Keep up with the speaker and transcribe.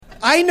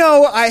I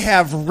know I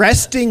have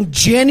resting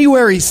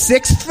January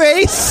 6th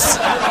face.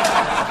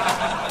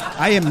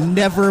 I am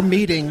never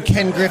meeting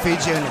Ken Griffey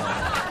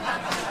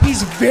Jr.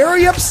 He's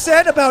very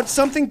upset about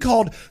something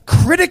called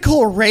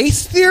critical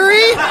race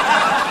theory.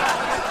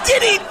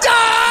 Did he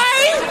die?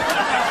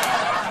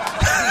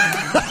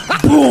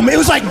 Boom. It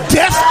was like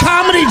Death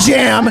Comedy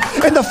Jam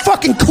in the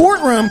fucking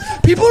courtroom.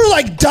 People are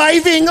like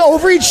diving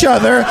over each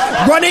other,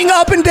 running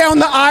up and down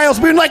the aisles,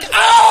 being like,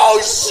 oh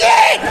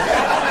shit!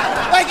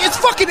 Like, it's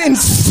fucking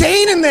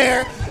insane in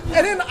there.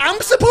 And then I'm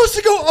supposed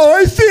to go,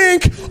 I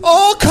think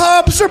all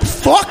cops are...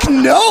 Fuck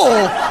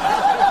no.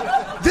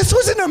 This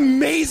was an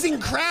amazing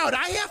crowd.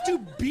 I have to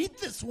beat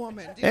this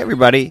woman. Hey,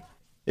 everybody.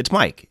 It's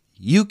Mike.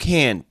 You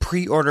can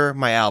pre-order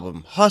my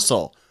album,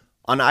 Hustle,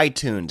 on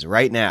iTunes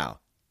right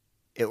now.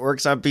 It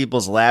works on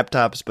people's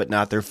laptops, but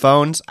not their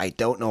phones. I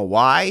don't know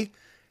why.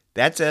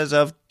 That's as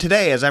of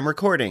today, as I'm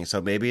recording,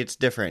 so maybe it's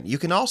different. You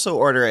can also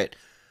order it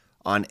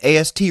on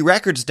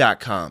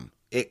astrecords.com.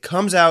 It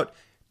comes out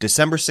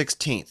December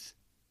 16th.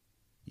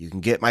 You can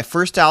get my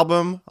first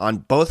album on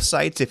both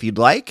sites if you'd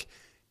like.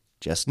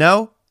 Just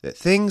know that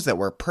things that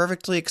were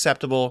perfectly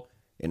acceptable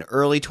in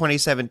early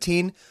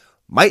 2017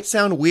 might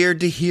sound weird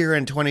to hear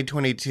in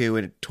 2022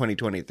 and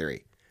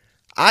 2023.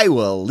 I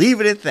will leave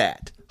it at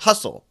that.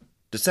 Hustle,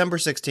 December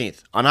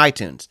 16th on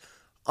iTunes,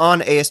 on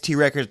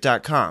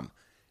astrecords.com.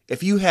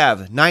 If you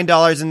have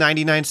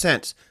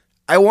 $9.99,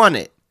 I want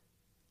it.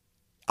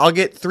 I'll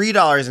get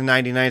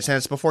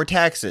 $3.99 before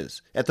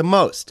taxes, at the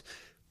most,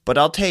 but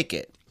I'll take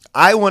it.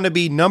 I want to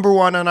be number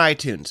one on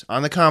iTunes,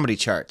 on the comedy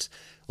charts.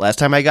 Last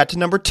time I got to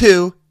number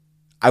 2,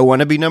 I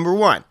want to be number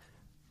 1.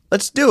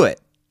 Let's do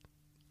it.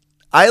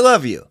 I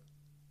love you.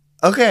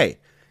 Okay,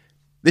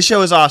 this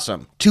show is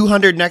awesome.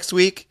 200 next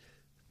week.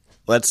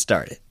 Let's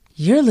start it.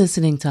 You're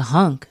listening to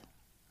Hunk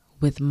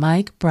with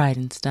Mike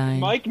Bridenstine.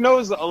 Mike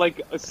knows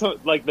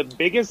the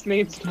biggest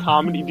names in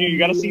comedy. Dude, you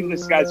got to see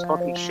this guy's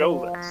fucking show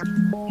list.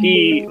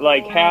 He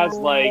has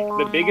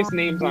the biggest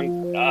names on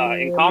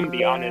in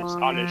comedy on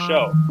his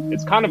show.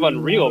 It's kind of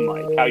unreal,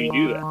 Mike, how you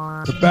do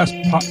that. The best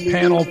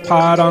panel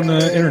pod on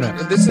the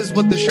internet. This is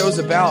what the show's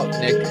about,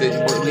 Nick.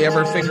 That we have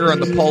our finger on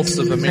the pulse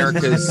of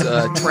America's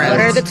trends. What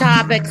are the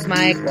topics,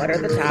 Mike? What are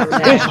the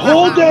topics? This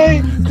whole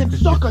day can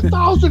suck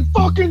 1,000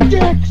 fucking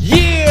dicks.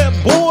 Yeah,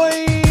 boy.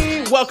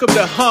 Welcome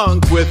to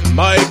Hunk with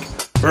Mike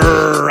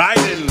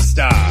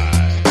Bridenstine.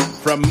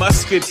 From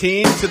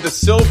Muscatine to the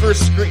silver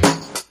screen.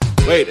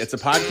 Wait, it's a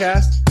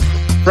podcast?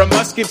 From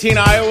Muscatine,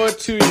 Iowa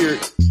to your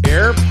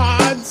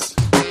AirPods?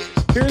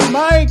 Here's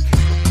Mike.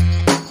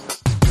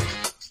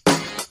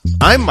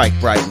 I'm Mike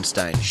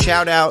Bridenstine.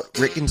 Shout out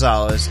Rick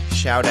Gonzalez.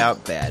 Shout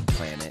out Bad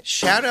Planet.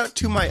 Shout out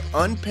to my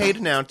unpaid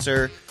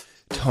announcer,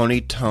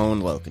 Tony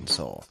Tone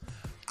Lokensoul.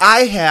 I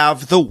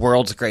have the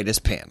world's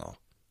greatest panel.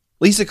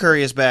 Lisa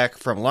Curry is back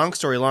from Long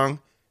Story Long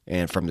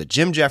and from the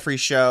Jim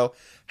Jeffries Show.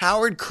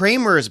 Howard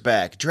Kramer is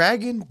back.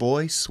 Dragon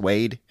Boy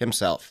Suede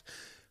himself.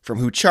 From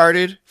Who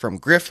Charted, from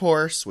Griff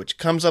Horse, which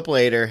comes up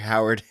later.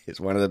 Howard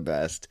is one of the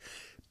best.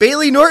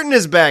 Bailey Norton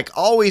is back.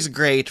 Always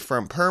great.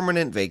 From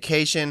Permanent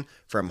Vacation.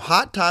 From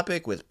Hot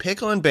Topic with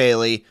Pickle and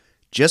Bailey.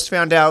 Just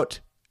found out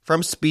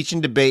from Speech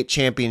and Debate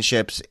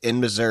Championships in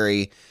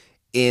Missouri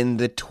in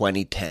the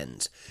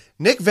 2010s.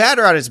 Nick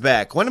Vatterott is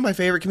back, one of my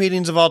favorite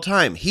comedians of all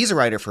time. He's a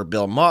writer for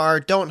Bill Maher.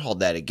 Don't hold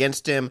that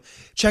against him.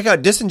 Check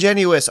out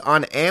Disingenuous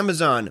on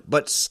Amazon,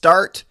 but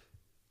start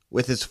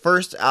with his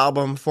first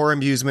album, For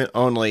Amusement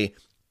Only,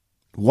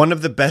 one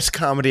of the best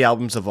comedy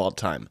albums of all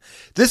time.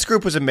 This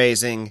group was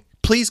amazing.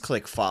 Please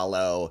click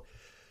follow.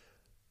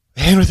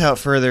 And without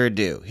further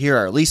ado, here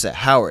are Lisa,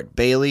 Howard,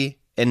 Bailey,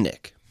 and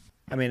Nick.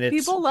 I mean, it's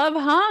People love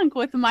Honk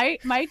with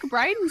Mike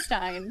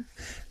Bridenstine.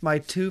 my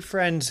two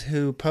friends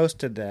who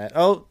posted that.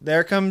 Oh,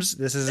 there comes.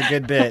 This is a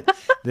good bit.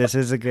 This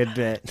is a good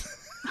bit.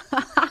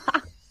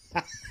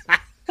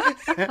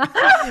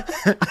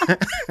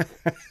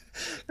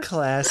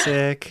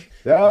 Classic.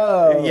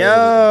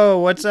 Yo,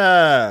 what's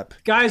up?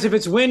 Guys, if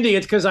it's windy,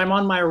 it's because I'm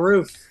on my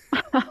roof.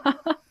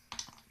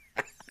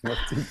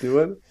 What's he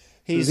doing?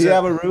 Does he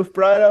have a roof,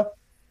 Brido?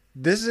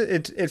 This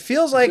is it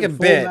feels like a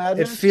bit.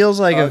 Madness? It feels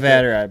like a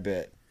Vatterott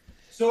bit.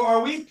 So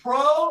are we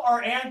pro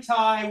or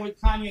anti what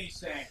Kanye's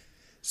saying?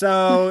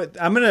 So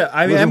I am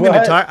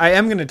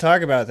gonna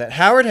talk about that.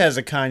 Howard has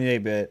a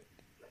Kanye bit.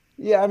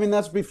 Yeah, I mean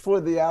that's before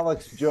the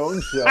Alex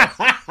Jones show.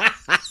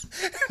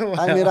 Well,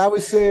 I mean, I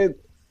was saying,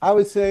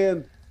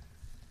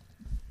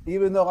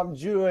 even though I'm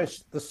Jewish,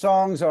 the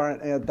songs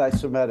aren't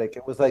anti-Semitic.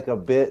 It was like a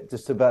bit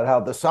just about how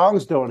the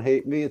songs don't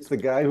hate me. It's the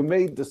guy who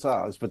made the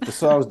songs, but the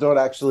songs don't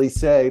actually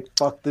say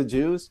 "fuck the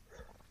Jews."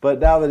 But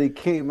now that he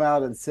came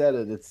out and said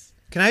it, it's.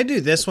 Can I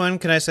do this one?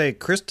 Can I say,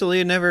 Chris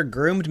D'Elia never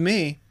groomed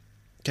me?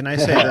 Can I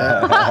say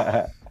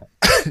that?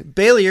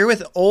 Bailey, you're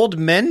with old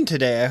men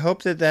today. I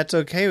hope that that's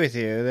okay with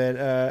you.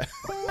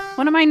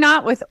 When am I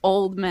not with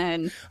old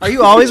men? Are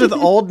you always with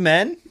old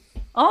men?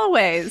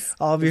 Always.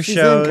 All of your she's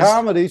shows. In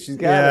comedy, she's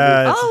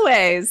got to be.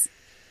 Always.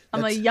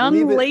 I'm a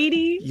young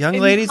lady. Young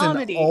in ladies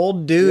comedy. and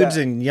old dudes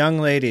and young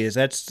ladies.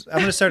 I'm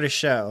going to start a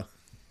show.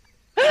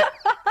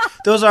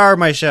 Those are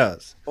my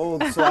shows.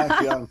 Old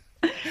slack young.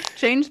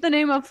 Change the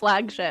name of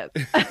Flagship.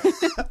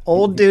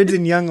 Old dudes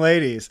and young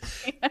ladies.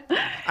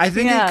 I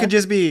think Yeah. it could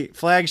just be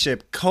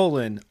Flagship,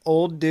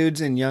 old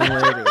dudes and young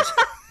ladies.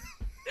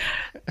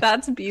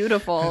 That's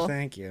beautiful.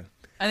 Thank you.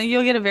 I think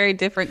you'll get a very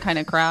different kind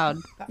of crowd.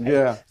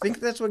 Yeah. I think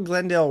that's what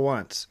Glendale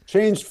wants.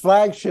 Change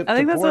Flagship I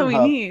think to that's what we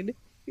Pornhub. need.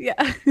 Yeah.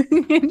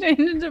 Change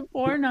it to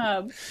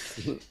Pornhub.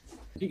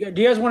 Do you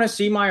guys want to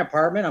see my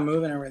apartment? I'm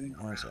moving everything.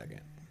 One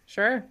second.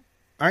 Sure.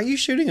 Aren't you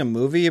shooting a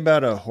movie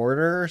about a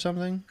hoarder or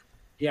something?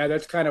 Yeah,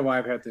 that's kind of why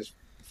I've had this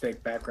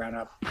fake background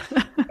up.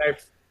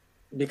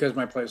 Because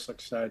my place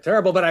looks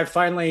terrible, but I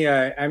finally,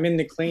 I'm in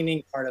the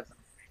cleaning part of the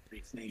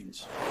movie.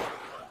 Cleans.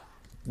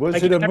 Was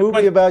Like, it a everyone-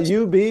 movie about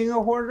you being a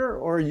hoarder,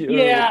 or you?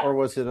 Yeah. Or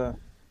was it a?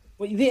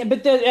 Well,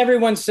 but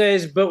everyone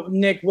says, but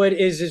Nick, what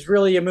is this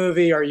really a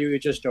movie? Or are you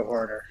just a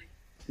hoarder?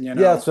 You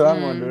know? Yeah, that's what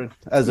I'm wondering.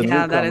 As a Yeah,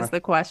 newcomer. that is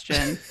the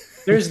question.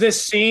 There's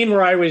this scene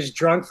where I was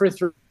drunk for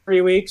 3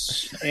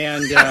 weeks,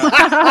 and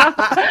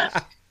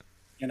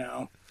you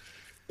know,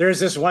 there's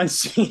this one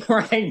scene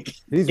where I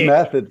He's gained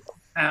method.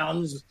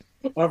 pounds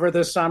over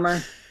the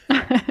summer.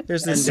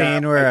 There's the And,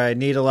 scene where I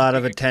need a lot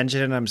of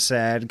attention and I'm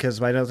sad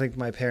because I don't think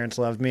my parents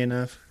loved me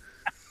enough.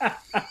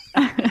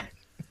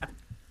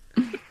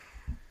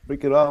 We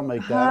could all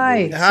make that.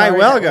 Hi. movie. Hi, Sorry,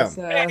 welcome.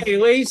 that was, Hey,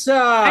 Lisa.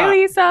 Hi,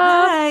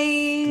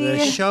 Lisa.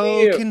 The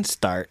show can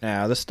start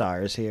now. The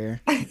star is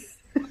here.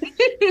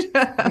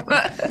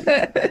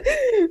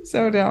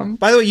 so dumb.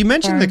 By the way, you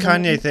mentioned the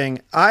Kanye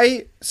thing.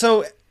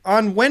 So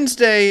on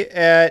Wednesday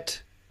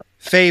at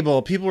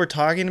Fable, people were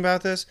talking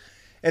about this,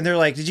 and they're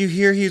like, "Did you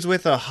hear he's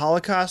with a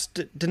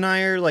Holocaust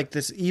denier, like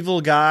this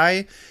evil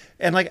guy?"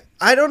 And like,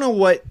 I don't know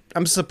what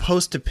I'm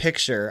supposed to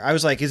picture. I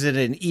was like, "Is it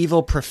an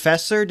evil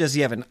professor? Does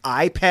he have an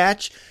eye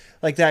patch,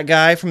 like that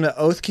guy from the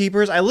Oath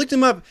Keepers?" I looked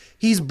him up.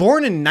 He's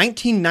born in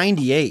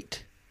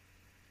 1998.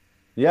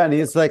 Yeah, and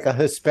he's like a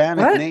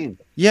Hispanic What? name.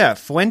 Yeah,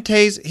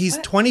 Fuentes. He's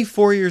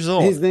 24 years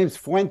old. His name's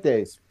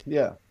Fuentes.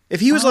 Yeah. If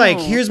he was like,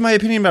 "Here's my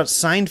opinion about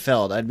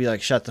Seinfeld," I'd be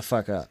like, "Shut the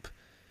fuck up."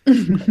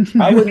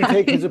 I wouldn't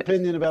take his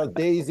opinion about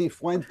Daisy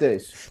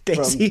Fuentes.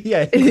 Daisy, from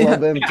yeah.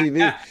 Club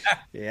MTV.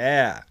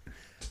 Yeah.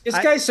 This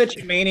guy's such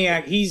a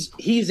maniac. He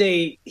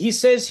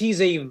says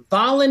he's a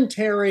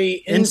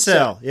voluntary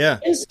Incel, yeah.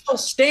 Incel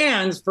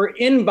stands for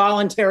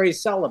involuntary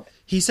celibate.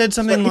 He said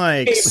something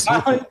like, He's a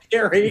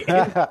voluntary.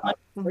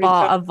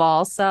 A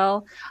vol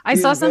cell. I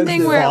saw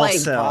something where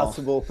like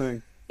Possible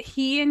thing.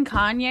 he and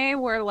Kanye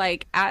were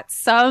like at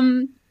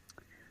some,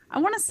 I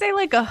want to say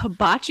like a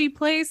hibachi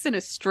place in a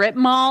strip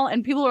mall,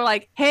 and people were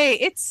like, "Hey,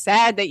 it's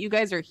sad that you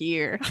guys are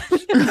here."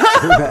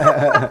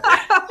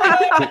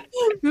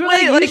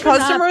 Wait, like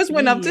customers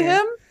went up to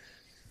him?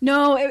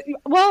 No,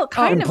 well,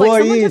 kind of like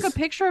someone Employees. took a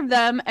picture of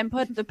them and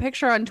put the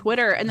picture on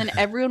Twitter, and then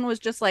everyone was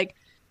just like,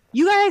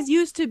 "You guys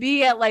used to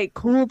be at like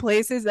cool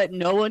places that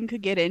no one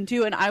could get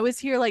into, and I was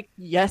here like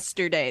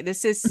yesterday.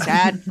 This is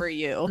sad for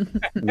you."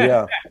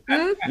 Yeah.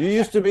 You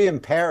used to be in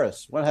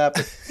Paris. What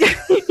happened?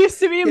 You used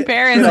to be in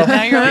Paris, and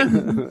now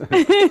you're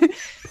like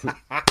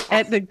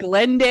at the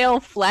Glendale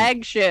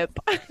Flagship.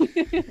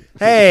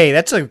 "Hey,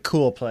 that's a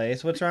cool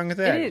place. What's wrong with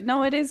that?"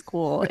 No, it is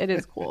cool. It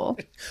is cool.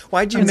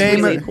 Why'd you It's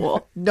name really it?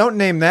 cool. Don't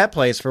name that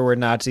place for where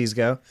Nazis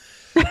go.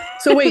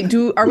 So wait,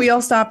 are we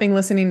all stopping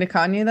listening to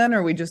Kanye then, or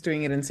are we just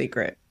doing it in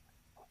secret?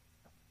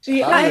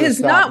 See, I'm That gonna is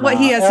stop not what now.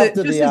 he has to-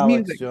 After just the his Alex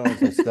music.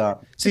 Jones, I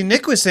stop. See,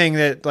 Nick was saying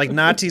that like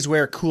Nazis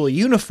wear cool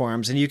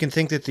uniforms, and you can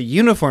think that the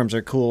uniforms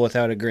are cool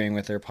without agreeing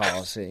with their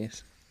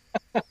policies.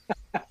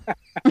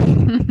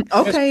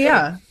 Okay,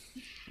 yeah.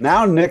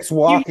 Now Nick's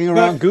walking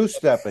around goose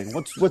stepping.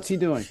 What's he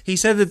doing? He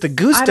said that the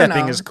goose I don't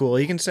stepping know. is cool.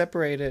 You can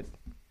separate it.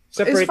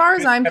 As far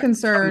as I'm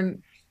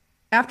concerned,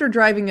 after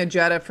driving a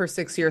Jetta for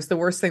 6 years, the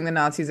worst thing the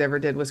Nazis ever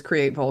did was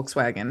create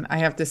Volkswagen. I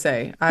have to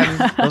say,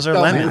 Those are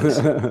so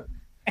lemons. mad.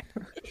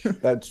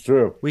 That's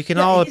true. We can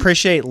all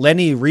appreciate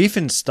Lenny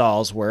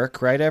Riefenstahl's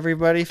work, right,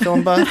 everybody?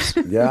 Film buffs?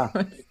 Yeah.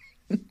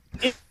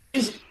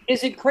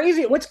 Is it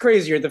crazy? What's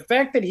crazier, the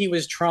fact that he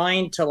was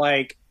trying to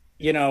like,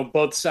 you know,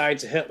 both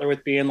sides of Hitler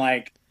with being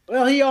like,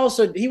 well, he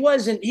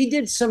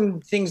did some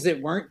things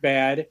that weren't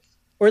bad,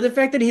 or the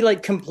fact that he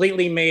like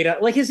completely made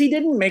up, like, he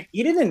didn't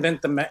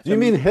invent the. Do you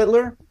mean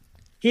Hitler?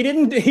 He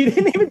didn't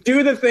even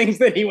do the things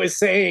that he was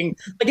saying.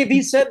 Like if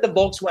he said the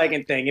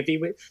Volkswagen thing, if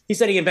he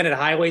said he invented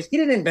highways, he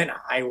didn't invent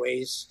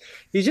highways.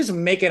 He's just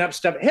making up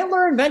stuff.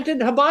 Hitler invented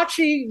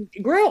hibachi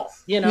grill,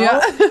 you know?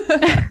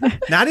 Yeah.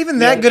 Not even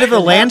that good of a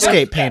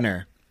landscape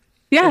painter.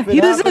 Yeah, If it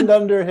he was happened a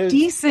under his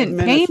decent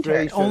painter.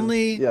 administration-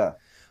 Only Yeah.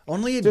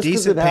 Only a Just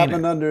because decent it painter.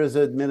 happened under his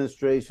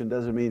administration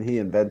doesn't mean he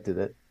invented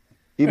it.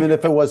 Even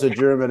if it was a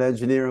German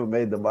engineer who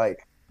made the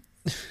mic.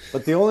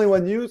 But the only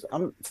one used,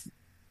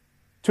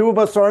 two of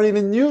us aren't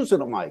even using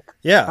a mic.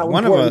 Yeah, How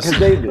one of important us. could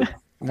they be?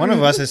 One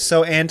of us is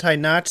so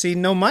anti-Nazi,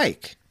 no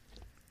mic.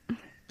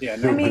 Yeah,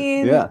 I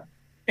mean, Yeah.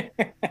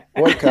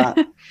 Boycott.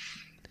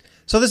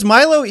 So this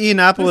Milo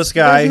Yiannopoulos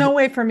guy, there's no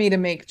way for me to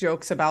make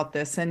jokes about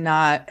this and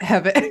not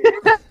have it.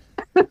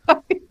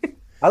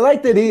 I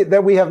like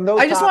that we have no.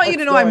 I just want you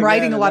to know I'm topics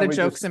writing going a lot in, of and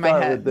then we jokes just in my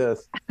start head. with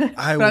this. But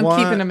I'm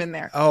keeping them in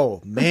there.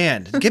 Oh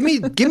man, give me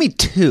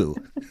two.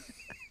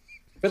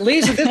 But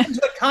Lisa, this is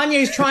what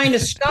Kanye's trying to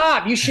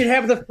stop. You should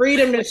have the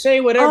freedom to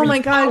say whatever. Oh my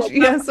you gosh, want.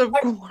 yes, of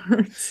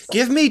course.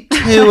 Give me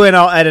two, and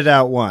I'll edit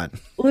out one.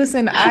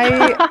 Listen,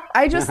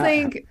 I just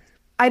think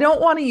I don't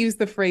want to use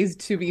the phrase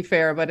 "to be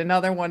fair," but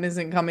another one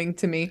isn't coming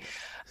to me.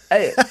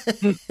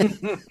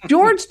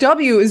 George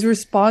W. is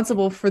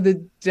responsible for the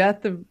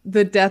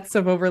deaths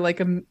of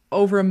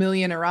over a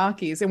million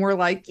Iraqis, and we're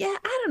like, yeah,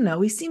 I don't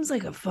know. He seems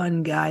like a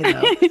fun guy,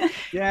 though.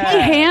 Yeah. He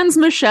hands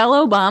Michelle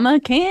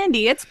Obama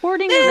candy at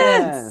sporting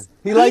events.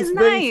 He likes He's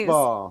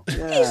baseball. Nice.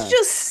 Yeah. He's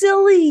just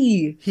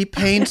silly. He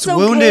paints It's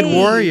wounded okay.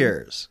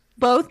 warriors.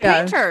 Both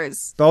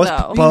painters. Both.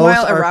 though.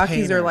 Meanwhile, are Iraqis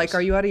painters. are like,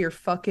 are you out of your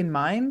fucking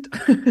mind?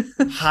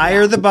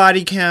 Higher the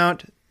body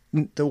count,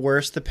 the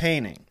worse the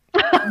painting.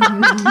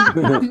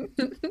 I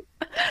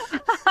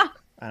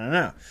don't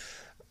know.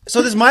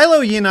 So this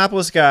Milo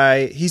Yiannopoulos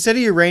guy, he said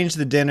he arranged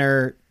the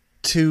dinner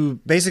to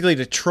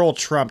troll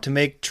Trump, to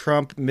make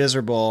Trump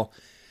miserable.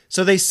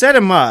 So they set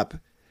him up.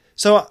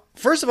 So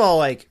first of all,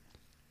 like,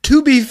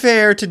 to be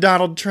fair to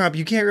Donald Trump,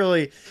 you can't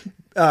really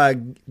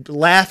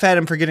laugh at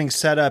him for getting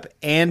set up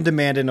and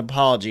demand an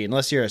apology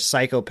unless you're a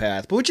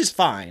psychopath, but which is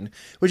fine,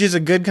 which is a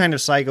good kind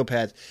of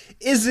psychopath.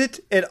 Is it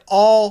at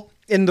all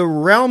in the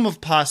realm of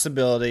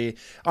possibility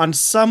on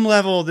some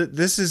level that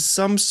this is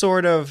some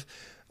sort of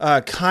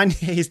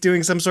Kanye's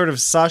doing some sort of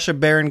Sacha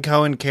Baron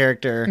Cohen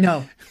character?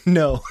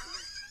 No,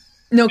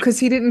 because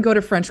he didn't go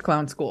to French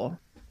clown school.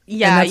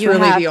 Yeah, and that's you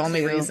really have the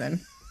only to.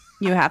 reason.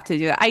 You have to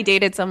do that. I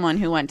dated someone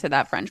who went to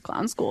that French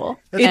clown school.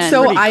 It's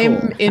so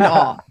I'm in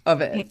awe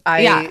of it.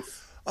 Yeah.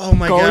 Oh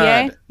my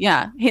Gaulier? God.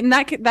 Yeah. And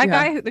that Yeah.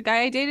 guy, the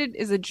guy I dated,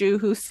 is a Jew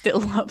who still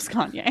loves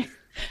Kanye.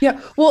 Yeah.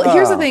 Well,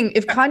 here's the thing: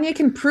 if Kanye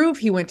can prove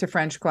he went to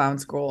French clown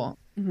school,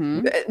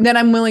 then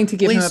I'm willing to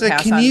give Lisa, him a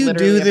pass. can on you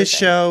literally do this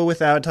everything. show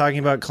without talking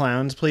about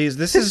clowns, please?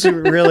 This is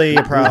really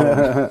a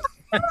problem.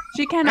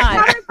 She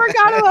cannot. I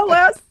forgot about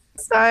last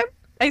time.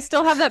 I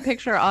still have that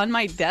picture on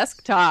my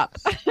desktop.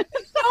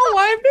 Oh,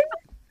 why?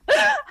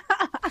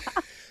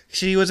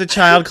 She was a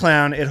child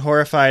clown. It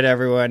horrified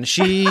everyone.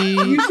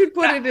 You should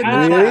put it in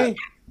the Really?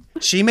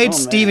 She made Oh,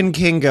 Stephen man.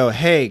 King go,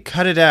 "Hey,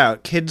 cut it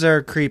out. Kids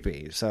are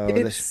creepy." So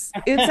It's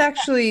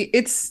actually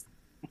it's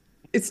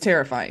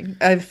terrifying.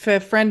 A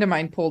friend of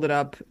mine pulled it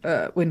up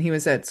when he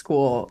was at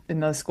school in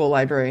the school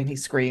library, and he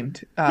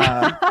screamed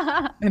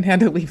and had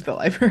to leave the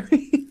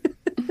library.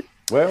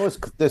 Where was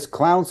this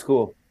clown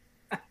school?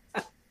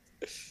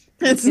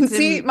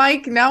 See,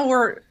 Mike, now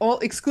we're all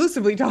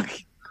exclusively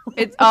talking.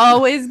 It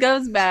always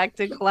goes back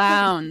to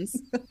clowns.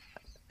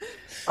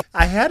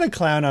 I had a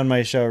clown on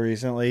my show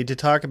recently to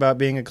talk about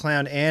being a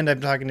clown, and I'm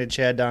talking to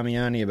Chad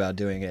Damiani about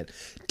doing it.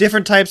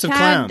 Different types of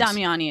Chad clowns.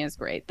 Damiani is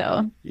great,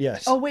 though.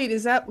 Yes. Oh wait,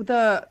 is that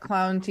the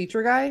clown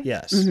teacher guy?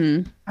 Yes.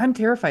 I'm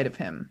terrified of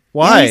him.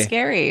 Why? He's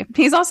scary.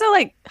 He's also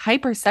like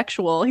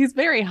hypersexual. He's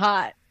very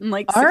hot and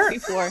like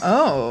 64.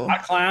 Oh,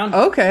 Hot clown.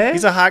 okay.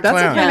 He's a hot That's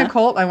clown. a kind Yeah. of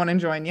cult I want to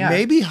join. Yeah,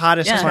 Maybe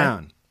hottest Yeah.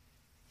 clown.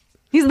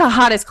 He's the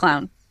hottest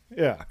clown.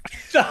 Yeah.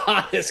 The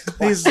hottest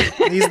clown. He's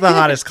the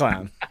hottest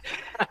clown.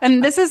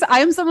 And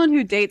I'm someone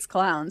who dates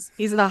clowns.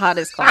 He's the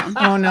hottest clown.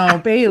 Oh no,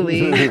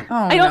 Bailey. Oh,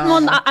 I don't no.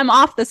 know. I'm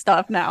off the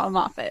stuff now. I'm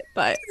off it,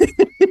 but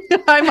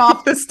I'm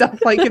off the stuff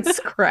like it's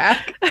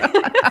crack.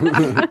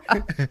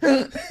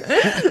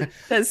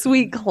 that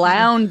sweet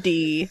clown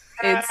D.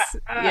 It's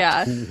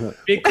yeah.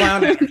 Big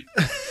clown.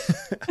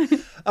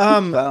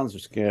 Clowns are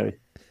scary.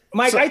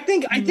 Mike, I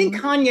think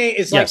Kanye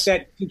is Yes.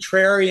 like that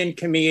contrarian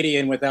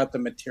comedian without the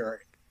material.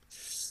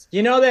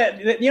 You know that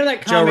Joe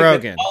comic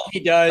Rogan. that all he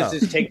does Oh.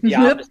 is take the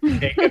opposite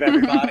take of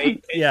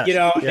everybody. Yes, You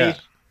know, yeah.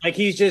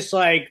 he's just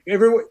like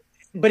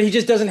but he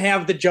just doesn't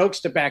have the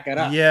jokes to back it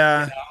up.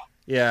 Yeah.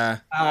 Yeah.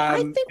 I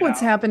think what's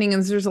happening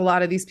is there's a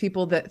lot of these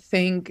people that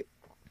think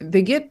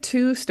they get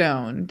too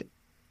stoned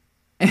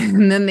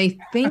and then they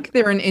think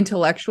they're an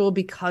intellectual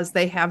because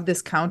they have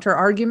this counter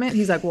argument.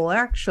 He's like, well,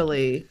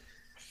 actually,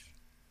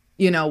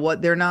 you know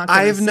what? They're not. Gonna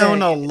I've known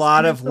say. a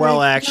lot of It's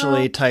like,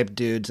 actually no. type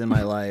dudes in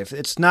my life.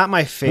 It's not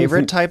my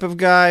favorite type of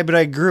guy, but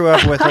I grew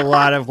up with a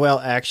lot of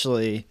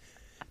actually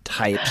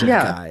types of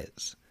Yeah.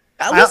 guys.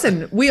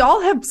 Listen, we all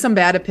have some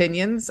bad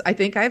opinions. I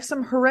think I have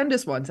some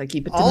horrendous ones. I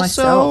keep it to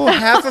Also, myself.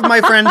 half of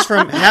my friends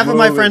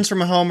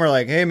from home are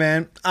like, "Hey,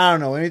 man, I don't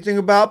know anything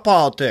about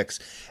politics,"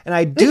 and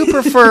I do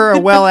prefer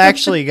a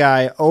actually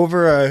guy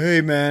over a,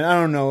 "Hey, man, I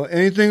don't know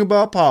anything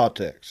about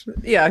politics."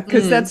 Yeah,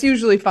 because that's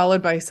usually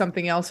followed by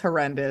something else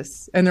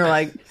horrendous, and they're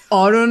like,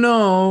 "I don't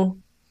know."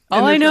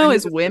 All I know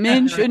is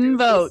women shouldn't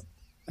vote.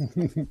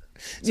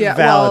 It's a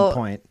valid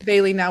point.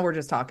 Bailey. Now we're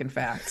just talking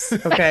facts,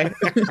 okay?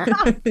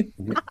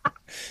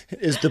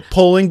 Is the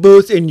polling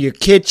booth in your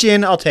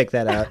kitchen? I'll take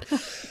that out.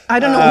 I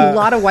don't know. A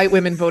lot of white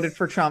women voted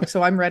for Trump,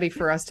 so I'm ready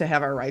for us to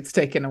have our rights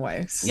taken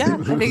away. Yeah,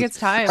 I think it's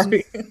time.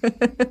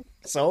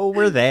 So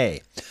were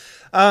they.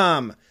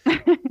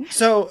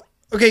 So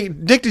okay,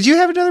 Dick, did you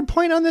have another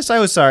point on this? I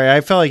was sorry.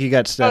 I felt like you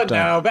got Oh stepped on.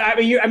 no, but I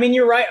mean,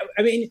 you're right.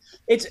 I mean,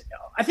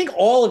 I think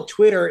all of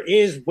Twitter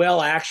is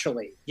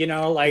actually,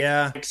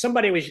 like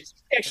somebody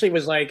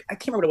was like, I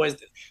can't remember what it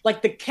was.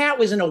 Like the cat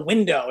was in a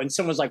window and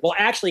someone was like, well,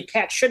 actually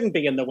cats shouldn't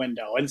be in the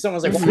window. And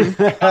someone was like, well,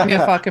 give me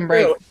a fucking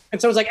break.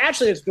 And so it's like,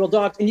 actually it's real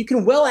dogs. And you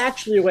can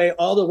actually way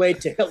all the way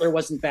to Hitler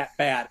wasn't that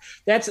bad.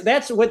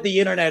 That's what the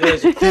internet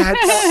is.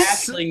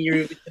 Actually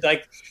you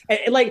like,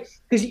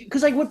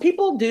 because like what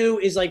people do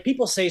is like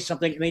people say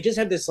something and they just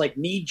have this like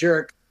knee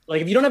jerk.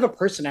 Like if you don't have a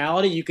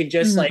personality, you can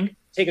just like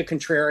take a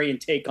contrarian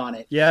take on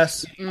it.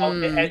 Yes.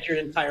 As your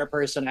entire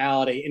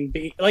personality and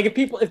be like,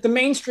 if the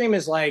mainstream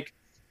is like,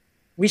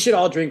 we should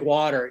all drink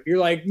water. You're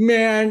like,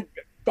 man,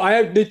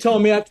 they tell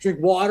me I have to drink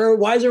water.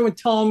 Why is everyone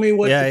telling me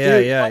what to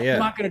do? Yeah. I'm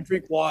not going to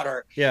drink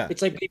water. Yeah.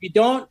 It's like, if you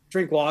don't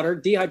drink water,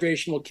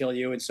 dehydration will kill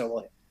you. And so will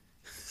it.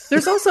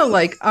 There's also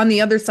like on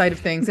the other side of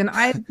things, and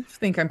I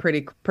think I'm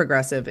pretty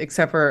progressive,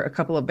 except for a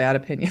couple of bad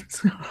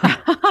opinions.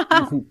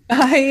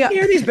 I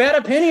hear these bad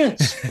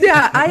opinions.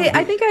 Yeah,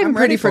 I think I'm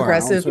pretty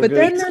progressive, but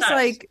then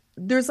It's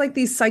there's like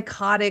these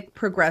psychotic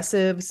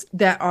progressives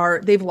that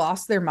they've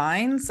lost their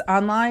minds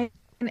online,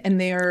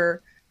 and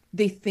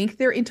they think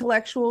they're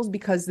intellectuals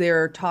because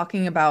they're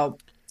talking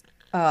about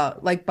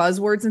like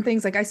buzzwords and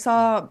things. Like I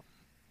saw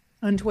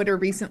on Twitter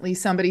recently,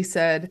 somebody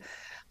said,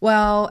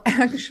 well,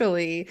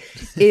 actually,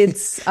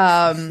 it's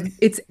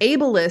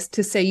ableist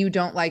to say you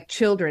don't like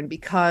children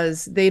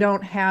because they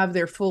don't have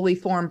their fully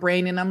formed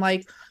brain. And I'm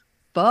like,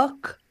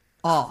 fuck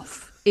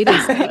off. It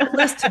is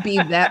ableist to be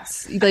that.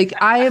 Like,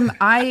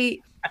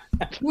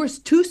 we're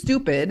too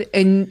stupid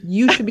and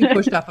you should be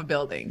pushed off a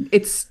building.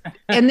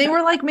 And they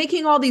were like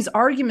making all these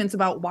arguments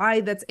about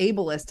why that's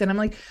ableist. And I'm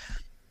like,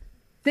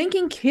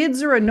 thinking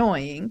kids are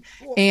annoying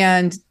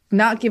and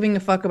not giving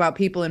a fuck about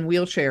people in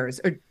wheelchairs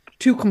are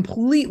two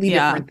completely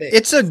different things.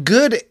 It's a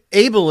good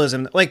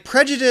ableism. Like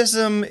prejudice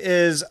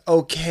is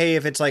okay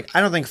if it's like,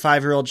 I don't think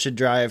 5-year-olds should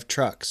drive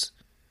trucks.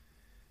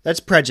 That's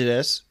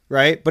prejudice,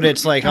 right? But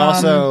it's like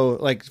also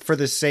like for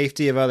the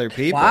safety of other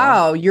people.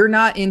 Wow, you're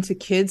not into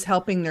kids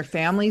helping their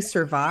families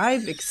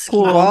survive?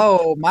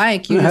 Whoa,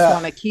 Mike, you just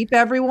want to keep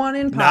everyone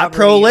in poverty. Not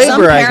pro-labor,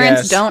 Some I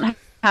parents guess. don't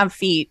have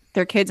feet.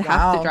 Their kids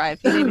have to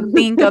drive. You didn't even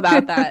think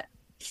about that.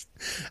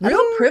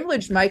 Real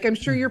privileged, Mike. I'm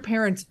sure your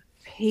parents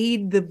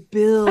paid the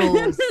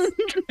bills,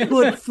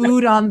 put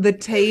food on the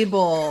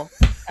table,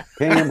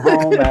 came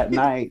home at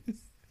night.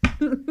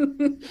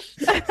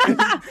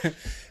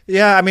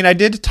 Yeah, I mean, I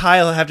did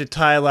have to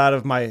tile out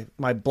of my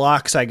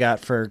blocks I got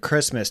for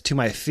Christmas to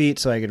my feet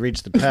so I could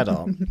reach the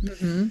pedal.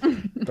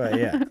 But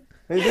yeah.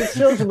 Hey, this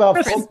show's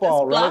about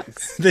football, right?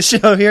 The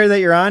show here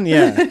that you're on?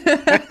 Yeah.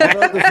 I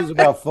know this is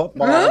about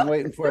football. I'm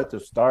waiting for it to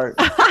start.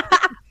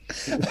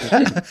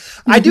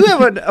 I do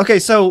have okay,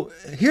 so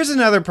here's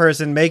another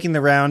person making the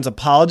rounds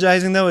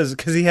apologizing though, is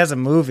because he has a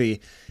movie,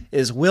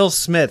 is Will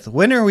Smith.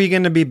 When are we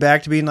going to be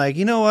back to being like,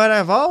 you know what,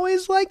 I've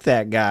always liked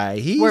that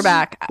guy. We're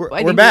back.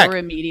 I think back. we're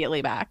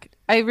immediately back.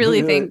 I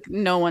really think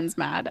no one's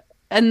mad.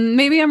 And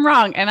maybe I'm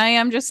wrong, and I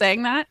am just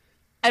saying that.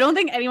 I don't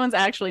think anyone's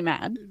actually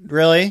mad.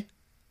 Really?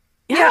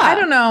 Yeah, I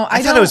don't know.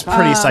 I thought it was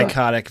pretty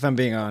psychotic, if I'm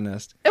being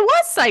honest. It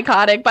was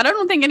psychotic, but I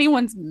don't think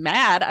anyone's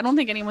mad. I don't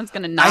think anyone's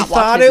going to not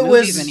watch his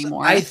movies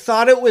anymore. I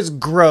thought it was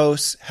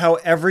gross how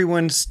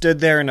everyone stood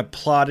there and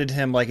applauded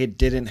him like it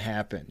didn't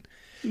happen.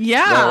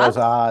 Yeah. That was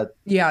odd.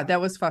 Yeah, that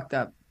was fucked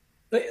up.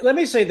 Let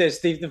me say this.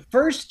 The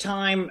first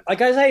time,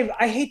 like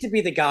I hate to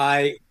be the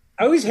guy.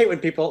 I always hate when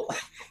people,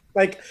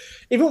 like,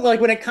 even like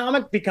when a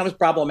comic becomes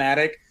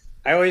problematic,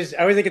 I always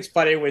think it's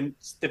funny when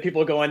the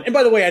people go in, and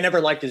by the way, I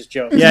never liked his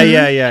joke. Yeah. You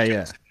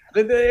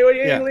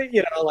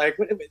know, like,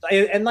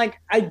 and like,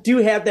 I do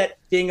have that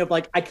thing of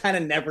like, I kind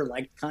of never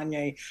liked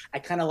Kanye. I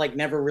kind of like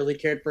never really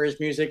cared for his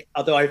music,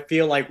 although I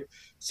feel like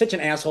such an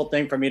asshole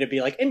thing for me to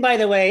be like, and by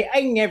the way, I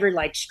never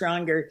liked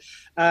Stronger.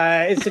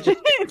 It's such a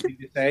thing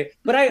to say.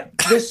 But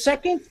the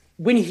second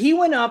when he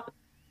went up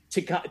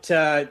to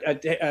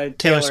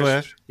Taylor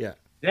Swift, yeah,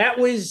 that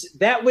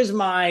was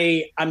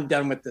my I'm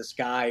done with this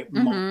guy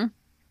moment.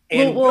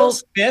 And Well, Will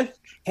Smith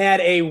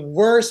had a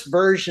worse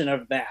version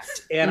of that.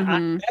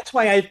 And that's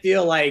why I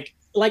feel like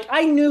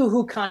I knew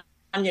who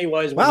Kanye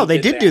was. Wow, they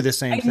did do the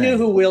same thing. I knew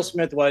who Will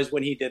Smith was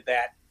when he did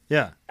that.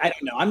 Yeah. I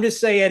don't know. I'm just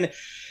saying,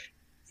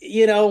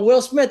 you know,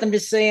 Will Smith, I'm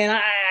just saying,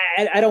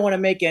 I don't want to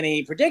make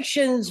any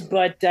predictions,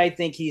 but I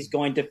think he's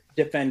going to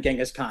defend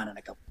Genghis Khan in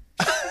a couple.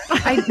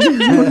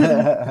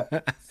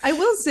 I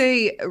will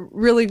say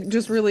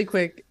really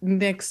quick,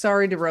 Nick,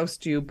 sorry to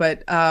roast you,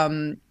 but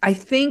I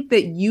think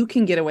that you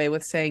can get away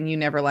with saying you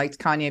never liked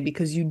Kanye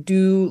because you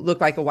do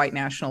look like a white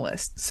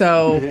nationalist.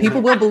 So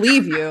people will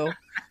believe you.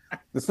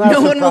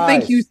 No one will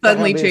think you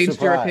suddenly changed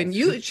your opinion.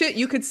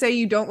 You could say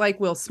you don't like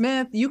Will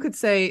Smith. You could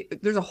say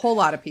there's a whole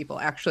lot of people,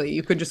 actually.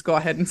 You could just go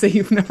ahead and say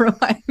you've never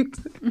liked.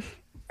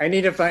 I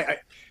need to find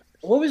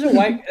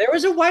there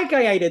was a white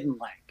guy I didn't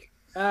like.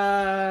 Who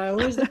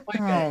was the white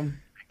guy?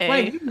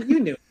 Mike, you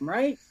knew him,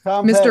 right?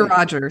 Mr.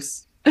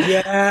 Rogers.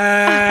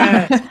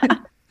 Yeah.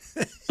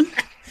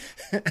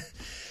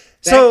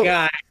 So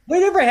guy.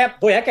 Whatever happened?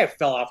 Boy, that guy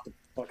fell off the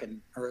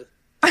fucking earth.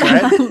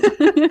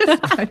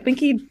 I think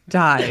he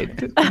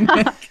died.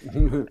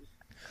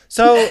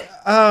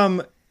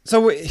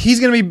 So he's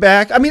going to be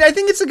back. I mean, I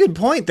think it's a good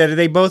point that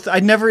they both.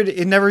 It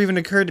never even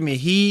occurred to me.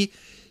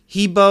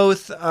 He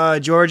both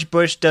George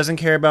Bush doesn't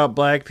care about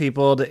black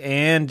people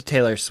and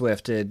Taylor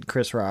Swift did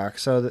Chris Rock.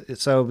 So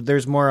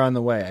there's more on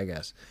the way, I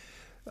guess.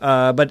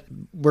 But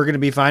we're going to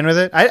be fine with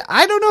it.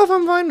 I don't know if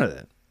I'm fine with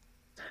it.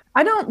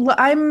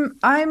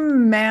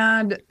 I'm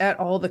mad at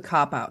all the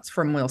cop outs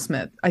from Will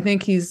Smith. I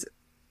think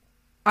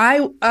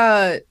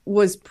I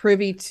was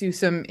privy to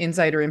some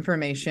insider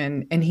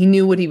information and he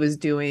knew what he was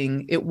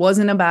doing. It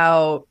wasn't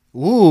about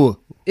about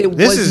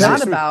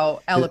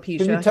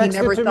alopecia. He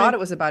never thought it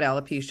was about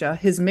alopecia.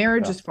 His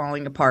marriage is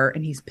falling apart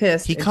and he's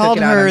pissed. He called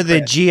her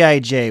the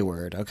G.I.J.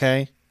 word,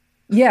 okay?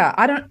 Yeah,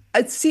 I don't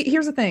see.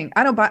 Here's the thing.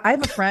 I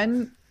have a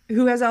friend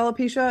who has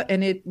alopecia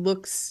and it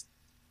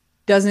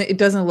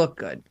doesn't look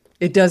good.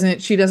 She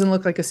doesn't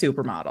look like a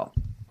supermodel.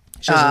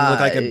 She doesn't look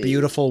like a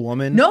beautiful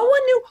woman. No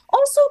one knew.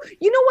 Also,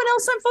 you know what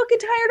else I'm fucking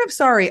tired of?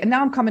 Sorry. And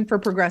now I'm coming for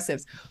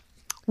progressives.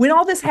 When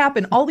all this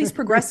happened, all these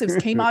progressives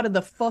came out of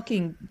the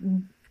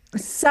fucking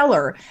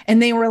cellar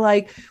and they were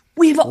like,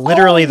 we've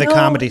literally the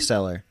Comedy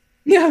Cellar.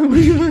 Yeah.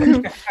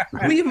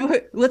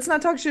 Let's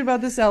not talk shit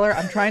about the cellar.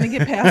 I'm trying to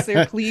get past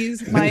there.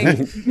 Please, Mike.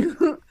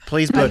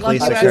 Please put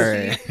Lisa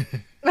Curry.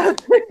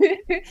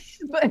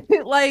 But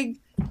like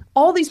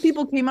all these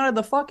people came out of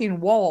the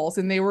fucking walls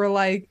and they were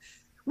like,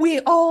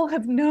 we all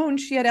have known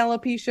she had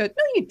alopecia.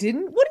 No, you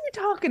didn't. What are you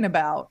talking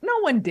about? No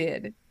one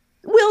did.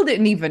 Will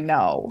didn't even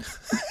know.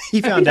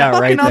 He found out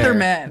right there. Other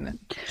men.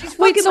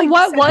 Wait, so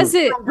what was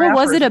it? What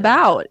was it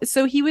about?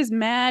 So he was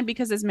mad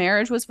because his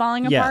marriage was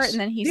falling apart, and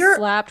then he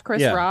slapped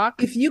Chris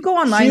Rock. If you go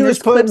online, she was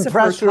there's putting clips of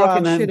pressure her on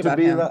talking him shit to about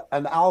be him.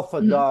 an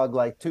alpha dog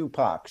like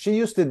Tupac. She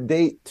used to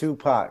date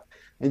Tupac,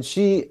 and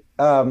she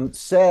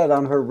said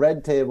on her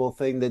Red Table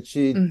thing that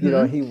she,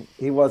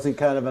 he wasn't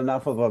kind of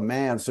enough of a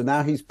man. So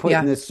now he's put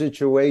in this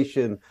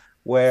situation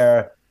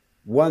where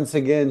once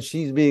again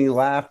she's being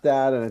laughed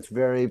at, and it's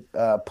very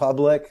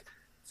public.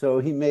 So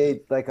he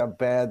made like a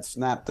bad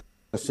snap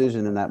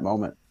decision in that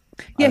moment.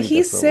 Yeah, she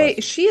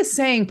is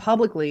saying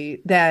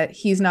publicly that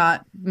he's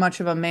not much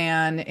of a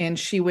man, and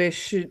she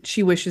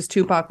wishes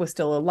Tupac was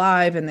still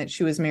alive, and that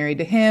she was married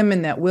to him,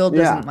 and that Will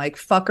doesn't like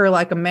fuck her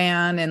like a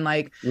man, and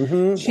like she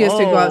has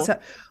to go outside.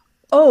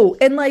 Oh,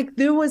 and like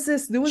there was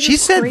she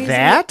said crazy...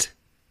 that.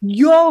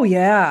 Yo,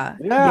 yeah.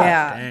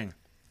 Dang.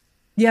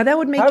 Yeah, that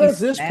would make. How you does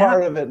this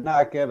part of it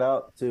not get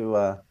out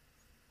to?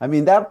 I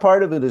mean, that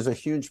part of it is a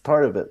huge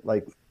part of it.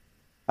 Like,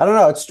 I don't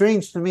know. It's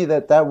strange to me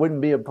that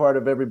wouldn't be a part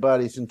of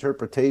everybody's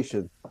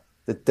interpretation.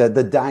 That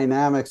the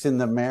dynamics in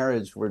the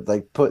marriage were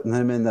like putting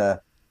him in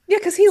the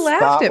because he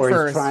laughed at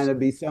first, he's trying to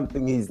be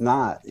something he's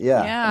not.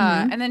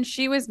 Yeah, and then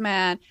she was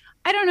mad.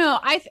 I don't know.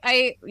 I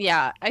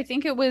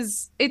think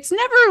it's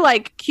never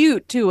like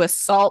cute to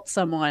assault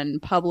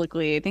someone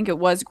publicly. I think it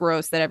was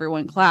gross that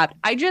everyone clapped.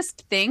 I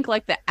just think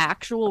like the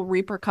actual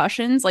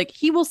repercussions, like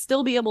he will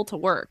still be able to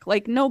work.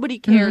 Like nobody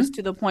cares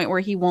to the point where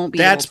he won't be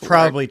That's able to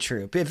probably work.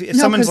 true. If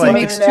someone's like,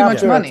 he makes too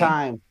much money.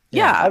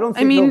 Yeah. I don't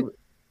think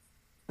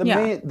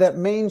that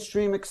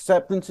mainstream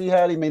acceptance he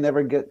had, he may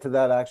never get to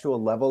that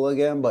actual level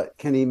again, but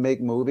can he make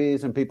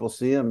movies and people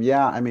see him?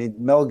 Yeah. I mean,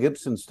 Mel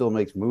Gibson still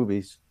makes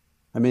movies.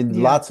 I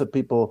mean, lots of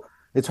people.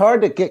 It's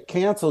hard to get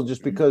canceled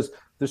just because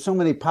there's so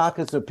many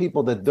pockets of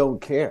people that don't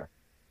care.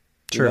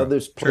 True.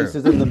 There's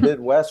places in the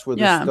Midwest where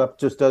this stuff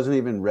just doesn't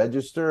even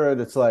register,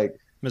 and it's like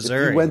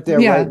Missouri. If you went there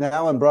right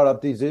now and brought up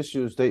these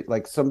issues,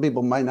 some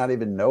people might not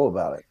even know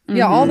about it.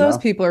 Yeah, all those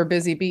people are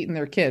busy beating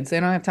their kids. They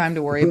don't have time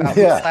to worry about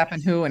who's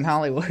slapping who in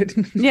Hollywood.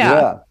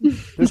 Yeah.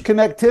 There's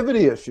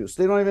connectivity issues.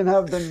 They don't even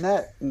have the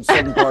net in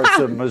some parts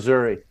of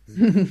Missouri.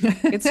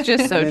 It's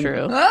just so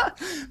true.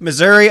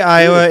 Missouri,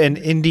 Iowa, and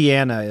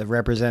Indiana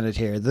represented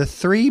here. The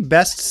 3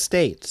 best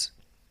states.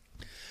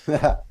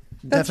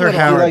 That's her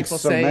Howard. You like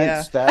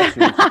cement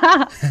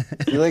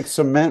statues. You like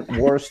cement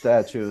war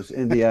statues.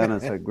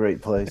 Indiana's a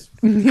great place.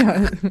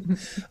 That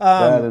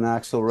and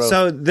Axl Rose.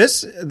 So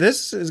this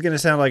is going to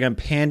sound like I'm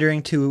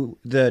pandering to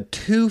the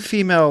 2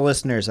 female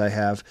listeners I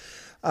have.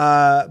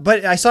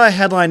 But I saw a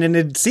headline and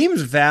it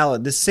seems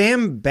valid. The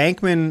Sam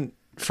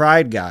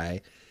Bankman-Fried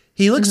guy,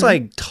 he looks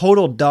like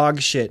total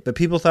dog shit, but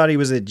people thought he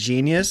was a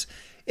genius.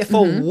 If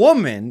a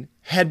woman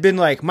had been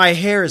like, my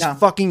hair is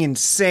fucking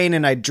insane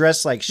and I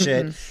dress like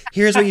shit,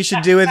 here's what you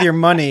should do with your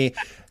money,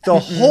 the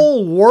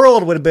whole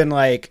world would have been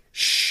like,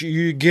 shh,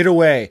 you get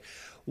away.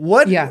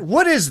 What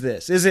is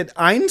this? Is it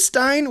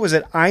Einstein? Was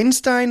it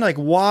Einstein? Like,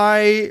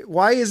 why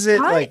is it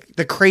like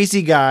the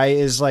crazy guy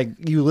is like,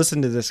 you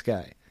listen to this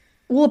guy?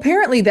 Well,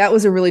 apparently that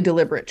was a really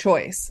deliberate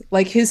choice.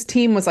 Like his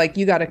team was like,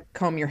 you got to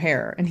comb your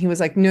hair. And he was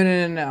like,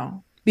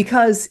 no.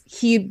 Because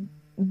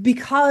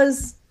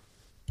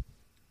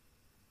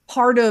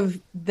part of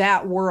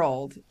that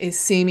world is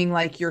seeming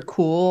like you're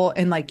cool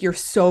and like you're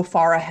so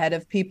far ahead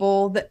of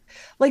people that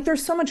like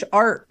there's so much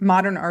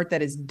modern art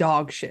that is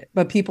dog shit,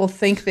 but people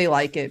think they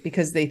like it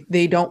because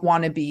they don't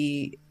want to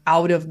be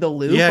out of the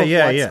loop of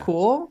what's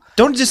cool.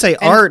 Don't just say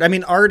art. I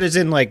mean, art is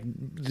in like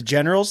the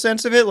general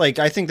sense of it. Like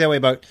I think that way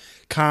about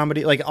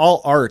comedy, like all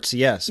arts.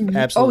 Yes,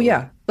 absolutely. Oh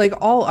yeah. like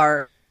all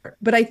art.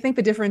 But I think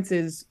the difference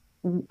is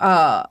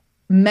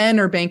men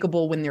are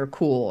bankable when they're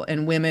cool,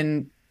 and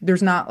women,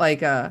 there's not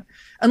like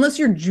unless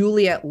you're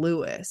Juliette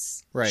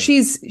Lewis. Right.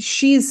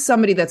 She's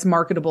somebody that's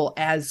marketable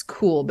as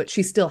cool, but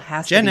she still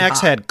has to be Gen X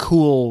hot. had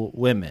cool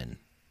women.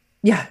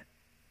 Yeah.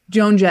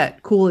 Joan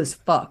Jett, cool as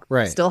fuck.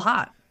 Right. Still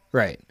hot.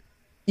 Right.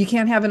 You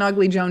can't have an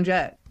ugly Joan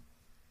Jett.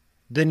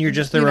 Then you're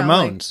just the You know,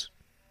 Ramones.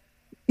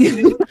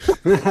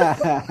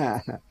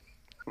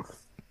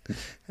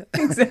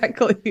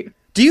 Exactly.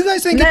 Do you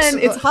guys think and then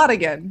it's hot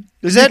again?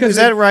 Is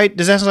that right?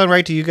 Does that sound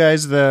right to you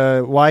guys?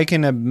 Why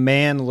can a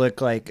man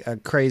look like a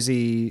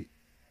crazy,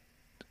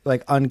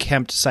 like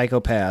unkempt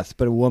psychopath,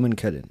 but a woman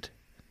couldn't?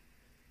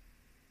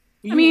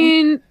 I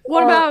mean,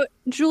 what about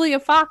Julia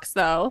Fox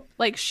though?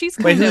 Like she's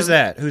kind Wait, of who's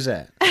that? Who's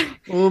that?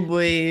 Oh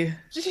boy.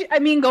 I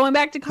mean, going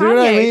back to Kanye, You know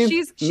what I mean?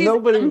 she's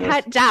Nobody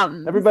uncut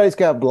gems. Everybody's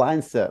got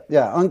blind step.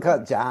 Yeah,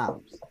 uncut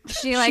jams.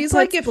 She like She's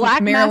like if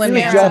black Marilyn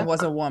mascara. Manson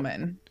was a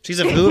woman. She's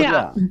a who?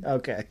 Yeah.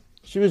 Okay.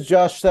 She was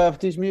Josh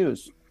Safdie's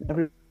muse.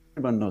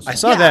 Everyone knows. I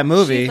saw that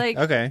movie. she's like-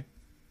 Okay.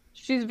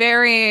 She's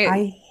very.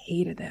 I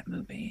hated that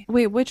movie.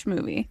 Wait, which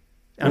movie?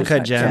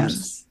 Uncut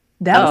Gems.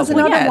 That was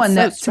another yeah, one it's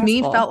that so to me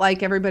stressful. felt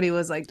like everybody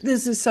was like,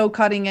 "This is so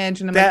cutting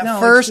edge," and I'm That like, "No."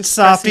 first it's just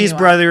stressing Softies you out.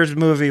 Brothers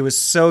movie was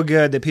so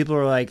good that people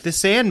were like, "The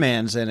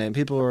Sandman's in it." And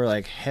people were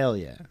like, "Hell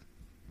yeah!"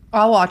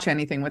 I'll watch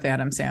anything with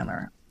Adam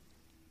Sandler.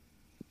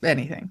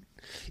 Anything.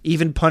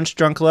 Even Punch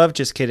Drunk Love.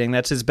 Just kidding.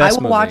 That's his I best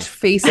will movie. watch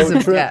Faces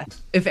of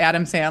Death if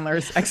Adam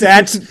Sandler's. That's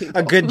executing a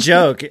people. good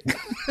joke.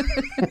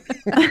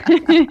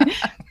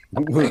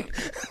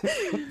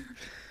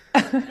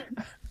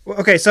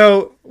 Okay,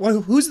 so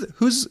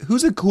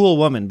who's a cool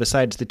woman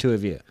besides the two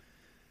of you?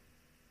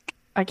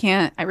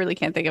 I really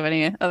can't think of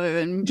any other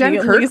than Jen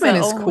Lisa Kirkman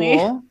is only.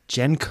 cool.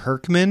 Jen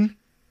Kirkman?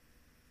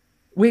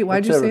 Wait,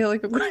 why'd you Whatever. say it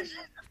like a question?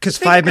 Because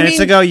 5 minutes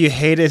ago you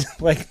hated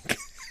like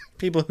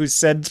people who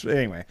said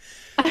anyway.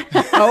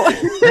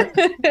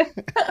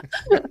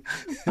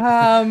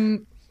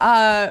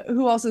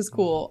 Who else is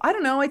cool? I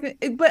don't know. I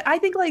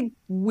think like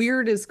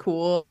weird is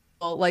cool.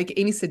 Like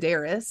Amy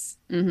Sedaris,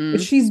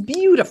 but she's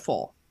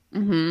beautiful.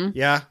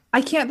 Yeah.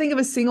 I can't think of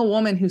a single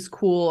woman who's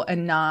cool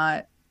and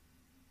not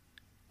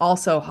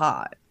also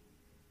hot.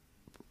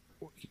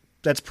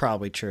 That's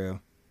probably true.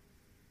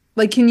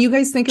 Like, can you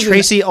guys think of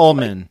Tracy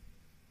Ullman.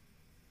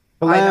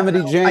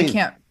 Calamity Jane. I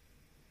can't.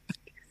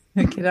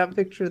 I cannot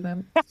picture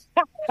them.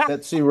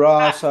 Betsy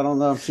Ross. I don't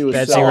know if she was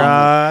Betsy selling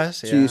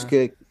Ross. Yeah.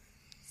 cheesecake.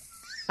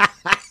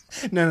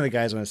 None of the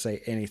guys want to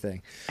say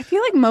anything. I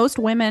feel like most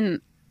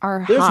women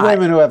are There's hot.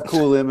 women who have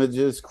cool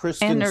images.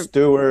 Kristen And they're-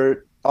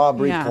 Stewart,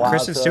 Aubrey Yeah. Plaza.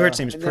 Kristen Stewart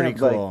seems And pretty they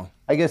have, like- cool.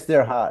 I guess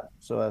they're hot,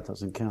 so that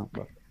doesn't count.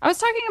 But I was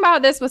talking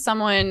about this with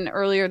someone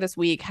earlier this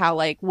week. How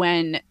like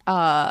when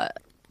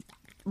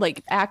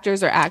like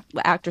actors or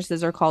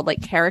actresses are called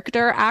like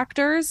character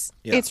actors,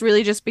 Yeah. it's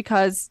really just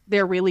because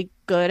they're really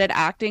good at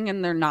acting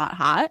and they're not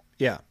hot.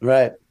 Yeah.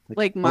 right.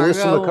 Like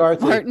Melissa Margot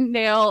McCarthy.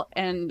 Martindale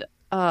and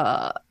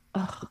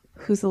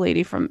who's the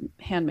lady from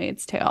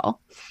Handmaid's Tale?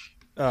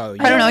 Oh,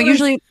 I don't know.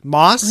 Usually,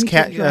 Moss?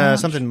 Thank you, Josh.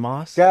 Something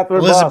Moss? Catherine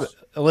Elizabeth.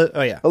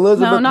 Oh, yeah.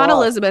 Elizabeth no, not Moss.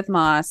 Elizabeth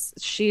Moss.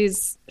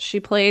 She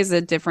plays a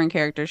different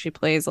character. She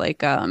plays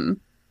like I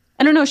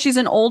don't know. She's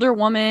an older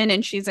woman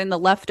and she's in The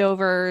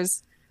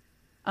Leftovers.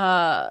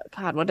 God,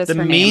 what is The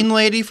her mean name?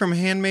 lady from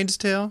Handmaid's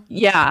Tale?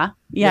 Yeah.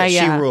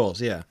 She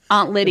rules, yeah.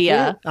 Aunt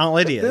Lydia. Aunt If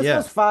Lydia, this yeah.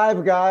 was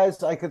five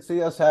guys, I could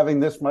see us having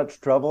this much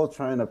trouble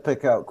trying to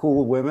pick out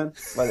cool women.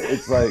 But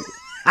it's like,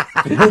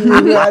 do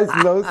you guys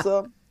know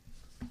some?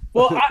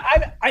 Well,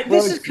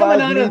 this is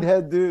coming out of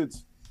meathead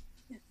dudes.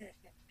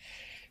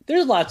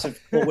 There's lots of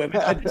cool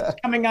women. This is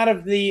coming out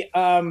of the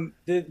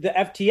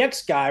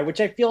FTX guy,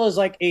 which I feel is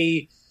like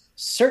a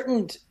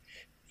certain,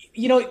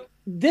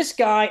 this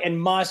guy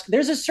and Musk.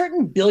 There's a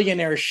certain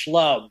billionaire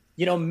schlub.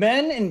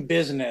 Men in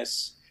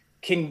business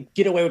can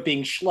get away with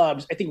being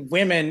schlubs. I think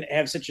women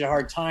have such a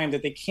hard time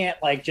that they can't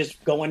like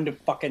just go into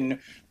fucking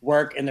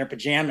work in their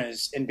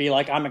pajamas and be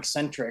like, I'm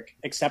eccentric,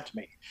 accept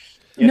me.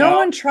 No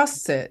one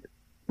trusts it.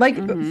 Like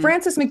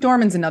Frances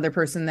McDormand's another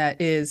person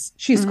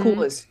she's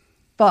cool as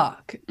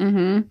fuck.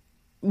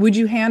 Would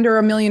you hand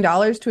her $1 million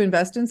to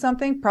invest in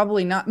something?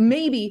 Probably not.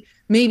 Maybe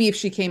if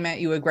she came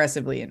at you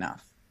aggressively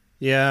enough.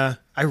 Yeah.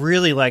 I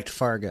really liked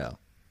Fargo.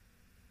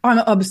 I'm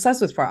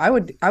obsessed with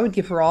Fargo. I would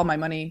give her all my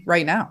money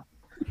right now.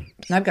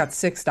 And I've got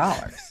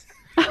 $6.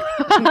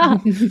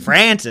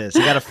 Francis,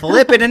 you got to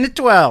flip it into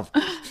 12.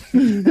 I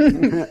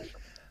don't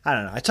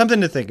know. It's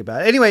something to think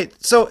about. Anyway,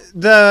 so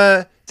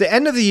the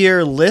end of the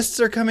year lists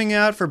are coming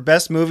out for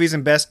best movies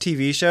and best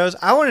TV shows.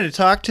 I wanted to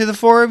talk to the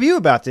four of you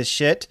about this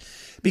shit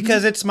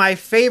because it's my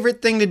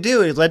favorite thing to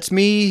do. It lets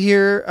me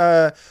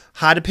hear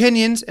hot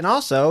opinions, and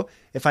also,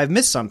 if I've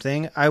missed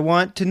something, I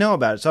want to know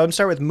about it. So I'm going to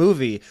start with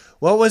movie.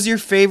 What was your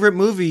favorite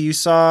movie you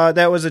saw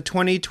that was a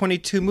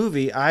 2022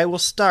 movie? I will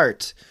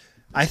start.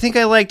 I think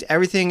I liked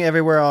Everything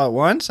Everywhere All at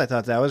Once. I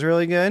thought that was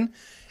really good.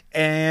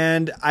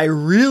 And I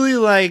really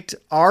liked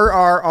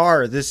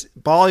RRR, this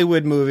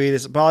Bollywood movie,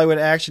 this Bollywood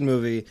action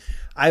movie.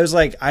 I was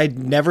like, I'd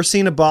never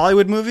seen a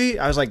Bollywood movie.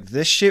 I was like,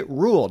 this shit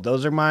ruled.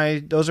 Those are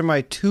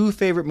my two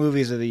favorite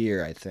movies of the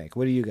year, I think.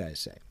 What do you guys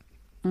say?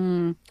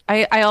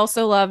 I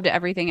also loved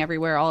Everything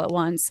Everywhere All at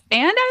Once,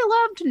 and I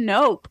loved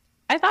Nope.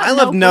 I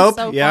love Nope.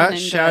 Was so Yeah, fun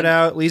and shout good.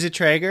 out Lisa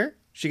Traeger.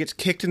 She gets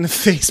kicked in the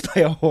face by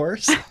a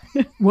horse.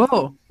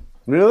 Whoa.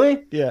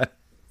 Really? Yeah.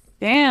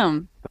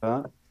 Damn.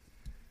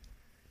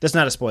 That's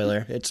not a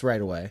spoiler. It's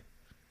right away.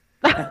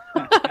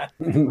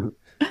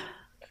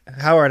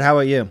 Howard, how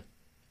about you?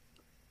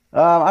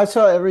 I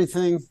saw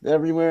Everything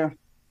Everywhere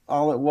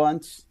All at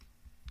Once.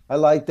 I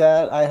like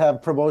that. I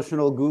have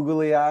promotional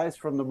googly eyes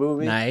from the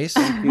movie. Nice.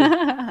 Thank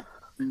you.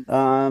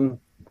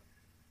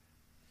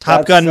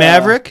 Top Gun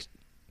Maverick?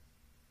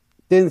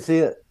 Didn't see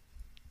it.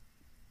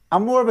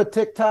 I'm more of a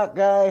TikTok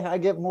guy. I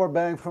get more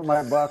bang for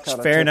my buck out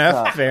of Fair TikTok.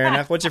 enough. Fair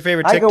enough. What's your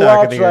favorite I TikTok can of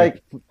watch the year?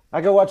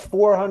 I can watch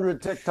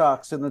 400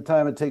 TikToks in the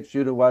time it takes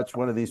you to watch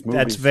one of these movies.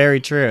 That's very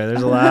true.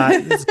 There's a lot.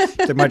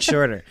 They're much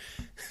shorter.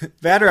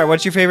 Vadra,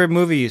 what's your favorite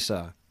movie you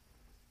saw?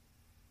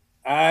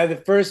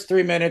 The first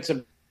 3 minutes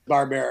of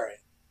Barbarian.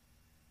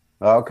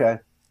 Okay.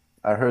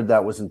 I heard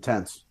that was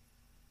intense.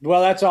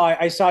 Well, that's all.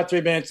 I saw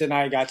 3 minutes and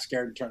I got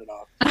scared and turned it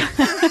off.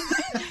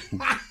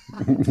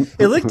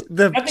 It looked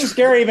nothing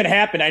scary even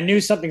happened. I knew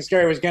something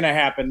scary was going to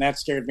happen. That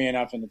scared me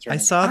enough in the trailer. I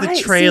saw the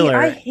trailer.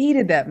 I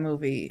hated that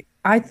movie.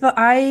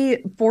 I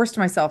forced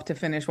myself to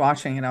finish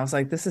watching it. I was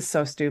like, this is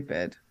so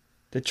stupid.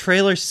 The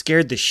trailer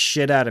scared the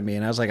shit out of me,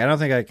 and I was like, I don't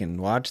think I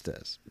can watch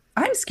this.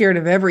 I'm scared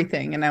of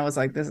everything, and I was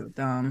like, this is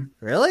dumb.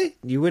 Really?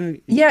 You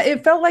wouldn't? Yeah,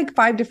 it felt like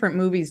 5 different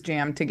movies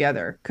jammed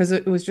together because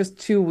it was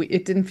just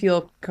it didn't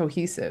feel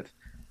cohesive.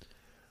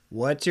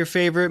 What's your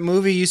favorite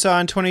movie you saw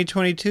in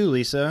 2022,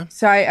 Lisa?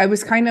 So I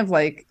was kind of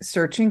like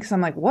searching because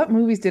I'm like, what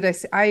movies did I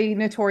see? I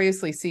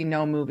notoriously see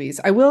no movies.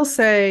 I will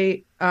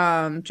say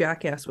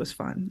Jackass was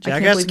fun.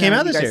 Jackass came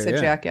out this year. Said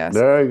Yeah. Jackass.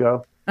 There you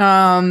go.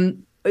 I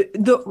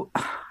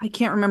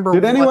can't remember.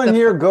 Did what anyone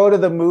here go to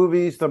the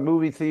movie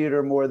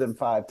theater more than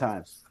 5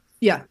 times?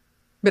 Yeah,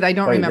 but I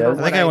don't Oh, you remember.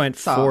 did? What I went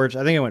saw. 4. I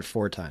think I went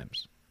 4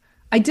 times.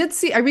 I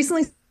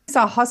recently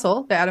saw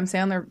Hustle, the Adam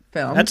Sandler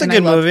film. That's a and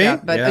good I loved movie.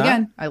 that. But Yeah.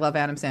 again, I love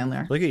Adam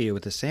Sandler, Look at you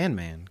with the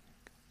Sandman.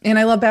 and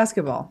I love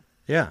basketball.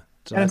 Yeah.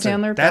 So Adam that's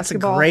Sandler, that's a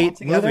basketball great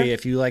altogether. movie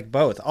if you like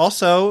both.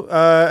 Also,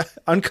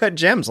 Uncut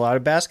Gems, a lot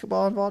of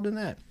basketball involved in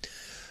that.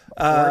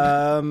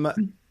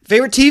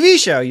 Favorite TV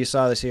show you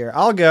saw this year?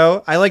 I'll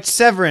go. I liked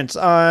Severance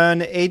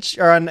on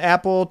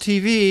Apple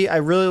TV. I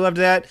really loved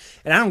that,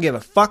 and I don't give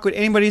a fuck what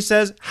anybody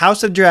says.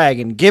 House of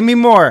Dragon, give me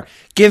more.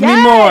 Give me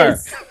more.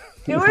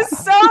 It was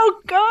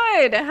so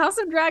good. House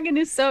of Dragon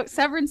is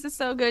Severance is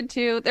so good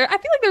too. I feel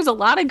like there's a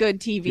lot of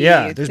good TV.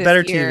 Yeah, there's this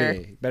better year.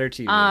 TV. Better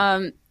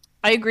TV.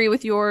 I agree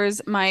with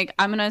yours, Mike.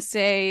 I'm gonna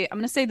say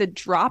The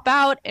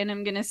Dropout, and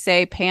I'm gonna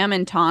say Pam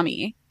and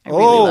Tommy. I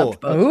really loved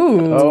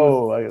both.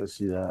 Oh, I gotta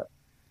see that.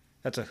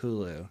 That's a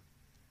Hulu.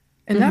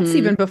 And that's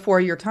even before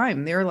your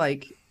time. They're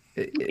like,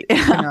 you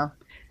know.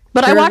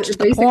 But I they're watched the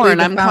basically porn.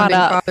 the I'm caught founding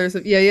up. fathers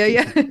of- yeah.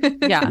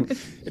 Yeah.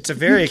 It's a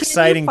very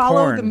exciting Can you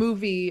follow porn. the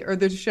movie or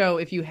the show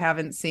if you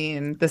haven't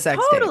seen the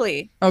sex tape?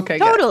 Totally. Okay.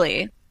 good.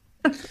 Totally.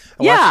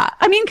 Yeah.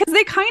 I mean, because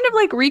they kind of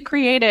like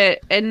recreate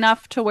it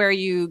enough to where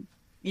you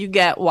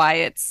get why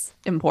it's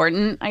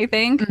important, I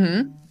think.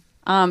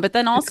 But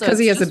then also because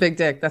he it's has a just- big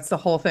dick. That's the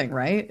whole thing,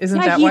 right? Isn't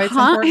Yeah, that he why it's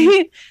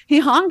important? he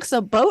honks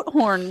a boat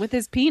horn with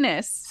his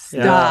penis.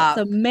 Yeah.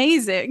 It's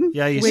amazing.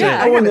 Yeah, you Wait, said.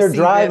 I when gotta they're see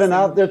driving this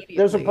out, there's a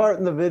immediately. part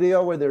in the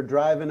video where they're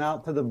driving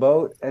out to the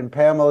boat, and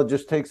Pamela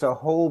just takes a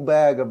whole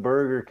bag of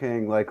Burger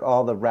King, like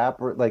all the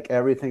wrapper, like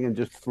everything, and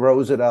just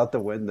throws it out the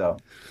window.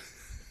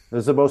 It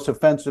was the most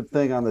offensive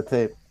thing on the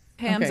tape.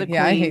 Pam's Okay, a queen.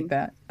 yeah, I hate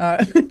that.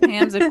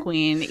 Pam's a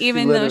queen.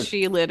 Even though littered.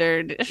 she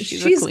littered, she's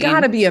She's a queen.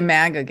 got to be a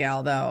MAGA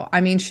gal, though. I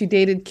mean, she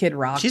dated Kid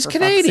Rock. She's for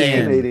fuck's sake.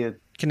 Canadian. Canadian.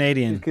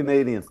 Canadian.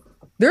 Canadian.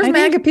 There's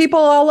MAGA people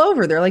all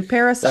over. They're like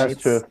parasites.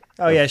 That's true.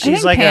 Oh yeah, I she's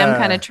think like Pam a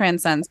kind of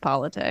transcends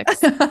politics.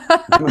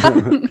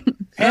 Pam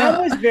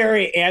was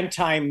very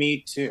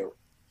anti-Me Too.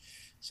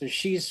 So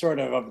she's sort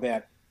of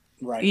that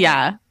right.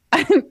 Yeah.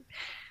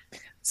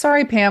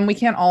 Sorry, Pam. We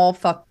can't all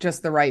fuck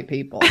just the right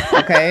people.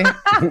 Okay.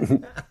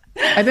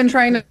 I've been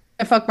trying to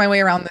fuck my way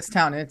around this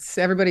town.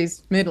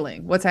 Everybody's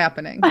middling. What's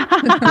happening?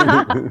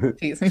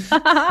 Teasing.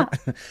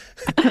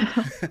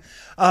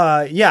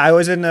 yeah, I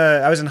was in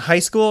high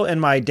school,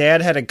 and my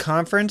dad had a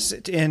conference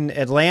in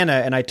Atlanta,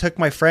 and I took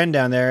my friend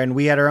down there, and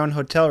we had our own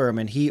hotel room,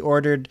 and he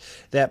ordered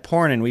that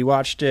porn, and we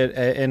watched it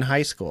in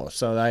high school.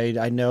 So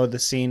I know the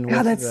scene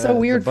with that's so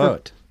weird the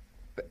boat.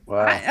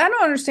 Wow. I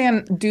don't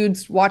understand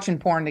dudes watching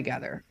porn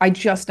together. I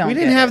just don't. We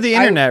didn't get have it. the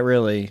internet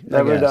really. I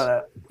Never guess. done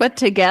it. But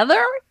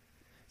together?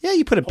 Yeah,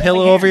 you put a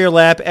pillow over your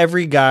lap.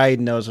 Every guy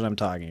knows what I'm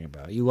talking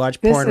about. You watch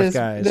porn with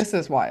guys. This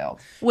is wild.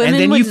 Women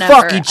and then would you never,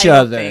 fuck each I don't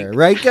other, think.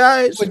 right,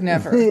 guys? Would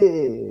never. I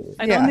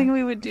Yeah. don't think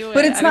we would do it.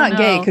 But it's I don't not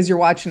gay know. because you're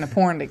watching a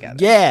porn together.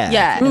 Yeah.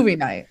 Yeah. Movie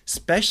night.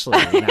 Especially.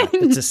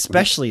 It's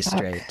especially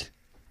straight.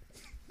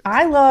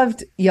 I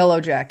loved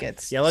Yellow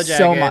Jackets. Yellow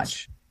so Jackets.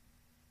 much.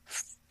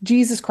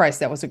 Jesus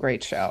Christ, that was a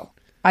great show.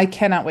 I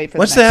cannot wait for.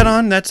 What's the next that season.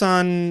 on? That's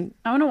on.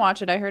 I want to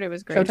watch it. I heard it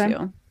was great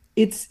Showtime?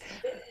 too.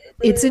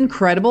 It's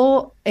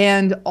incredible,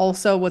 and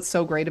also what's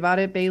so great about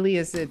it, Bailey,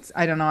 is it's.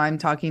 I don't know. I'm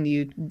talking to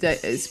you,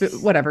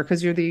 whatever,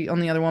 because you're the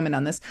only other woman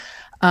on this.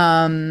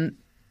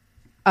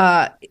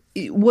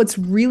 What's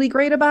really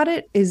great about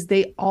it is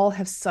all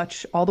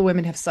the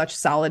women have such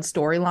solid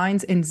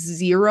storylines, and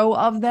zero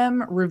of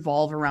them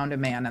revolve around a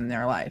man in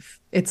their life.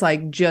 It's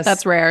like just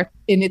that's rare,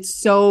 and it's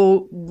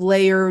so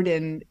layered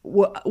and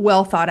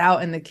well thought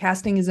out, and the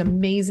casting is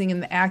amazing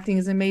and the acting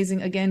is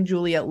amazing. Again,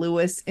 Juliette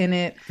Lewis in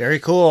it, Very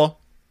cool.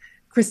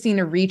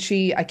 Christina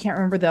Ricci. I can't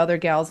remember the other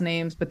gals'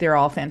 names, but they're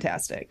all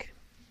fantastic.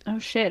 Oh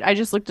shit! I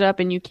just looked it up,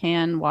 and you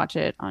can watch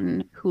it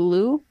on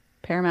Hulu,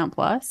 Paramount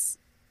Plus.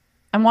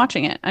 I'm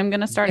watching it. I'm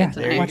gonna start it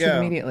tonight. There you Watch it go.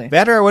 immediately.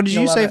 Vetter, what did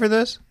You'll you love say it. for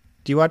this?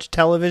 Do you watch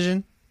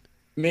television?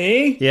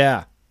 Me?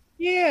 Yeah.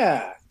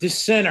 Yeah. The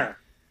Sinner.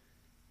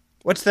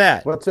 What's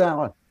that? What's that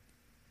one?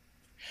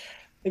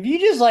 If you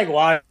just like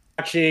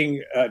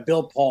watching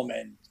Bill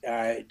Pullman,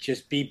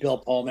 just be Bill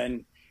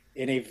Pullman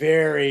in a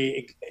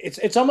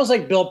it's almost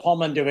like Bill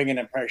Pullman doing an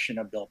impression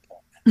of Bill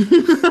Pullman.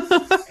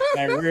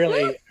 I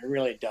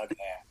really dug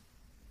that.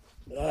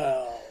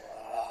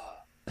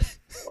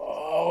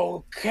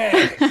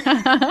 Okay.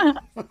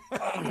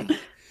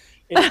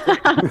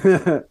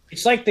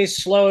 It's like they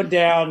slowed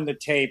down the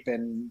tape,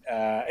 and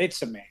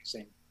it's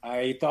amazing.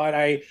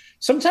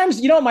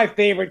 Sometimes, my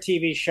favorite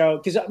TV show,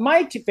 because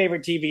my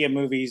favorite TV and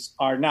movies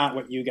are not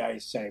what you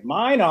guys say.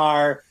 Mine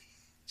are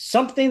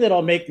something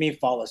that'll make me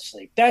fall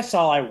asleep. That's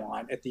all I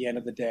want at the end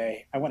of the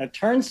day. I want to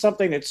turn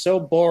something that's so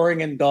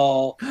boring and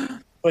dull,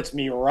 puts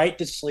me right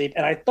to sleep.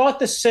 And I thought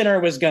The Sinner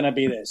was going to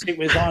be this. It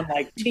was on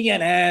like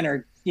TNN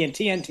or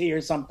TNT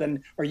or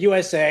something, or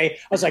USA. I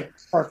was like,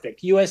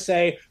 perfect.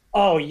 USA.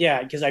 Oh,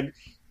 yeah, because I've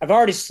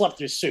already slept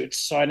through Suits,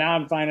 so now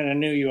I'm finding a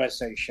new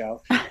USA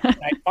show.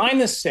 I find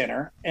The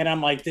Sinner, and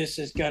I'm like, this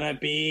is going to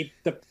be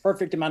the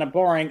perfect amount of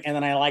boring. And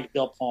then I like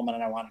Bill Pullman,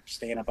 and I want to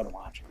stay up and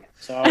watching it.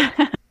 So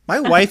My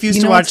wife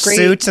used to watch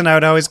Suits, and I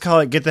would always call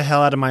it "Get the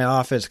hell out of my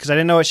office" because I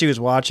didn't know what she was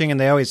watching, and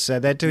they always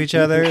said that to each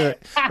other.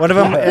 One of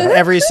them,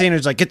 every scene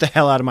was like, "Get the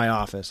hell out of my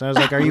office." And I was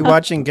like, "Are you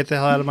watching Get the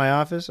Hell Out of My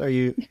Office? Are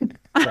you?"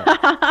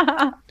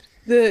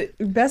 The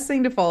best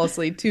thing to fall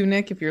asleep to,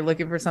 Nick, if you're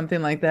looking for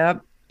something like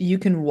that, you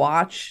can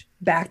watch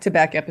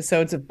back-to-back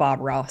episodes of Bob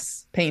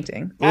Ross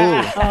painting.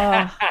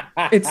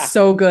 It's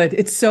so good.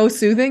 It's so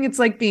soothing. It's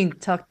like being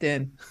tucked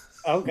in.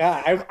 Oh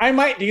God, I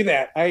might do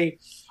that. I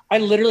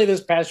literally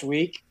this past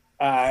week,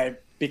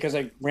 because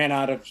I ran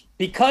out of,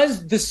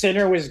 because The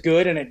Sinner was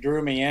good and it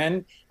drew me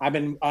in, I've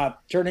been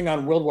turning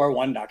on World War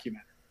I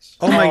documentaries.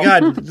 Oh my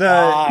God,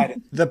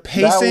 the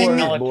pacing,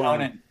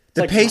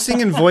 the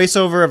pacing and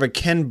voiceover of a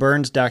Ken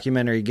Burns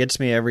documentary gets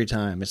me every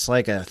time. It's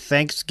like a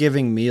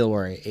Thanksgiving meal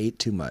where I ate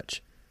too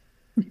much.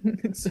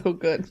 It's so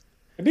good.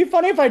 It'd be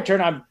funny if I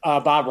turn on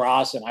Bob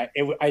Ross and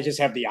I just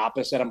have the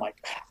opposite. I'm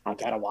like, I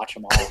gotta watch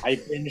them all.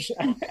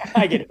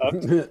 I get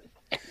hooked.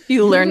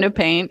 You learn to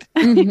paint.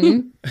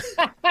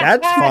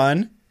 That's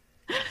fun.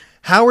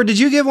 Howard, did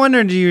you give one,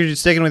 or are you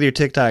sticking with your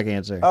TikTok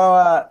answer?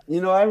 I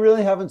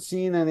really haven't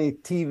seen any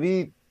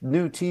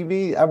new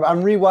TV.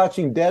 I'm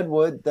rewatching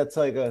Deadwood. That's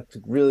like a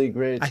really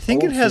great. I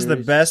think it has the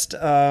best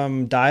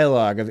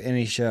dialogue of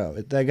any show.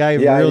 That guy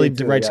really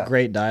writes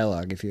great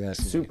dialogue, if you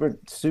ask me.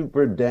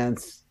 Super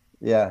dense.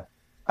 Yeah.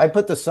 I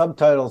put the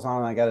subtitles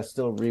on. I got to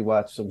still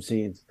rewatch some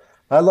scenes.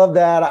 I love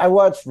that. I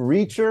watched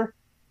Reacher.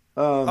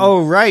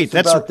 Right.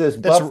 That's about this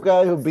buff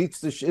guy who beats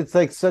the shit. It's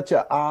like such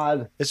an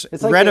odd. It's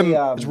like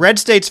it's Red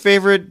State's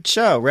favorite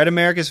show. Red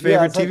America's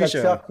favorite it's like TV a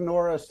show. Chuck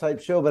Norris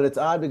type show, but it's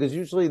odd because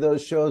usually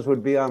those shows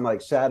would be on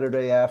like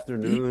Saturday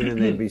afternoon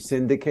and they'd be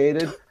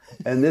syndicated,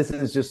 and this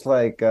is just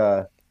like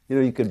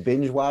you could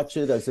binge watch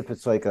it as if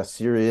it's like a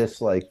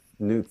serious like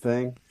new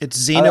thing. It's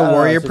Xena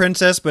Warrior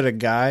Princess, but a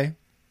guy.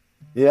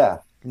 Yeah,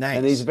 nice.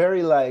 And he's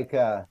very like.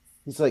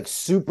 He's like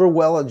super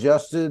well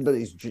adjusted, but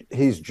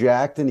he's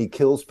jacked and he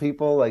kills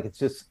people. Like it's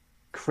just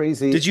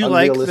crazy. Did you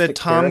like the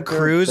Tom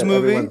Cruise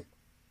movie?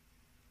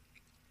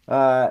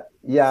 Yeah,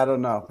 I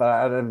don't know, but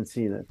I haven't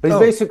seen it. But he's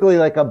basically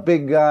like a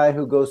big guy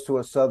who goes to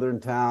a southern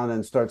town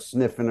and starts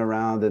sniffing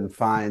around and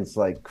finds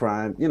like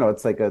crime.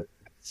 It's like a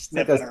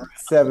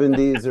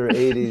 70s or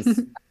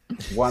 80s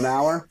 1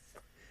 hour,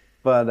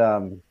 but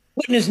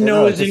putting his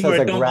nose in where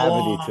has it a don't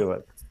gravity belong. to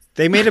it.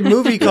 They made a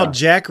movie called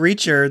Jack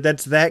Reacher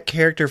that's that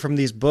character from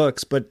these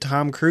books, but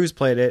Tom Cruise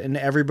played it, and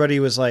everybody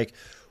was like,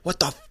 what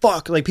the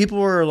fuck? Like, people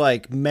were,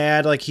 like,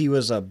 mad like he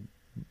was a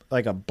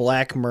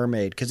black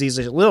mermaid, because he's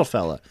a little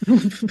fella.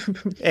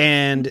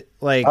 And,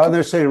 like... Oh,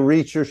 they're saying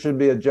Reacher should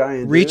be a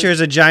giant dude?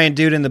 Reacher's a giant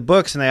dude in the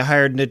books, and they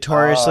hired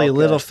notoriously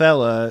little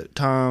fella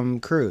Tom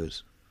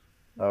Cruise.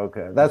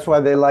 Okay, that's why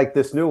they like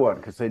this new one,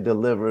 because they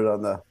delivered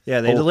on the they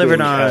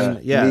delivered on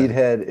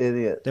meathead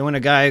idiot. They want a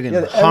guy who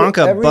can honk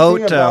a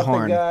boat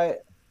horn.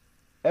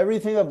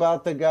 Everything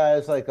about the guy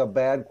is like a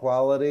bad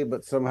quality,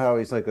 but somehow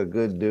he's like a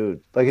good dude.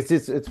 Like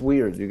it's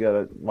weird. You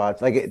gotta watch.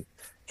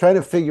 Trying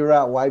to figure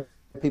out why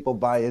people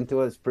buy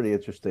into it. It's pretty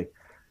interesting.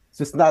 It's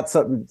just not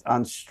something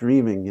on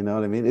streaming. You know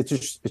what I mean? It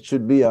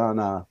should be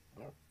on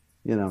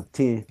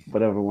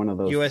whatever one of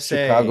those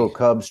USA. Chicago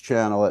Cubs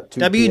channel at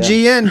 2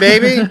 WGN,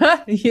 baby.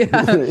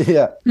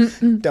 Yeah.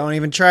 Yeah. Don't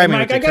even try me.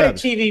 Mike, with I the got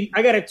Cubs. a TV.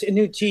 I got a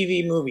new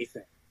TV movie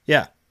thing.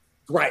 Yeah.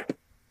 Gripe.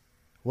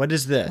 What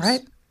is this?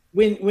 Right.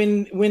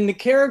 When the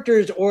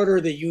characters order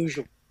the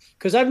usual.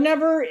 Because I've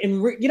never,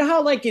 you know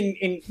how like in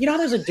you know how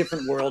there's a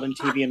different world in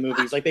TV and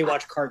movies. Like they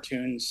watch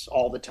cartoons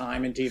all the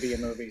time in TV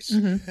and movies.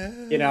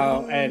 Mm-hmm. You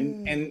know,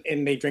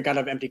 and they drink out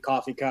of empty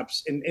coffee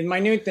cups. And my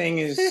new thing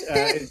is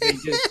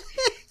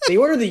they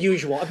order the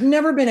usual. I've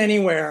never been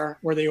anywhere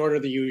where they order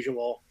the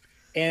usual.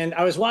 And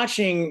I was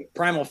watching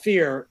Primal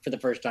Fear for the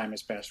first time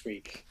this past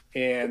week.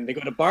 And they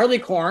go to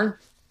Barleycorn,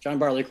 John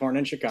Barleycorn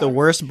in Chicago. The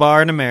worst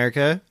bar in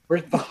America.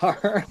 Worst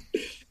bar.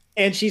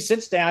 And she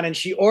sits down and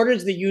she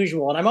orders the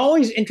usual. And I'm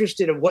always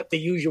interested in what the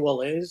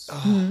usual is.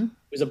 It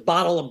was a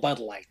bottle of Bud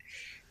Light.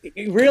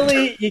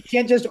 Really, you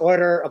can't just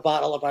order a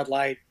bottle of Bud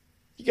Light.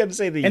 You got to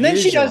say the And then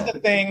usual. she does the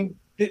thing.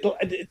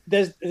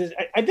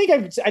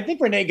 I think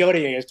Renee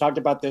Gautier has talked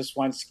about this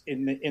once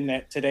in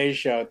that Today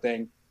Show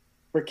thing,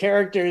 where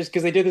characters,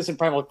 because they did this in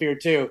Primal Fear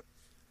too,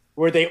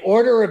 where they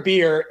order a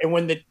beer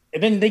and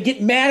then they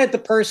get mad at the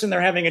person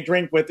they're having a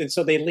drink with, and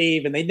so they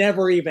leave and they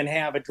never even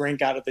have a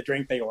drink out of the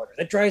drink they ordered.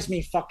 That drives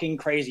me fucking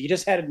crazy. You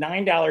just had a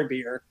 $9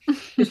 beer,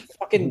 just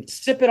fucking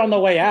sip it on the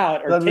way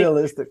out. Or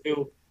Unrealistic.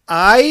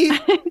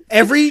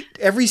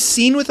 Every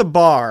scene with a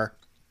bar,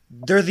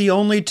 they're the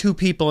only two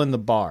people in the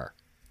bar.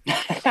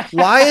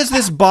 Why is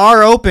this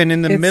bar open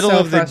in the middle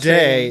of the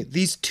day?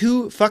 These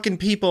two fucking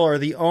people are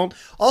the only.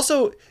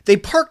 Also, they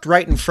parked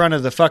right in front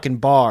of the fucking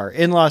bar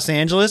in Los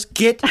Angeles.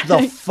 Get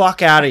the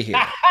fuck out of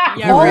here.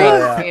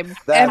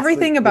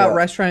 Everything about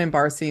restaurant and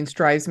bar scenes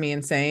drives me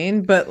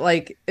insane, but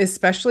like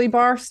especially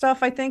bar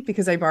stuff, I think,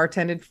 because I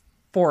bartended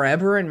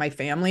forever and my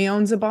family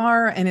owns a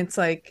bar, and it's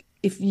like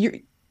if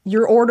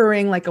you're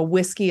ordering like a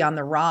whiskey on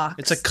the rocks.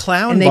 It's a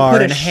clown bar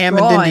in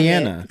Hammond,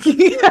 Indiana.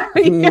 Yeah,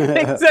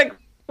 exactly.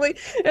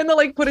 And they'll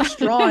like put a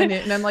straw in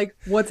it, and I'm like,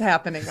 what's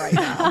happening right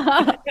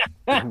now?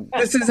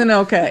 This isn't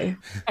okay.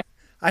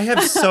 I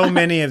have so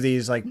many of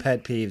these like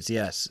pet peeves.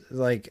 Yes,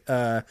 like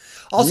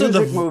also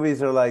music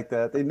movies are like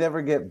that. They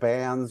never get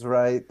bands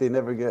right. They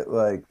never get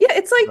like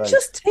it's like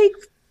just take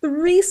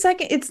 3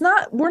 seconds. It's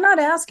not. We're not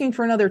asking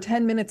for another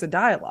 10 minutes of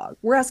dialogue.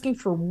 We're asking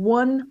for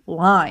one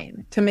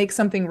line to make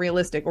something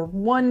realistic, or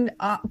one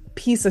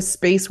piece of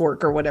space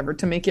work or whatever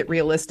to make it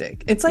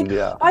realistic. It's like,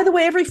 by the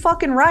way, every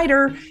fucking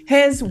writer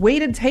has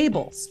weighted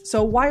tables.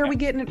 So why are we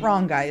getting it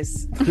wrong,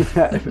 guys?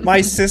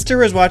 My sister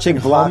was watching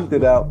blocked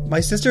it out. My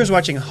sister was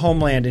watching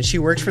Homeland, and she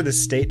works for the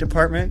State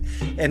Department.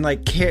 And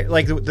like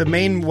the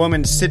main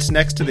woman sits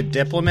next to the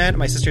diplomat.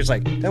 My sister's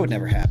like, that would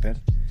never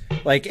happen.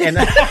 Like, and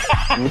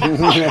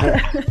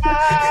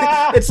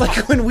it's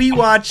like when we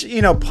watch,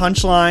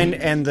 Punchline,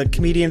 and the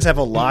comedians have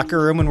a locker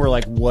room, and we're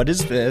like, "What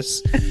is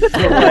this?"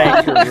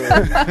 Like,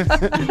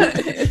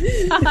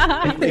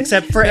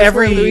 except for That's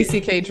where Louis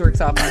C.K. jerks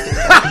off.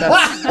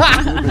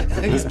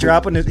 He's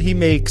dropping it. He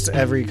makes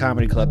every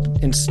comedy club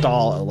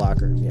install a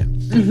locker room. Yeah,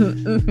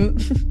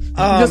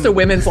 just a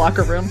women's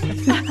locker room.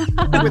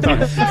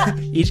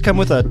 Each come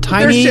with a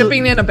tiny. They're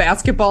shipping in a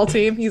basketball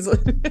team. He's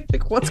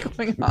like, "What's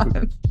going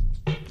on?"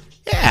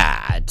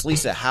 Yeah, it's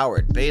Lisa,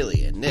 Howard,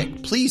 Bailey, and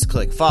Nick. Please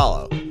click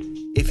follow.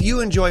 If you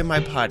enjoy my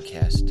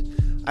podcast,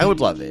 I would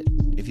love it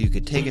if you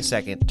could take a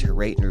second to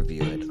rate and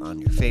review it on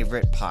your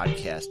favorite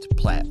podcast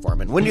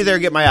platform. And when you're there,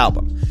 get my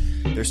album.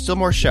 There's still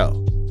more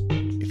show.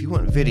 If you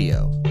want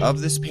video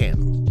of this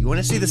panel, you want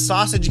to see the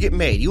sausage get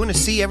made, you want to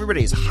see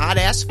everybody's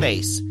hot-ass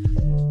face,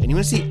 and you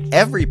want to see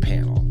every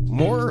panel,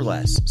 more or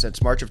less,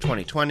 since March of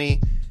 2020,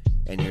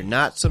 and you're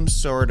not some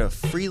sort of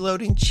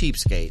freeloading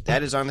cheapskate,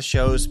 that is on the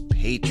show's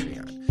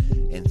Patreon.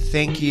 And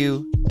thank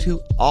you to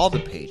all the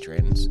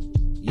patrons.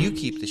 You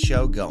keep the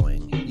show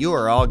going. You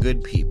are all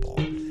good people.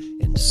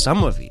 And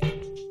some of you,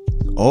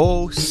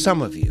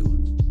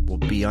 will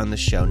be on the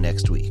show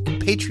next week.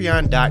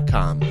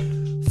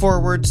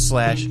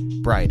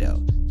 Patreon.com/Brido.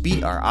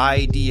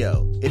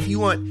 BRIDO. If you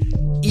want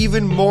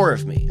even more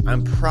of me,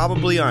 I'm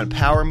probably on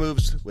Power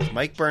Moves with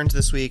Mike Burns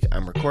this week.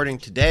 I'm recording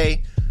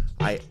today.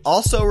 I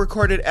also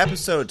recorded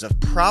episodes of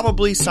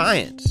Probably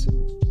Science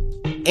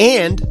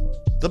and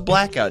The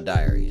Blackout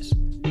Diaries.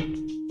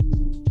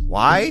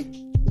 Why?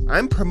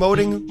 I'm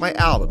promoting my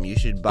album. You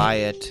should buy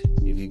it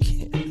if you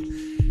can.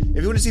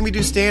 If you want to see me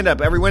do stand-up,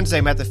 every Wednesday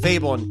I'm at the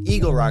Fable in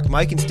Eagle Rock.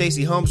 Mike and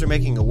Stacey Holmes are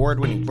making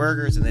award-winning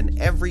burgers, and then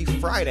every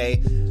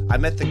Friday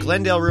I'm at the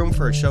Glendale Room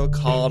for a show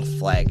called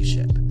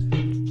Flagship.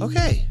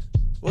 Okay,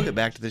 we'll get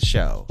back to the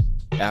show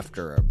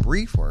after a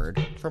brief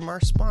word from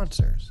our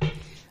sponsors.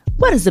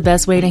 What is the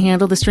best way to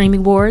handle the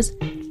streaming wars?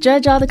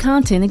 Judge all the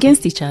content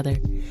against each other.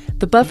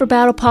 The Buffer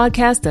Battle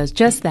podcast does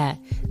just that.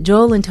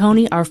 Joel and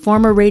Tony are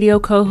former radio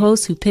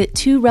co-hosts who pit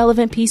two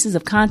relevant pieces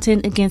of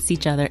content against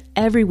each other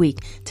every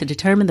week to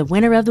determine the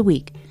winner of the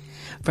week.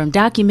 From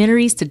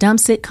documentaries to dumb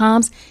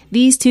sitcoms,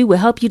 these two will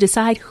help you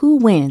decide who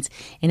wins.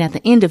 And at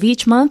the end of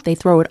each month, they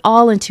throw it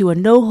all into a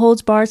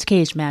no-holds-barred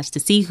cage match to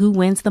see who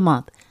wins the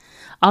month.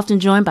 often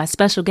joined by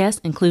special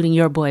guests, including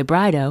your boy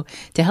Brido,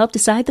 to help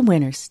decide the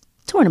winners,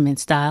 tournament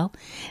style.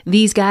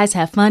 These guys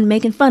have fun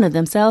making fun of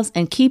themselves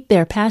and keep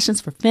their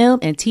passions for film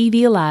and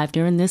TV alive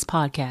during this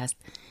podcast.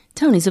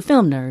 Tony's a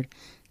film nerd.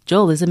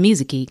 Joel is a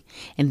music geek,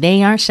 and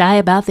they aren't shy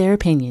about their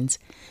opinions.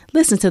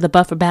 Listen to the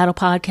Buffer Battle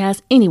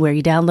podcast anywhere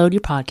you download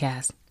your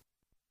podcast.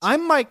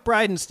 I'm Mike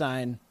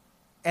Bridenstine,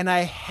 and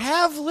I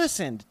have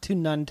listened to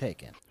None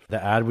Taken.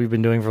 The ad we've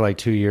been doing for like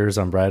 2 years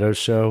on Brido's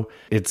show,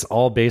 it's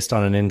all based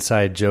on an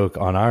inside joke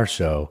on our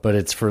show, but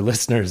it's for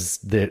listeners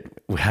that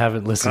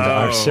haven't listened to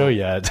our show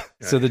yet.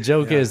 So the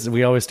joke is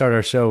we always start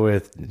our show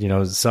with,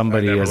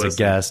 somebody as a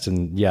guest,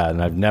 and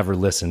I've never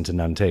listened to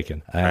None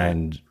Taken.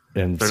 And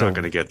they're not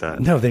going to get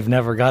that. No, they've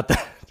never got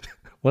that.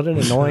 What an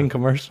annoying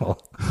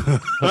commercial.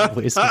 What a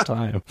waste of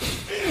time.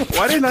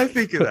 Why didn't I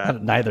think of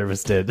that? Neither of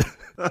us did.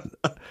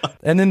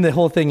 And then the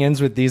whole thing ends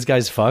with these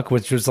guys fuck,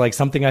 which was like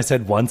something I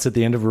said once at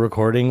the end of a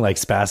recording, like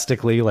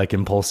spastically, like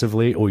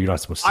impulsively. Oh, you're not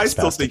supposed to say I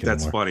still think anymore.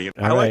 that's funny.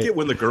 All I like right. it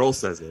when the girl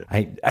says it.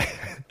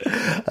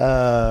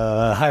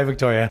 Hi,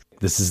 Victoria.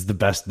 This is the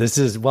best. This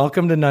is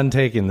welcome to None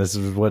Taken. This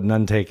is what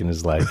None Taken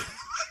is like.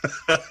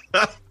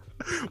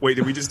 Wait,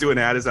 did we just do an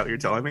ad? Is that what you're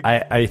telling me?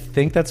 I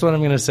think that's what I'm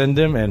going to send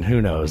him, and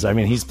who knows? I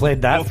mean, he's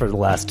played that for the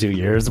last 2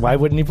 years. Why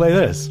wouldn't he play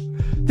this?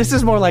 This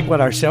is more like what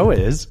our show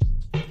is.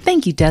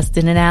 Thank you,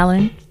 Dustin and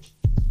Alan.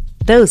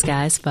 Those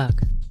guys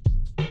fuck.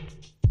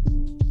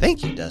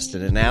 Thank you,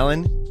 Dustin and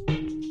Alan.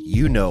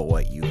 You know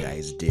what you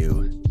guys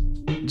do.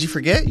 Did you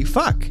forget? You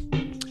fuck.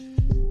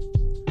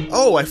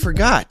 Oh, I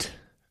forgot.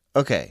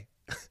 Okay.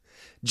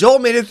 Joel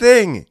made a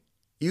thing.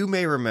 You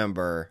may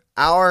remember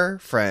our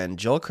friend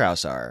Joel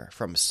Krausar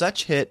from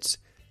such hits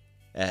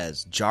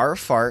as Jar of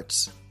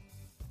Farts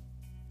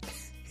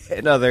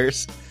and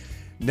others.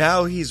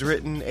 Now he's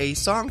written a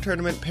song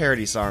tournament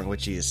parody song,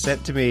 which he has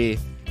sent to me,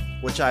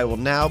 which I will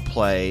now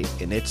play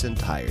in its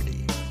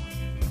entirety.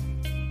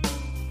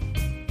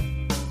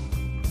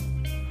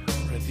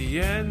 We're at the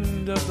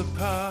end of the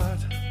pod.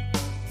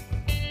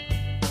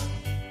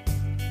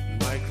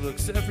 Mike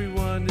looks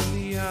everyone in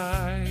the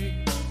eye.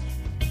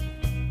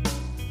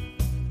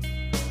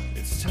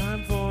 It's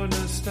time for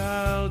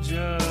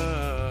nostalgia.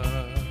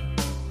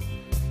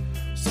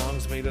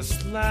 Songs made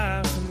us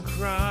laugh and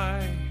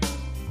cry.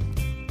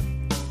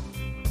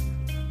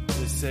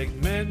 This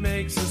segment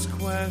makes us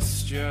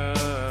question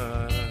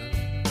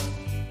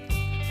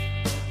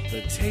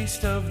the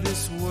taste of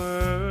this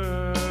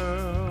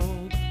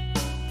world.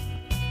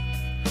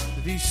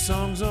 These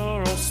songs are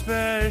all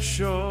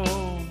special.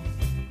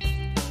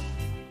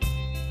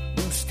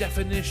 Whose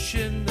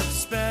definition of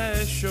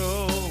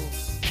special?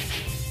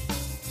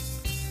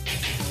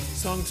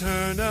 Song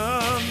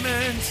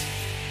tournament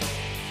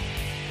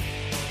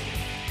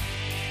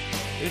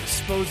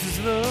exposes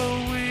the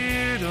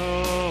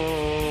weirdos.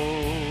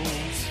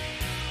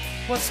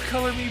 What's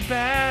Color Me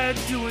Bad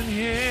doing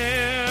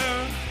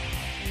here?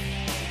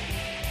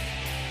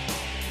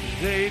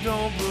 They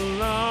don't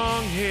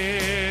belong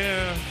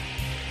here.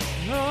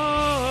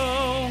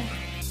 No.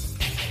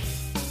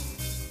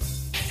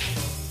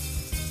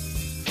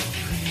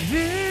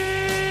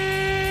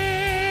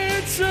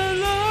 It's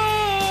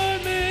alarming.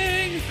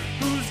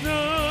 Who's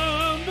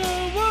number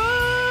one?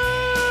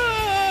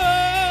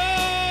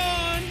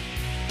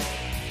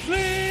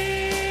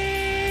 Please,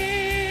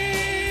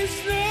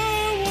 no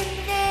one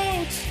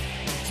vote.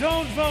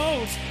 Don't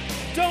vote.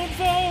 Don't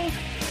vote.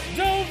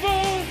 Don't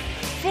vote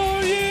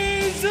for years.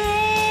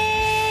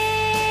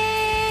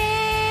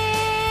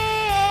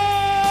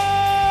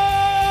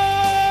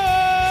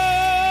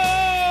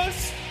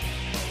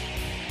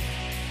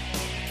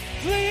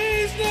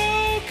 Please,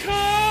 no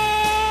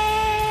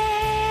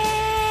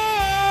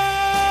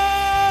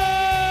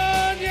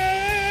Kanye.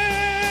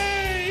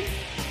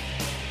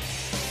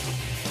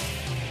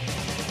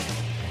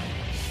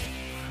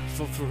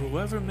 Vote for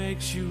whoever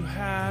makes you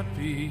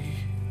happy.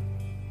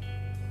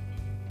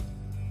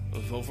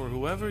 Vote for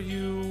whoever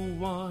you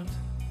want.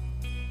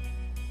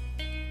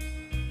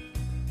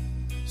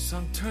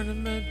 Song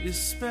tournament is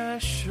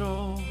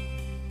special.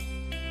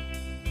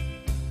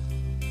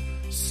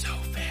 So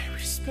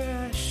very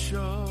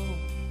special.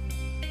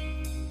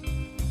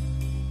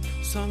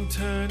 Song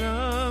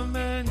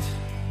tournament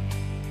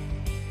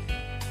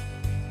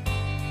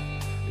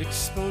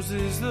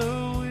exposes the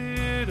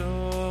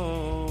weirdos.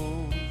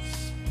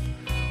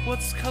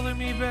 What's Color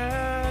Me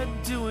Bad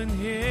doing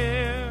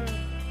here?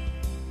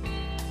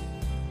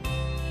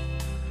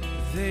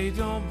 They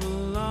don't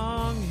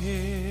belong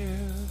here.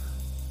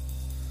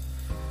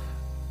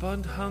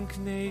 But Hunk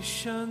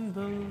Nation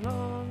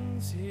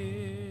belongs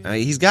here.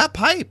 He's got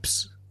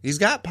pipes. He's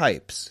got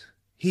pipes.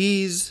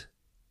 He's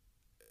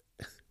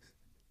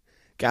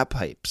got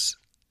pipes.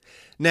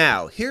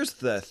 Now, here's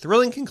the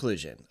thrilling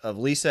conclusion of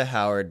Lisa,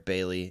 Howard,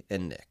 Bailey,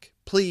 and Nick.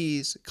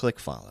 Please click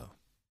follow.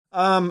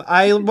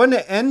 I want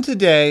to end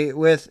today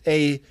with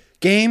a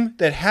game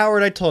that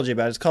Howard, I told you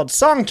about. It's called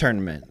Song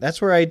Tournament. That's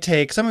where I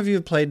take, some of you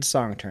have played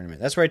Song Tournament.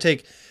 That's where I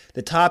take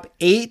the top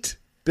 8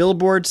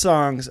 Billboard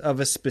songs of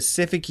a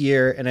specific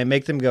year and I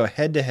make them go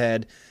head to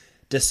head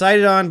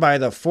decided on by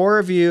the four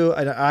of you,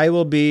 and I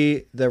will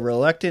be the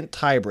reluctant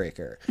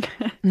tiebreaker.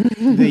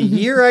 The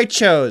year I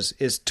chose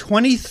is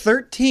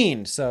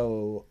 2013,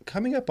 so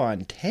coming up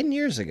on 10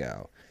 years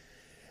ago.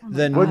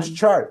 Which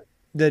chart?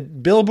 The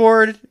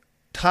Billboard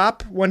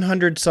Top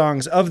 100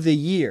 Songs of the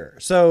Year.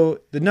 So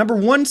the number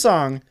one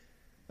song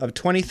of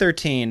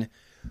 2013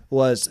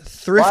 was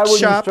Thrift Why would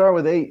Shop. you start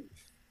with 8?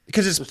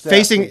 Because it's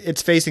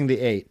facing the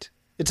 8.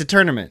 It's a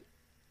tournament.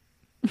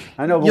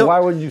 I know, but why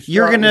wouldn't you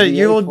start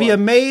You'll be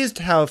amazed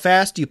how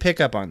fast you pick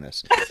up on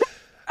this.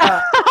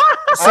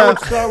 I would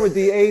start with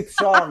the 8th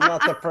song,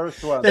 not the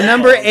first one. The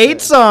number 8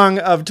 song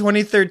of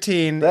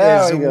 2013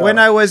 There is we go. When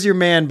I Was Your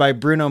Man by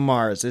Bruno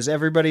Mars. Is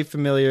everybody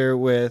familiar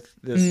with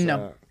this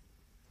song?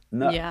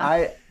 No, Yeah.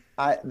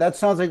 I that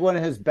sounds like one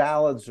of his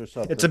ballads or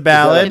something. It's a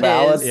ballad. Is that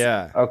a ballad? It is.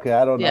 Yeah. Okay,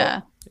 I don't know.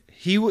 Yeah.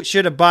 He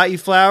should have bought you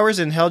flowers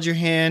and held your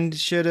hand.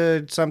 Should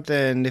have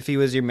something if he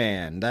was your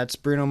man. That's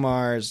Bruno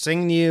Mars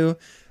singing you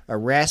a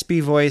raspy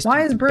voice.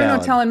 Why is Bruno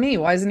ballad. telling me?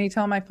 Why isn't he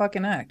telling my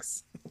fucking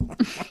ex? What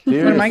am I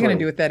Seriously. going to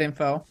do with that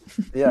info?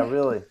 Yeah,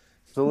 really.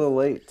 It's a little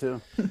late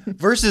too.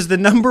 Versus the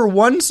number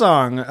one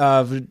song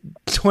of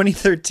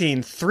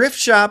 2013, Thrift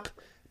Shop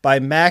by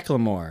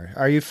Macklemore.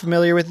 Are you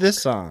familiar with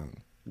this song?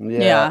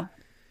 Yeah.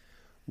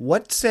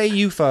 What say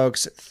you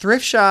folks?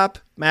 Thrift Shop,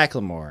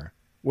 Macklemore.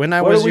 When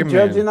I What Was are we Your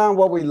judging Man. on?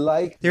 What we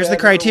like? There's the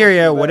better,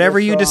 criteria. what's the Whatever better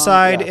you song?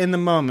 decide Yeah. in the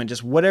moment.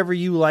 Just whatever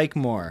you like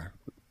more.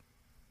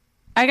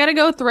 I gotta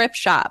go Thrift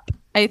Shop.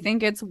 I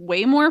think it's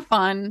way more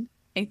fun.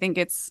 I think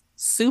it's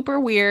super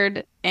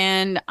weird,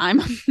 and I'm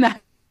a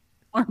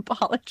Macklemore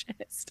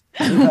apologist.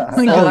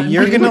 Oh,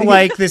 you're going to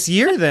like this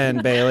year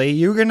then, Bailey.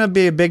 You're going to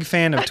be a big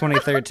fan of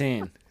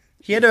 2013.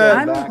 He had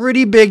a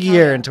pretty big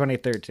year in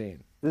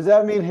 2013. Does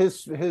that mean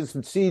his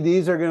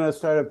CDs are going to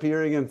start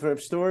appearing in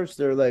thrift stores?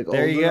 They're like,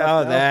 There old you go. enough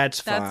Oh, now? that's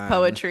fun. That's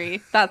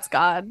poetry. That's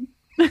God.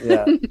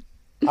 Yeah.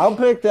 I'll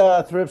pick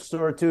the thrift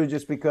store too,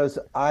 just because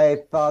I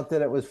thought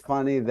that it was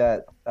funny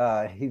that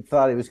he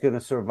thought he was going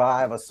to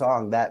survive a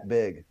song that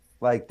big,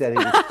 like that he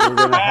was still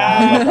going to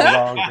have like a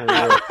long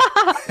career.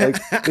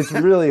 Like, it's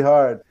really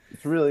hard.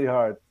 It's really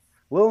hard.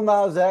 Lil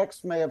Nas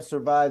X may have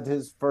survived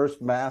his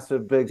first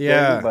massive big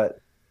Yeah. thing, but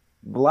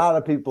a lot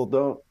of people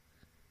don't.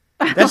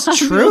 That's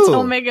People true.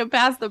 don't make it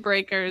past the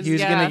breakers. He was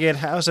yeah. going to get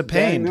House of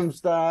Pain. Gangnam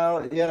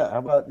Style, yeah. How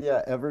about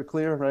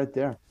Everclear right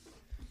there?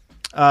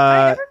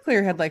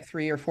 Everclear had like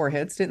 3 or 4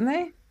 hits, didn't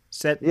they?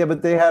 Yeah,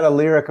 but they had a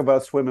lyric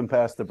about swimming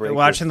past the breakers.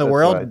 Watching the That's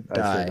world right. I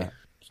see die. that.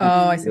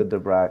 Oh, I see.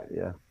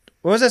 Yeah.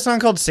 What was that song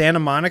called? Santa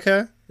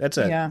Monica? That's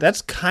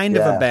kind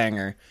of a Yeah.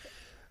 banger.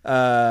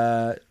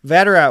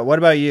 Vatterout, what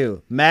about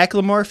you?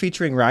 Macklemore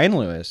featuring Ryan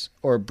Lewis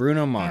or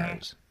Bruno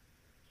Mars?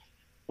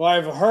 Well,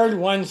 I've heard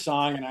one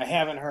song and I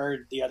haven't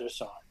heard the other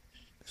song.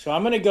 So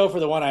I'm going to go for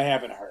the one I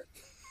haven't heard.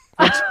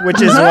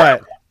 Which is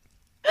what?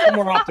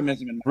 More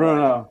optimism in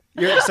Bruno.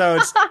 So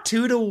it's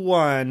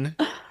 2-1.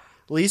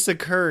 Lisa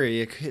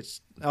Curry.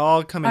 It's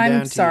all coming down to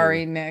I'm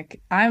sorry,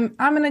 Nick. I'm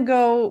going to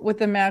go with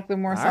the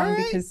Macklemore song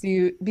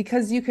right.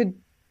 because you could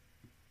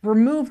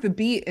remove the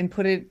beat and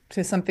put it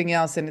to something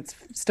else and it's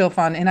still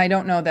fun. And I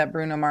don't know that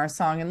Bruno Mars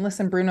song. And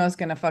listen, Bruno's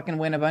going to fucking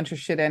win a bunch of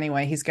shit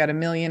anyway. He's got 1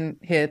 million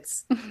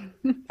hits.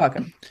 Fuck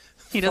him.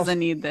 He doesn't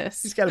need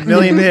this. He's got 1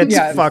 million hits.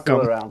 Yeah, Fuck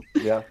Still him. around.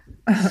 Yeah.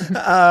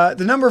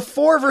 The number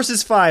 4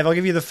 versus 5. I'll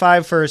give you the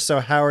 5 first so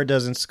Howard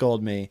doesn't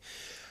scold me.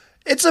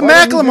 It's a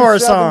Why don't you do Macklemore 7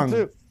 song.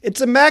 too?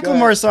 It's a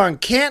Macklemore song.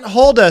 Can't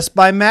Hold Us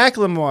by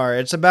Macklemore.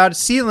 It's about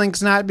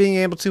C-Links not being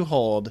able to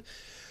hold.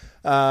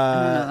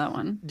 I don't know that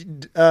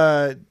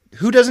one.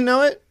 Who doesn't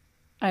know it?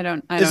 I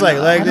don't It's know. like I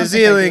the don't think I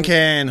ceiling do.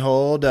 can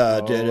hold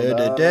up.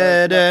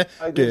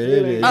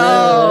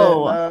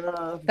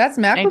 Oh. That's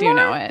Macklemore? I do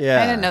know it.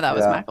 Yeah. I didn't know that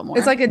was Yeah. Macklemore.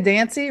 It's like a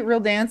dancey, real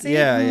dancey.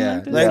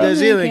 Yeah. Like the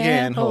ceiling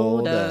can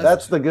hold up.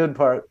 That's the good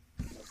part.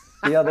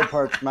 The other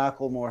part's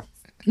Macklemore.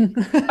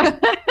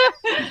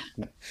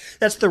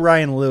 That's the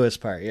Ryan Lewis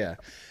part, yeah.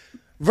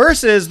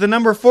 Versus the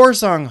number 4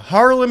 song,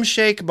 Harlem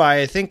Shake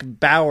by, I think,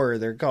 Bauer,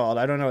 they're called.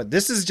 I don't know.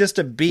 This is just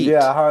a beat.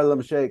 Yeah,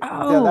 Harlem Shake. Yeah,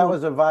 Oh. that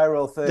was a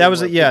viral thing. That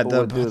was where the people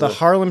would do the this.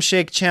 Harlem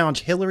Shake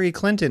challenge. Hillary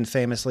Clinton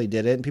famously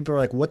did it, and people were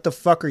like, "What the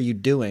fuck are you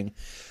doing?"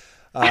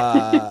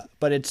 But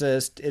it's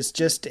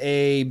just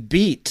a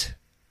beat.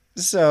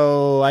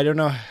 So I don't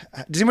know.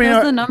 Does anybody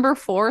know? The number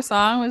 4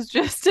 song was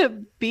just a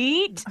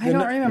beat. I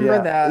don't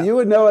remember that. You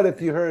would know it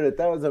if you heard it.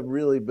 That was a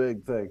really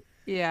big thing.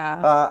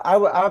 Yeah.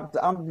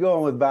 I'm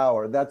going with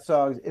Bauer. That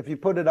song, if you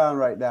put it on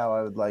right now,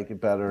 I would like it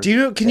better.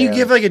 Can you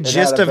give like a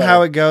gist of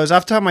how it goes?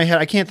 Off the top of my head,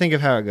 I can't think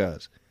of how it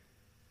goes.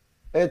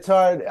 It's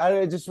hard.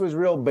 It just was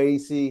real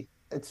bassy.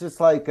 It's just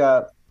like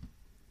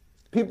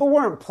people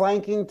weren't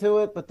planking to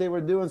it, but they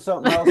were doing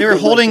something else. They were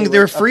holding. They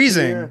were up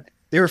freezing. here.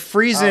 They were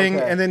freezing,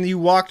 Okay. and then you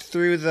walked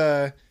through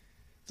the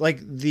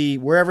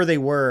wherever they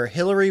were.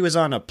 Hillary was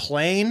on a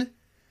plane,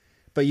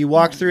 but you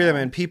walked through them,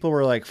 and people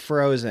were like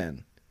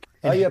frozen.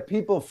 Oh yeah,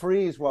 people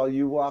freeze while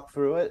you walk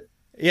through it.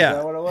 Yeah, Is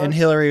that what it was? and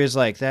Hillary was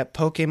like, "That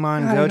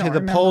Pokemon God, I Go don't to the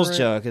remember polls it.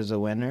 joke is a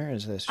winner."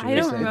 Is this? I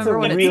don't thing? remember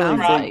what it really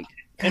sounds fun. like.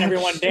 And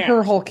everyone danced.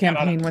 Her whole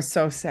campaign was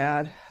so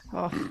sad.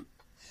 Oh.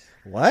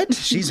 What?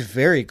 She's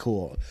very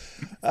cool.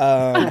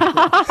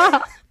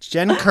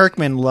 Jen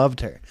Kirkman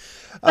loved her.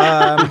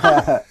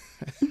 I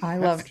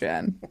love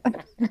Jen.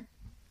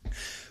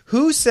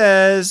 Who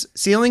says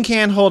Ceiling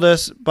Can't Hold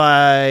Us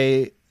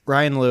by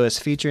Ryan Lewis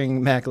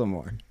featuring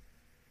Macklemore?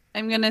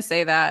 I'm going to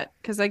say that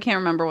because I can't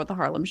remember what the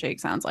Harlem Shake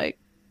sounds like.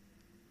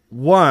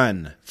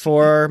 1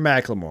 for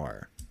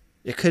Macklemore.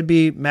 It could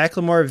be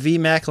Macklemore v.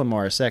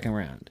 Macklemore, second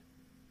round.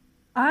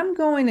 I'm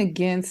going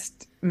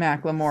against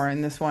Macklemore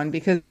in this one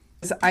because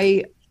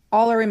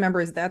all I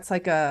remember is that's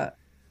like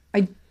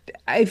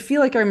I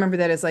feel like I remember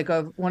that as like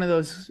one of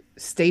those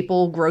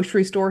staple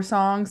grocery store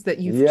songs that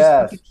you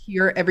just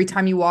hear every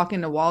time you walk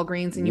into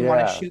Walgreens and you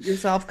want to shoot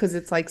yourself because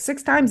it's like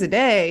 6 times a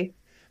day.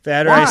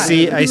 Vader, I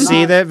see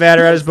that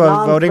Vader is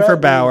voting for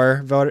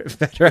Bauer.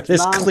 Vader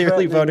is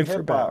clearly voting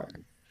for Bauer.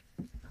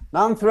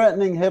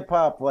 Non-threatening hip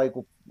hop like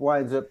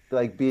winds up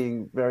like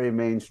being very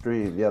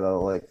mainstream. Yeah,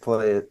 they'll like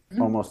play it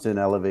almost in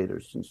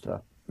elevators and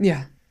stuff.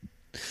 Yeah.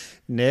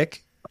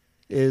 Nick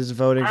is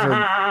voting for.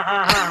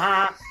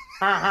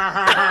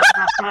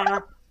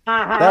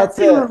 That's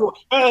it.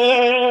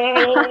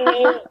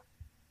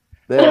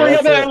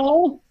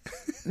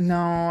 No,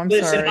 I'm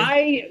Listen, sorry.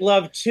 I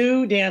love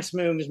 2 dance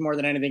moves more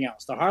than anything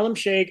else: the Harlem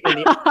Shake and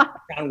the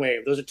Underground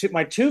Wave. Those are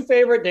my 2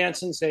 favorite dance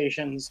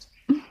sensations.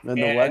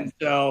 And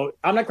so,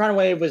 Underground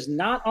Wave was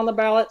not on the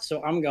ballot,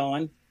 so I'm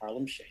going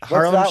Harlem Shake.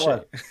 What's that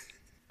one?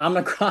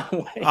 Omicron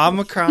Wave.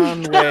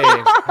 Omicron Wave.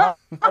 How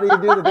do you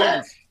do the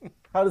dance?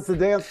 How does the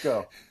dance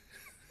go?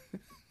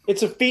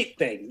 It's a feet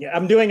thing. Yeah,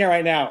 I'm doing it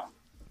right now.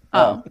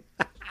 Oh.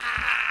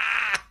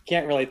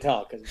 Can't really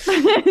tell because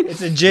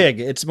it's a jig.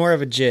 It's more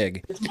of a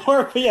jig. It's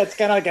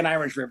kind of like an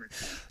Irish river.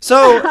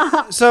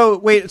 So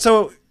wait.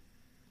 So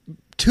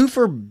 2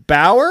 for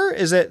Bauer?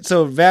 Is it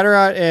so?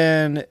 Vatterott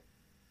and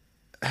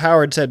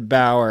Howard said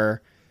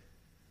Bauer.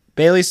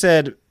 Bailey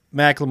said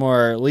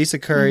Macklemore. Lisa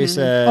Curry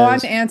says. Oh, I'm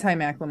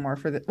anti-Macklemore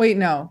for the. Wait,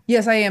 no.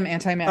 Yes, I am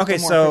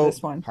anti-Macklemore for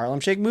this one. Harlem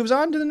Shake moves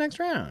on to the next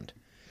round.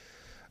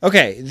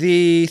 Okay,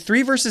 the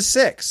 3 versus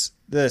 6.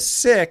 The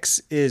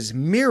 6 is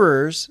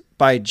Mirrors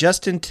by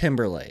Justin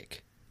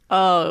Timberlake.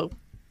 Oh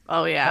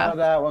yeah. How'd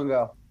that one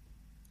go?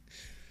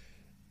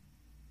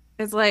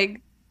 It's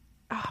like,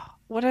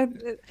 what a.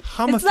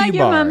 Hum it's a few like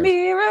you're my bars.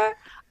 mirror.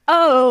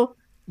 Oh.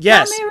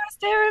 Yes. My mirror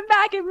staring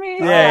back at me.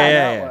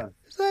 Yeah.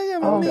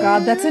 Oh God,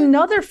 that's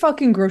another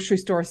fucking grocery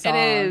store song.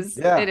 It is.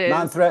 Yeah, It is.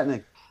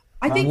 non-threatening.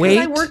 I think because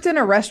I worked in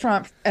a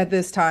restaurant at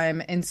this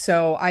time, and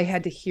so I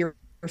had to hear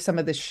some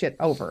of this shit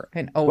over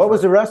and over. What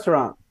was the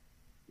restaurant?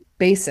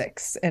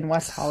 Basics in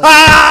West Hollywood.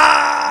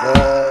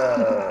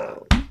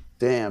 Oh,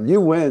 damn, you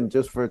win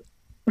just for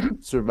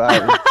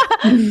surviving.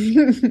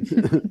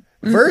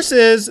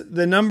 Versus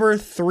the number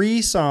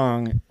 3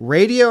 song,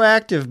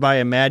 Radioactive by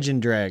Imagine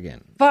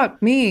Dragon.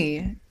 Fuck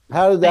me.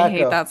 How did that I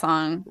hate go? that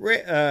song.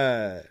 Radioactive.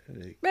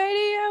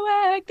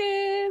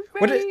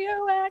 What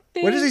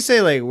does he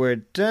say? Like, we're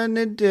done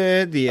and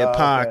dead, the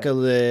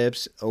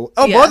apocalypse. Yeah.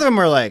 Both of them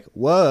are like,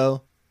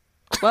 whoa.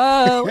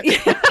 Whoa.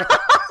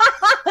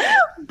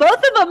 Both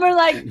of them are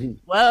like,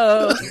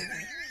 whoa.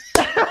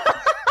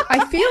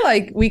 I feel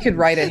like we could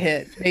write a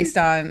hit based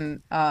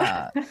on.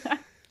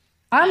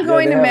 I'm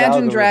going to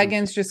Imagine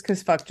Dragons just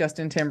because fuck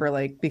Justin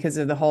Timberlake because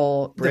of the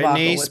whole debacle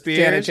Britney with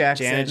Spears,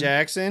 Janet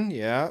Jackson.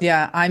 yeah.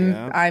 Yeah,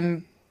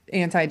 I'm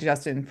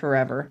anti-Justin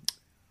forever.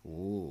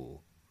 Ooh.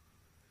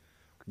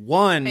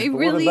 1. I But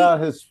really. what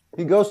about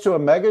he goes to a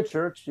mega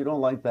church? You don't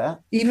like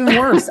that? Even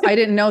worse, I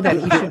didn't know that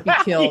he should be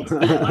killed.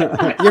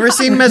 You ever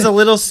seen him as a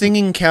little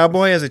singing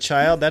cowboy as a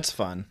child? That's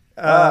fun.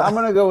 I'm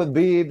gonna go with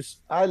Biebs.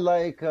 I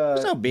like. no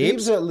Biebs.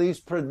 Biebs. At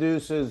least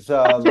produces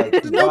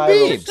like no Bible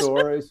Biebs.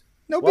 stories.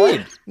 No What?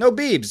 Biebs. No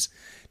Biebs.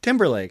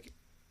 Timberlake.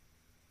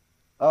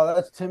 Oh,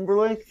 that's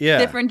Timberlake. Yeah.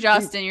 Different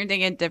Justin. You're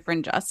thinking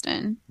different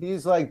Justin.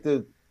 He's like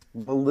the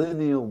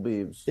millennial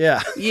Biebs.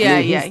 Yeah. Yeah,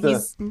 He's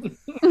He's.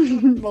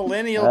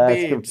 Millennial That's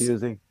Biebs.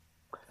 confusing.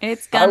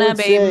 It's I gonna would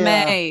be say,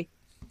 May.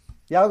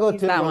 Yeah, I'll go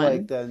He's that Timberlake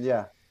one. then.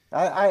 Yeah.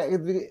 I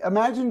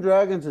Imagine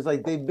Dragons is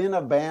like they've been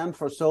a band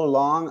for so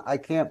long. I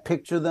can't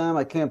picture them.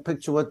 I can't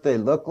picture what they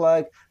look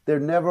like. They're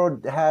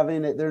never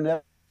having it. They're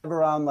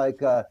never on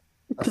like a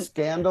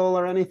scandal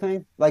or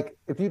anything. Like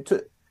if you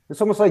took,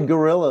 it's almost like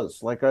Gorillas.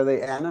 Like, are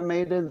they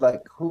animated?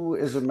 Like, who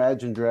is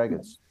Imagine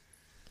Dragons?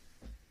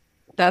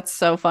 That's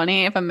so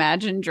funny. If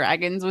Imagine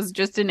Dragons was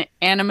just an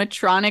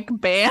animatronic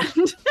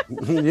band.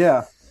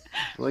 Yeah,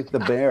 like the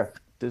bear,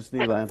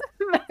 Disneyland.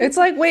 It's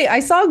like, wait, I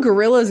saw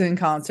Gorillaz in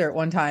concert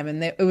one time,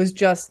 and it was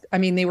just, I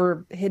mean, they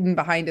were hidden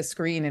behind a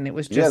screen, and it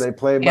was just they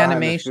played behind the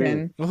animation.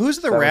 screen. Well, who's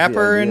the That was the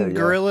rapper idea, in yeah.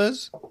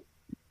 Gorillaz?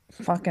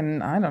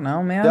 Fucking, I don't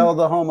know, man. Del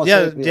the Homo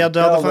Yeah, sapien. Del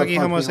the Funky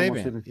Homo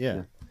sapien.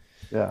 Yeah.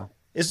 Yeah.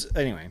 It's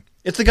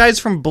the guys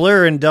from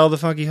Blur and Del the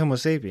Funky Homo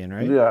sapien,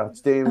 right? Yeah,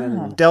 it's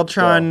Damon.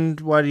 Deltron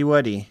Waddy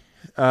Waddy.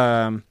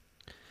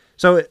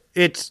 So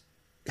it's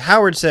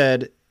Howard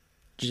said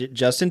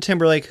Justin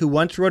Timberlake, who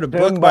once wrote a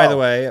book, by the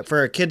way,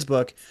 for a kid's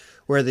book,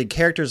 where the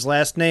character's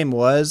last name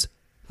was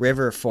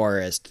River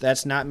Forest.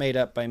 That's not made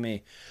up by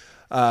me.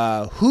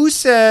 Who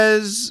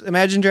says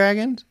Imagine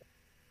Dragons?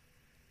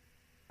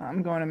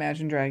 I'm going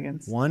Imagine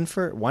Dragons.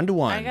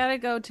 1-1. I gotta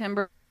go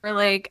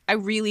Timberlake. I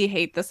really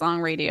hate the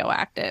song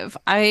Radioactive.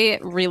 I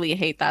really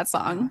hate that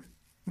song.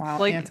 Wow,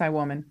 Like-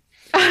 anti-woman.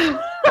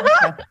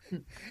 I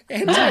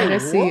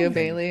see you,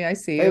 Bailey. I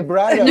see you. Hey,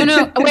 Brad.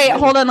 No, wait,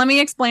 hold on. Let me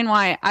explain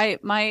why.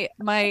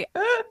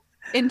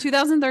 In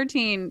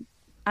 2013,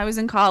 I was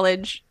in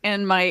college,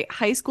 and my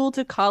high school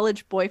to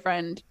college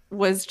boyfriend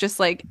was just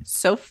like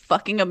so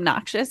fucking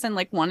obnoxious and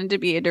like wanted to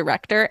be a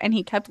director, and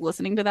he kept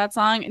listening to that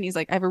song, and he's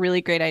like, I have a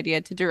really great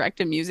idea to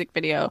direct a music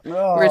video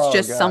where it's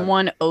just God.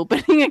 someone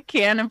opening a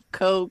can of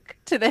Coke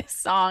to this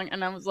song,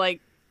 and I was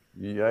like,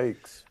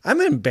 Yikes.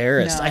 I'm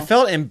embarrassed. No. I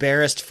felt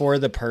embarrassed for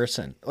the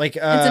person. Like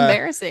it's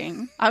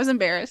embarrassing. I was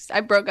embarrassed. I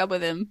broke up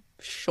with him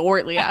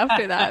shortly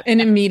after that. And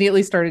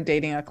immediately started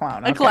dating a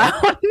clown. A clown.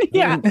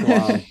 Yeah.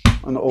 Clown.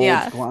 An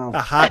old clown.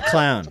 a hot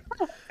clown.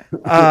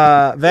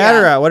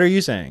 Vadera, what are you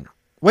saying?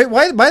 Wait,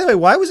 why? By the way,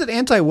 why was it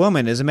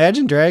anti-woman? Is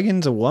Imagine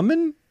Dragons a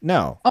woman?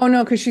 No. Oh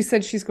no, because she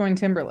said she's going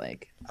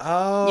Timberlake.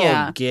 Oh,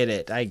 Yeah. get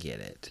it. I get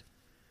it.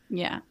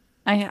 Yeah.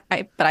 But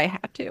I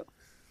had to.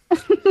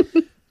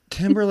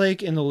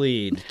 Timberlake in the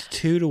lead,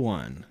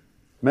 2-1.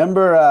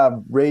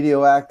 Remember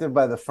Radioactive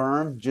by The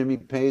Firm, Jimmy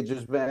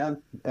Page's band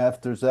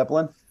after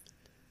Zeppelin?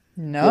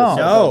 No.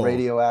 No.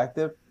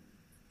 Radioactive.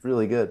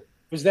 Really good.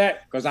 Who's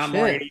that? Because I'm Shit.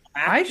 already.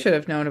 I should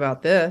have known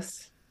about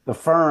this. The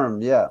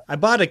Firm, yeah. I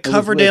bought a was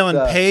Coverdale with,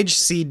 and Page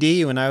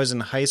CD when I was in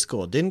high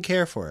school. Didn't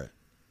care for it.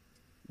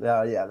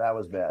 Yeah, that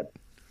was bad.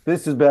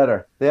 This is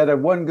better. They had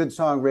one good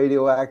song,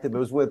 Radioactive. It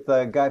was with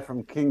a guy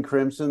from King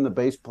Crimson, the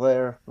bass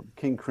player from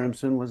King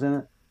Crimson was in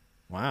it.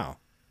 Wow.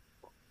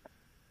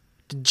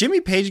 Did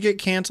Jimmy Page get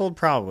canceled?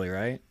 Probably,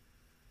 right?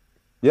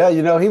 Yeah,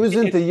 he was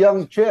into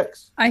young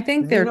chicks. I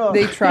think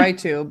they try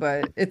to,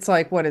 but it's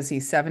like, what is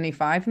he,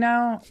 75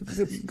 now?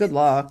 Good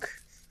luck.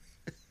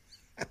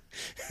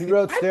 He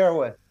wrote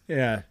Stairway.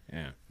 Yeah.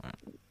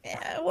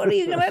 Yeah, what are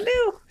you gonna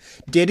do?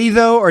 Did he,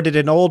 though, or did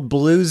an old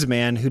blues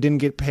man who didn't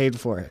get paid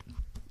for it?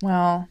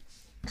 Well,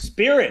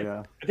 Spirit.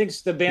 Yeah. I think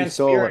it's the band He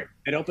stole Spirit.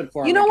 It opened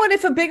for him. you know what?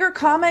 If a bigger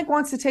comic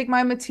wants to take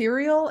my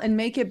material and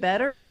make it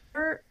better,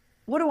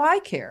 what do I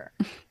care?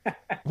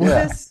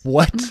 Yeah.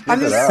 What? I'm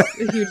Give it just up.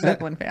 a huge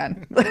Zeppelin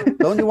fan.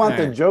 Don't you want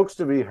the jokes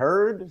to be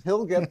heard?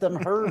 He'll get them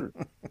heard.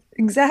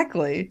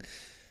 Exactly.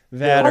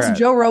 Vadera. Plus,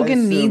 Joe I Rogan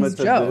assume needs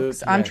it's a jokes.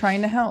 dude. I'm Yeah.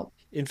 trying to help.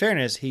 In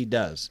fairness, he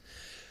does.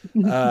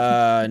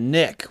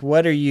 Nick,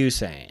 what are you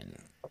saying?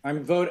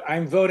 I'm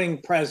voting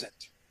present.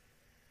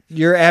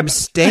 You're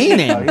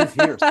abstaining. Oh, he's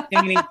here.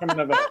 Abstaining from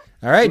the vote.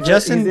 All right, He's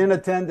Justin. in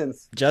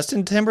attendance.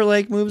 Justin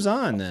Timberlake moves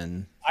on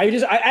then. I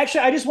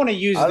just want to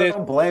use I this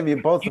don't blame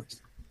you both.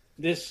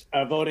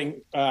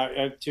 voting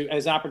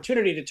as an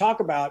opportunity to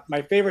talk about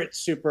my favorite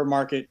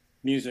supermarket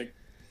music.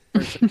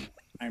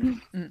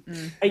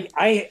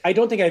 I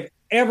don't think I've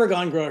ever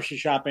gone grocery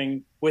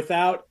shopping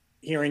without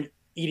hearing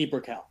Edie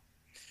Brickell,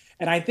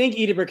 and I think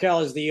Edie Brickell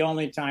is the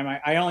only time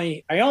I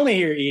only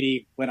hear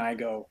Edie when I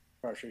go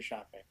grocery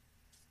shopping.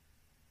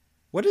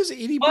 What is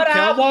Edie What I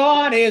Brickell?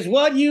 want is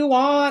what you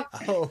want.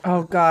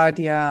 Oh God,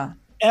 yeah.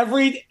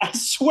 I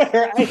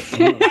swear,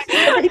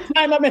 every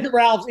time I'm in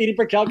Ralph's, Edie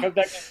Brickell comes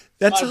back.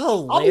 That's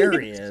I'll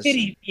hilarious.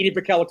 be Edie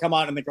Brickell will come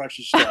on in the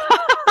grocery store.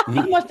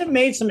 He must have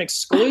made some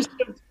exclusive.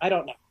 I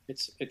don't know.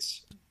 It's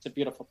a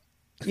beautiful.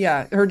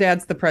 Yeah, her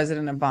dad's the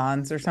president of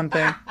Bonds or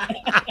something.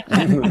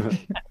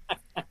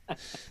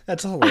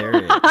 That's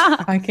hilarious.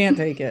 I can't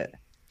take it.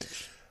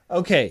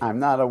 Okay. I'm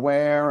not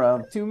aware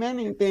of too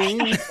many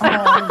things.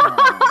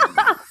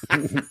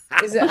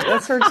 Is it?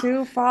 That's her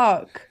too.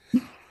 Fuck.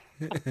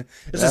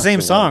 It's the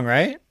same song,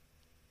 right?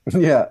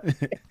 Yeah.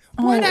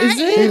 Oh, is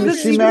it?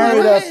 She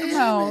married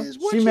Somehow.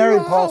 She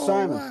married Paul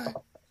Simon.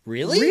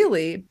 Really?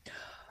 Really?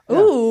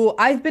 Ooh,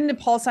 I've been to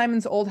Paul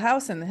Simon's old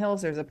house in the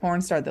hills. There's a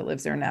porn star that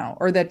lives there now,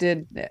 or that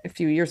did a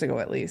few years ago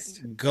at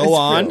least. Go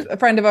on. A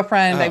friend of a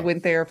friend. I Oh.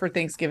 went there for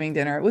Thanksgiving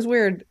dinner. It was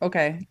weird.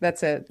 Okay,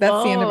 that's it.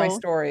 That's the end of my Whoa.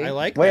 story. I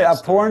like Wait, that a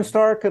story. porn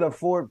star could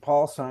afford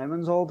Paul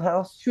Simon's old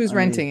house? She was I mean-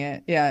 renting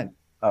it. Yeah.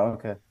 Oh,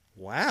 okay.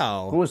 Who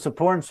Wow. was the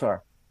porn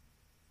star?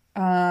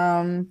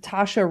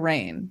 Tasha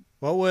Rain.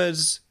 What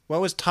was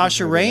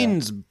Tasha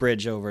Rain's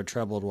bridge over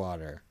troubled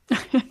water?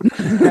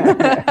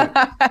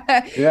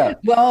 Yeah.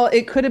 Well,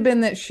 it could have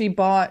been that she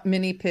bought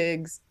mini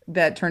pigs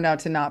that turned out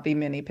to not be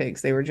mini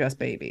pigs. They were just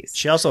babies.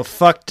 She also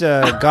fucked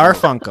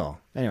Garfunkel.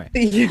 Anyway,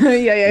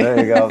 yeah. There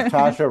you go.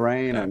 Tasha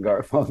Rain and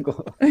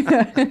Garfunkel.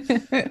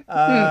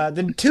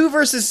 then 2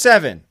 versus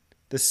 7.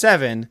 The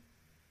 7,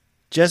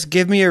 Just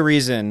Give Me a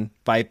Reason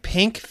by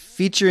Pink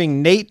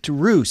featuring Nate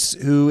Roos,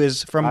 who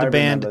is from the I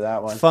band remember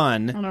that one.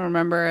 Fun. I don't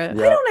remember it.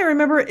 Yeah. I don't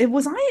remember.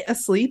 Was I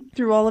asleep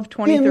through all of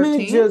Give me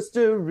 2013? just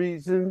a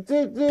reason.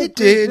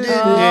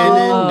 Oh,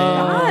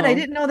 God, I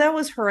didn't know that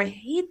was her. I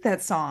hate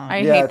that song. I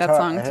Yeah, hate it's that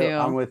hard. song too.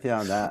 I'm with you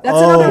on that. That's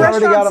Oh. another We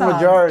already restaurant got a song.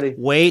 majority.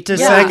 Wait a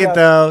Yeah. second,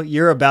 though.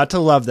 You're about to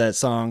love that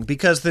song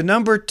because the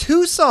number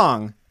 2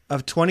 song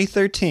of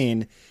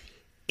 2013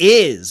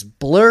 is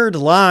Blurred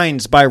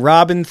Lines by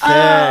Robin Thicke.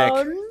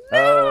 Oh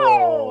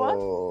no!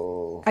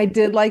 Oh. I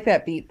did like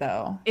that beat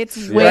though.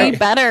 It's way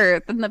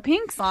better than the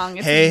Pink song.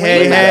 It's way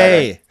better.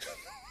 Hey.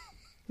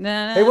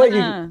 Nah, Hey, wait,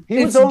 nah. he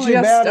was It's only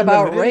just bad in the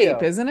about video.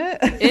 rape, isn't it?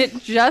 It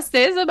just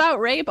is about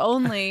rape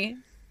only.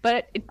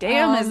 But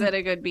damn, is it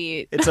a good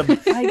beat? It's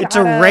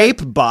a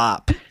rape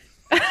bop.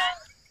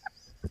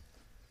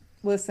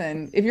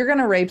 Listen, if you're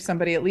gonna rape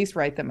somebody, at least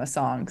write them a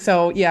song.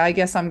 So yeah, I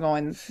guess I'm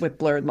going with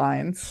Blurred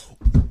Lines.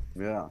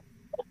 Yeah.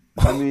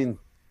 I mean,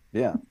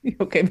 yeah.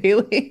 Okay,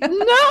 Bailey.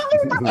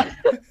 No.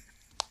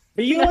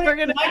 But you I'm never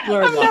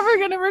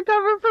gonna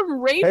recover from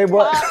rape. Hey,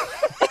 what?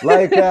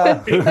 Like,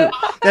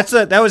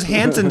 that was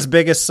Hanson's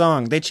biggest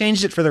song. They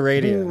changed it for the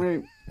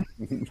radio.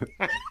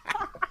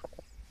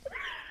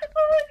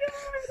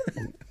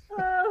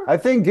 I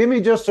think "Give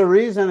Me Just a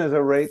Reason" is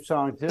a rape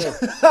song too.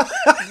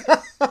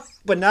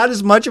 But not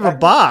as much of a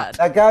bop.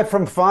 That guy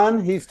from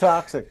Fun, he's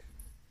toxic.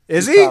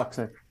 Is He's he?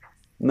 Toxic.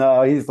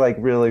 No, he's like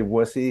really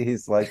wussy.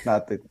 He's like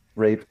not the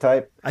rape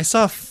type. I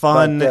saw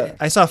Fun. But,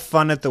 I saw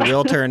Fun at the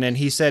Wiltern, and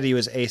he said he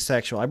was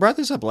asexual. I brought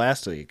this up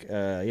last week.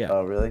 Yeah.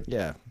 Oh, really?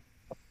 Yeah.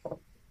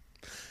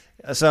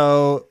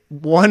 So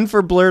 1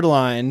 for Blurred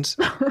Lines.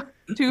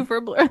 2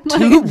 for Blurred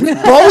Lines.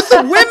 Lines. Both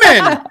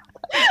women.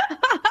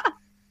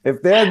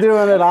 If they're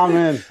doing it, I'm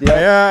in.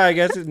 Yeah, I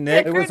guess it's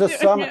Nick. It was a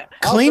summer.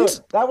 Clean.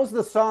 Also, that was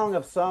the song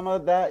of summer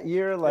that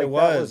year. Like It that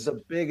was. was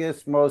the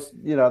biggest, most.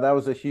 That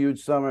was a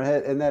huge summer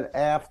hit. And then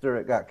after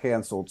it got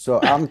canceled, so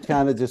I'm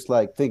kind of just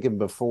like thinking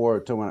before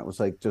to when it was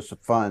like just a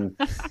fun,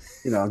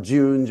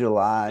 June,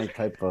 July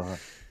type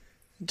of.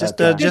 Just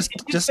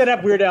set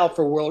up Weird Al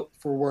for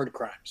word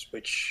crimes,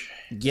 which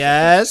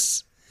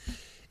Yes.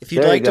 If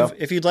you'd There you like go.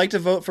 if you'd like to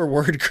vote for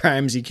word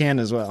crimes, you can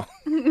as well.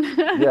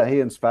 Yeah, he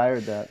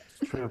inspired that.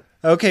 It's true.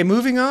 Okay,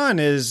 moving on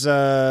is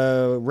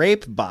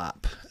rape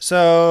bop.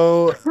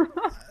 So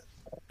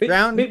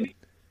round. Go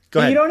But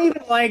ahead. you don't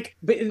even like.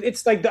 But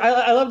it's like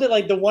I loved it.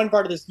 Like the one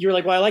part of this, you were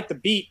like, "Well, I like the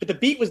beat," but the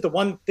beat was the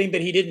one thing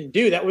that he didn't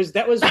do. That was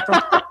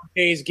from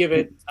Days. Give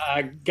it.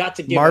 Got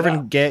to give it Marvin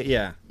up. Gaye.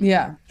 Yeah.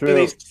 Yeah.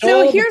 They So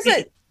stole here's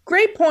the a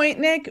great point,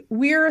 Nick.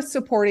 We're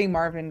supporting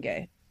Marvin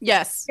Gaye.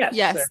 Yes.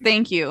 Yes.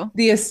 Thank you.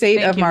 The estate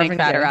Thank of you, Marvin Nick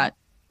Gaye. Vatterott.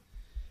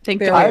 Thank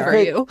There God we for are.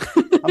 you.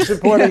 I'm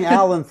supporting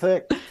Alan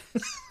Thicke.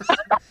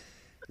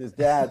 His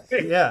dad.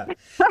 Yeah.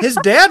 His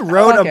dad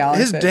wrote Fuck Alan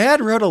his Thicke.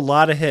 dad wrote a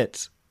lot of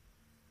hits.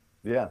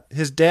 Yeah.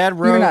 His dad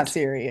wrote. You're not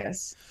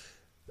serious.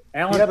 He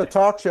had a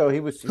talk show. He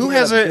was. Who he had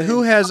has a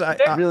who has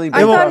really I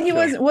big thought talk he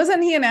show.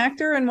 wasn't he an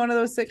actor in one of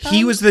those sitcoms?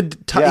 He was the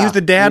he Yeah, was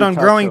the dad he on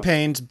talked Growing to-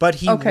 Pains, but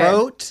he Okay.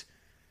 wrote.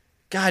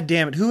 God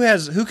damn it! Who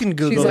can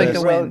Google She's like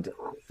this? the wind.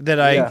 That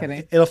I Yeah.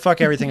 Kidding. it'll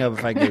fuck everything up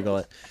if I Google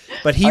it.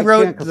 But he I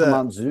wrote can't 'cause I'm the.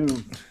 on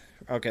Zoom.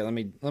 Okay, let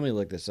me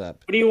look this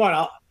up. What do you want?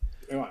 What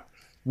do you want?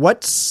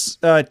 What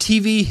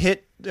TV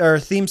hit or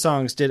theme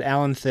songs did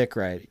Alan Thicke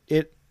write?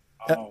 It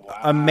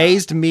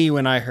amazed me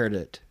when I heard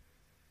it,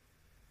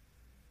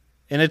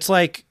 and it's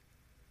like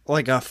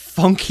a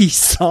funky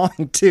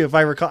song too, if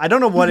I recall. I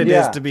don't know what it is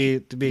Yeah. to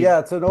be. Yeah,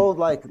 it's an old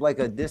like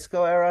a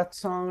disco era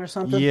song or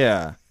something.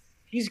 Yeah.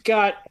 He's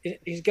got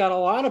a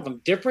lot of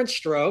them. Different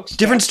Strokes.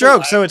 Different That's strokes. a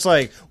lot. So it's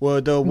like,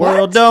 well, the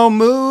world don't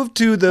move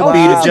to the Oh, beat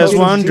of he's just a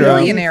one drum.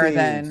 billionaire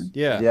then.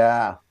 Yeah.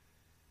 Yeah.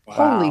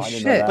 Holy I didn't know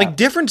shit. that. Like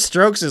Different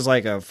Strokes is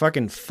like a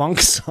fucking funk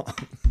song.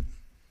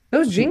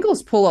 Those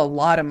jingles pull a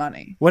lot of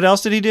money. What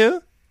else did he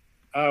do?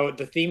 Oh,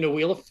 the theme to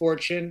Wheel of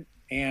Fortune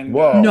and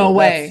Whoa. No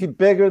that's way.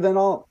 bigger than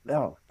all.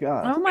 Oh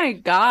God. Oh my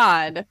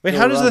God. Wait,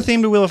 how does the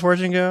theme to Wheel of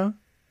Fortune go?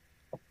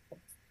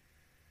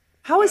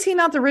 How is he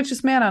not the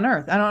richest man on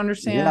earth? I don't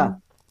understand. Yeah.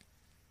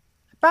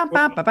 Ba,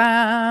 ba, ba,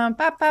 ba,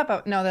 ba, ba,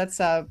 ba. No, that's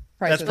Price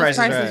That's is Price is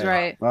Price Right. is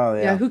right. Oh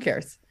Yeah, yeah. who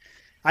cares?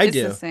 I It's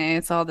do. the same.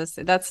 It's all the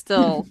same. That's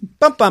still.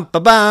 Bum bum ba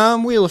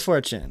bum. Wheel of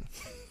Fortune.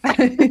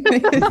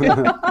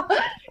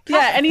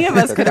 Yeah, any of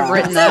us could have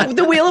written So that.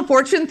 the Wheel of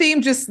Fortune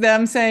theme, just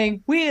them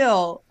saying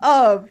 "Wheel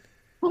of."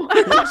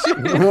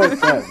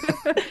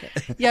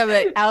 Yeah,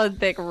 but Alan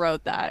Thicke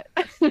wrote that.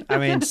 I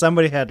mean,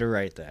 somebody had to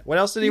write that. What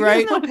else did he You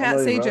guys write? know Pat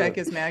Somebody wrote Sajak it.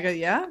 is MAGA,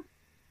 yeah?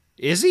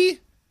 Is he?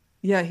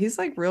 Yeah, he's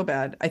like real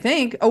bad. I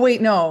think. Oh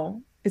wait,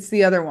 no, it's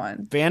the other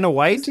one. Vanna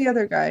White? It's the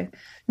other guy.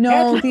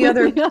 No, the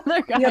other The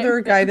other guy. the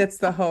other guy that's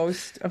the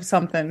host of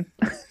something.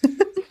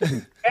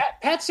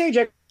 Pat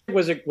Sajak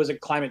was a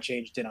climate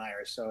change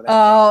denier. So that,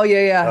 Oh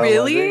yeah, yeah. Oh,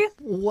 Really?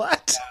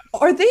 What?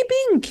 Are they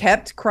being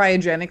kept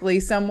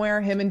cryogenically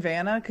somewhere? Him and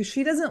Vanna, because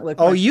she doesn't look.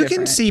 Oh, much you can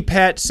different. see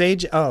Pat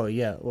Sage. Oh,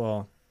 yeah.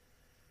 Well,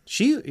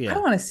 she, I yeah.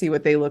 don't want to see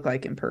what they look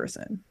like in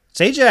person.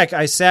 Sajak,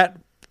 I sat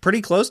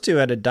pretty close to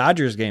at a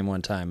Dodgers game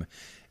one time.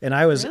 And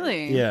I was,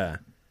 Really? yeah.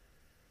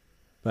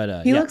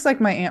 But, He yeah. looks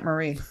like my Aunt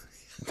Marie.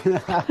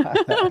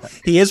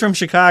 He is from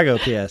Chicago,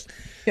 P.S.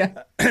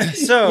 Yeah.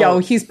 So, Yo,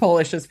 he's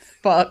Polish as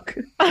fuck.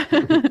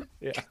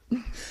 Hey,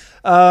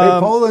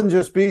 Poland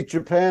just beat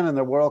Japan in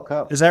the World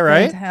Cup. is that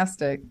right?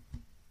 Fantastic.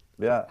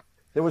 Yeah,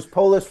 there was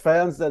Polish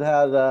fans that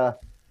had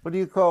what do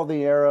you call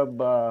the Arab?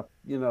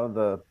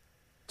 The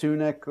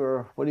tunic,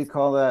 or what do you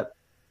call that?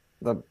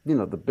 The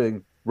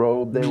big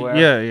robe they wear.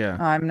 Yeah, yeah.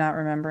 I'm not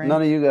remembering.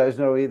 None of you guys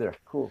know either.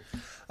 Cool.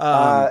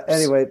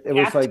 Anyway, it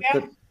was like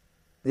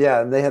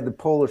Yeah, and they had the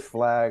Polish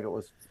flag. It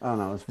was, I don't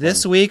know. It was fun.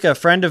 This week, a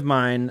friend of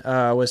mine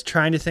was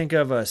trying to think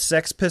of a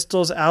Sex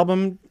Pistols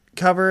album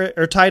cover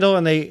or title,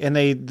 and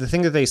the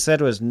thing that they said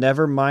was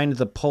 "Never mind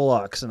the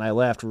Polacks," and I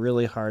laughed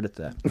really hard at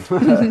that.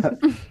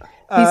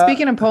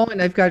 Speaking of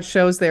Poland, I've got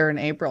shows there in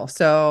April,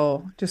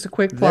 so just a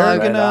quick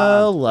plug. They're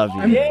gonna love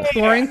you. I'm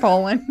touring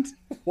Poland.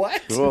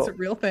 What? It's a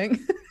real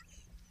thing.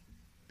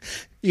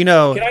 You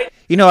know,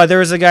 there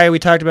was a guy we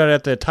talked about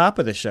at the top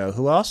of the show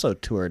who also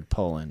toured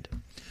Poland.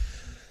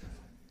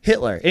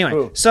 Hitler.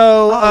 Anyway,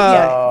 so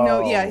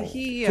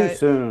he too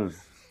soon.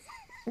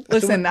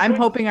 Listen, I'm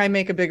hoping I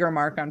make a bigger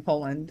mark on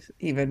Poland.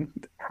 Even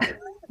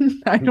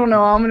I don't know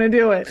how I'm going to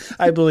do it.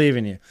 I believe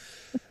in you.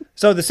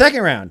 So the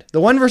second round,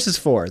 the 1 versus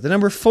 4. The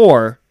number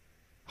 4,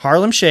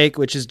 Harlem Shake,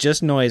 which is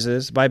just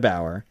noises by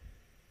Bauer,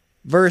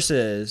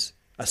 versus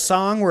a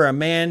song where a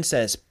man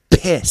says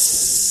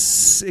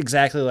piss,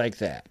 exactly like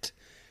that.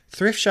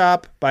 Thrift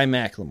Shop by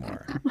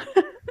Macklemore.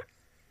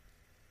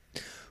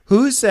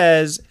 Who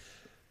says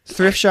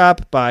Thrift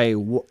Shop by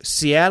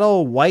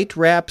Seattle white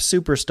rap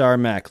superstar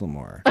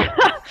Macklemore?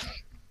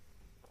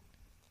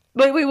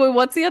 Wait,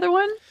 what's the other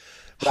one?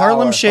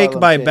 Harlem Shake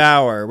by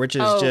Bauer, which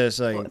is just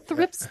like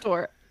thrift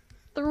store.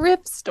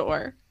 Thrift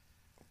store.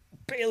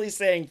 Bailey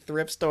saying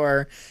thrift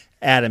store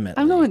adamantly.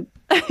 I'm going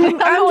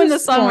the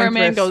song where a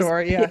man goes,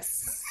 store,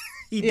 yes.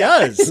 He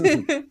does.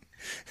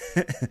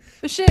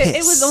 But shit,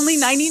 it was only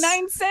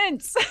 99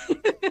 cents.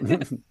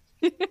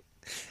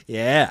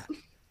 Yeah.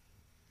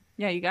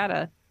 Yeah, you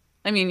gotta.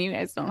 I mean, you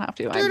guys don't have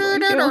to.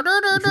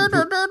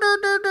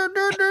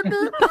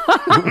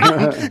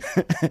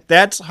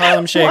 That's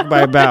Harlem Shake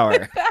by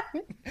Bauer.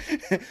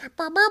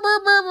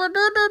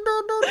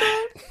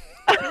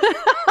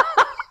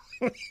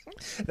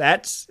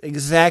 That's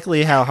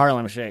exactly how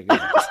Harlem Shake goes.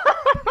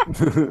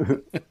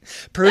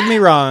 Prove me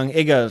wrong.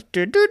 It goes.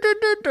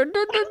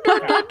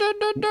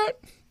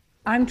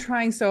 I'm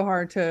trying so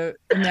hard to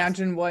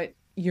imagine what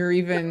you're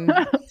even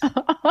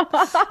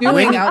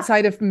doing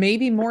outside of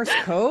maybe Morse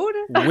code.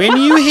 When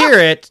you hear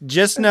it,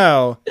 just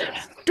know.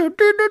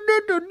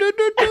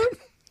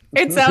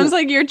 It sounds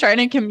like you're trying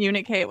to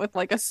communicate with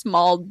like a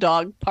small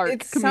dog park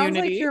community. Sounds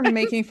like you're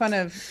making fun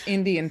of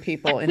Indian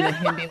people in the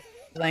Hindi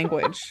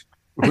language.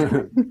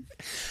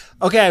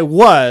 Okay, I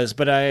was,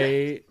 but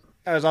I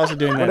was also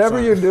doing that. Whatever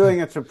song. you're doing,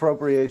 it's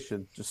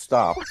appropriation. Just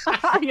stop.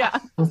 Yeah.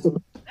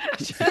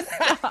 Just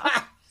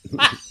stop.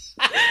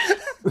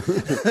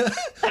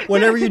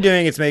 Whatever you're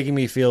doing, it's making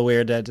me feel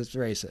weird that it's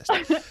racist.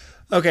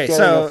 Okay, Getting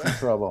so us in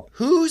trouble.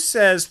 Who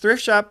says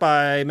Thrift Shop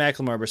by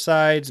Macklemore?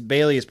 Besides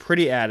Bailey is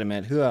pretty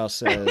adamant. Who else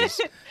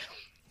says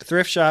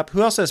Thrift Shop?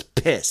 Who else says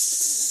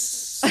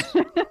piss?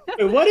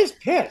 Wait, what is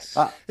piss?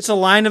 It's a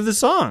line of the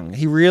song.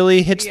 He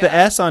really hits the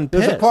S on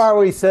piss. There's a part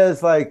where he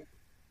says like.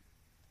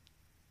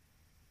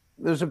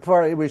 There's a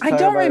part where he's I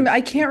don't remember.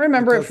 I can't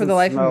remember it for the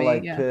life of me.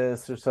 Like yeah.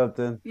 piss or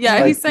something. Yeah,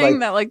 like, he's saying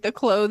that like the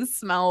clothes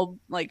smell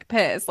like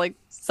piss, like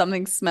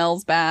something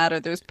smells bad or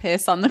there's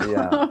piss on the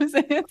clothes.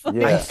 It's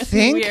like, I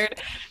think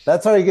weird.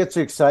 That's how he gets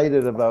you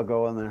excited about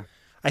going there.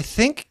 I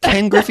think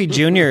Ken Griffey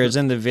Jr. is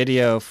in the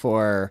video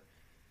for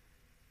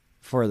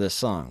this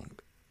song.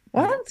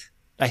 What?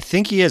 I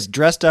think he is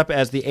dressed up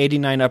as the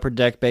 '89 Upper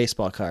Deck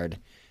baseball card.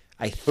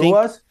 Who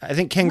was? I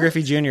think Ken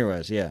Griffey Jr.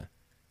 was. Yeah.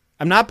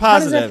 I'm not How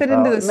does positive. that fit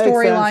into the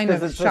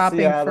storyline of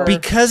shopping for?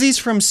 Because he's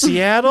from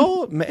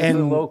Seattle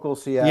and local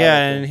Seattle. Yeah,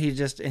 and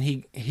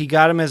he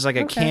got him as like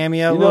a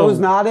cameo. You know who's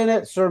not in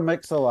it? Sir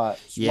Mix-a-Lot.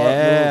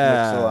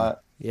 Yeah,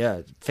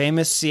 yeah,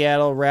 famous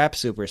Seattle rap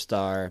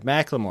superstar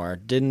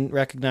Macklemore didn't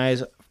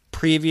recognize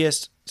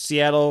previous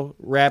Seattle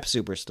rap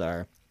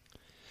superstar.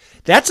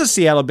 That's a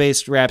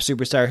Seattle-based rap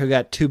superstar who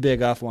got too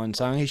big off one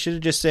song. He should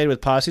have just stayed with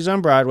Posses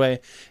on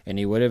Broadway, and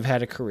he would have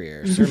had a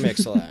career. Sir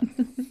Mix-a-Lot.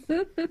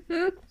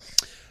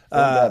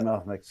 That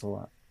mouth makes a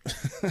lot.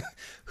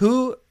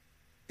 Who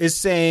is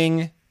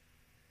saying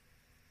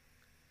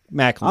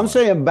Macklemore? I'm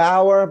saying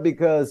Bauer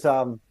because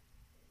Thrift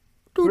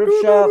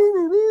Shop,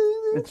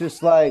 it's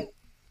just like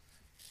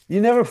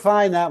you never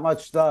find that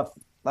much stuff.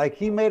 Like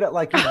he made it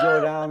like you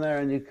go down there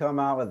and you come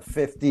out with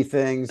 50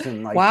 things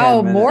and like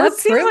 10 minutes. More That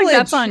seems like privilege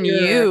that's on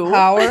here, you.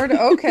 Howard.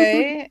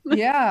 Okay.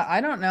 Yeah, I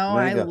don't know.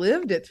 There you I go.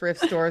 lived at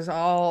thrift stores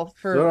all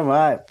for So am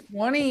I.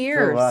 20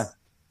 years. So am I.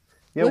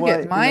 Yeah, Look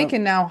well, at Mike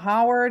and now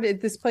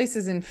Howard. This place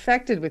is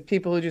infected with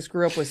people who just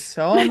grew up with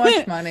so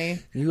much money.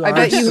 I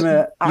bet you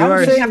didn't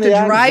have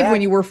to drive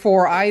when you were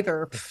 4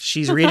 either.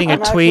 She's reading a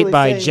I'm tweet actually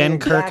by saying Jen the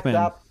exact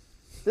Kirkman.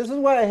 This is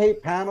why I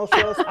hate panel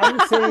shows.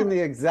 I'm saying the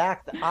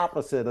exact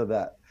opposite of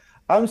that.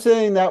 I'm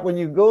saying that when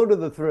you go to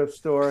the thrift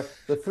store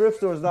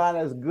is not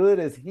as good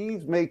as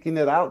he's making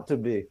it out to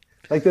be.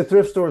 Like the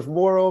thrift store is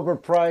more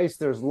overpriced.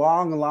 There's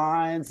long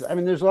lines. I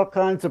mean, there's all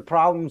kinds of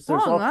problems.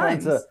 There's all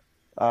kinds of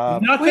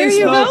Nothing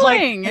smells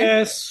like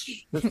piss.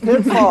 There's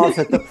pitfalls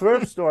at the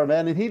thrift store,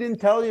 man, and he didn't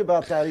tell you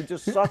about that. He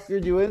just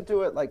suckered you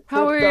into it, like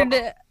Howard,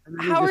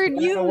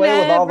 Howard, you've away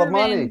with all the never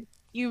money. been.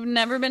 You've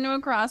never been to a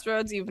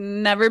Crossroads. You've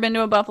never been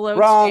to a Buffalo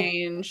Wrong.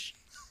 Exchange.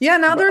 Yeah,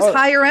 now there's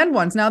higher end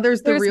ones. Now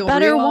there's the real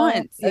better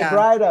ones. Hey, Yeah.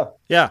 Bryda,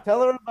 Yeah.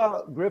 tell her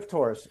about Grift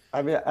Horse.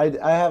 I mean,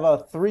 I have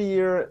a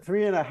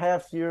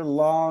 3.5 year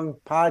long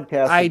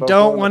podcast. I about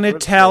don't going want to Grift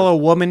tell Horse. a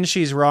woman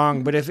she's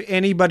wrong, but if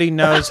anybody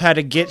knows how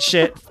to get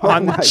shit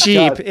on the my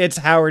cheap, God. it's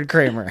Howard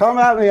Kramer. Come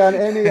at me on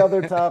any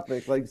other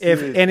topic. Like, If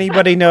seriously.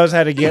 anybody knows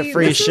how to get See,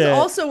 free this shit, is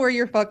also where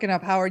you're fucking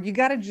up, Howard. You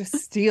got to just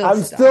steal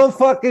I'm stuff. still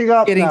fucking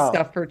up Getting now.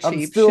 stuff for I'm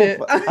cheap still shit.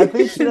 I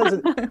think she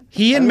doesn't.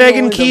 he and I'm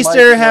Megan only the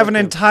Keister mic have an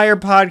worker. entire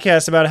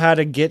podcast about how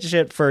to get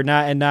shit for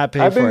not pay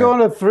I've been for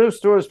going it. to thrift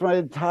stores my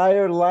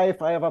entire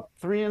life. I have a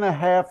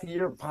 3.5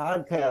 year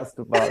podcast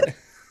about it.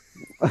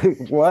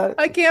 Like, what?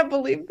 I can't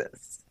believe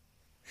this.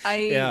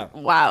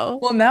 Wow.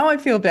 Well, now I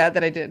feel bad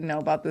that I didn't know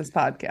about this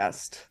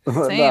podcast.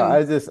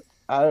 No,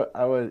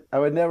 I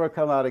would never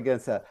come out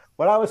against that.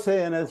 What I was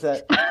saying is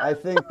that I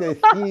think that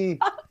he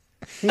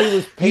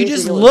was. You painting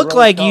just it with look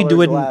like you rose-colored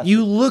wouldn't. glasses.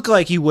 You look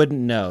like you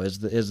wouldn't know.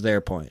 Is their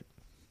point?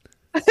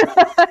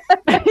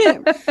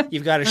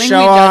 You've got a think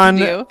show we on.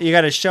 judged you. You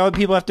got a show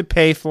people have to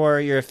pay for.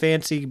 You're a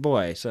fancy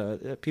boy,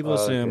 so people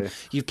assume okay.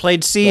 you've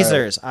played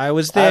Caesars. Sorry. I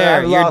was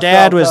there. I've Your lost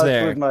dad all was touch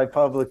there. With my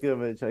public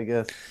image, I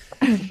guess.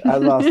 I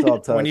lost all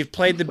touch. When you've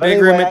played the But big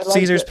anyway, room I at like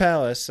Caesar's that-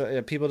 Palace,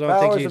 people don't That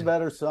think was you. a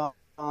better song,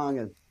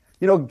 and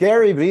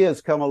Gary Vee has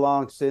come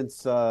along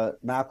since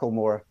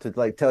Macklemore to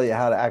like tell you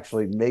how to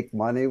actually make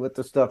money with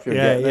the stuff you're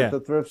getting at the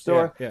thrift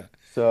store. Yeah.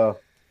 So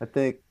I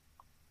think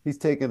he's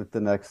taking it to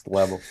the next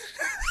level.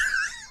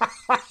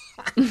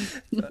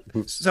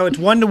 So it's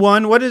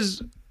 1-1. What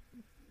is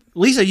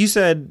Lisa? You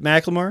said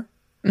Macklemore.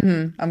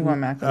 I'm going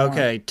Macklemore.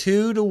 Okay,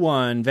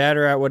 2-1.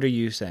 Vaderat, what are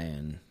you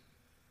saying?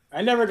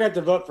 I never got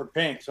to vote for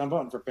Pink, so I'm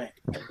voting for Pink.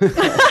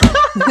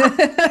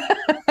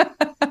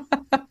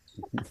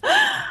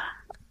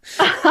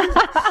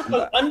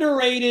 Most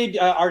underrated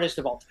artist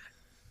of all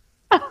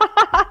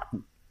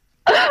time.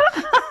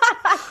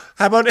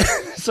 How about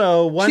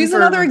so one? She's for-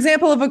 another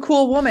example of a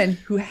cool woman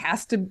who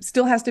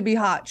still has to be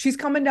hot. She's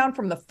coming down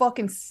from the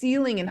fucking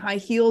ceiling in high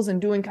heels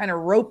and doing kind of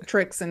rope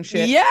tricks and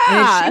shit.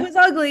 Yeah. And if she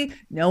was ugly,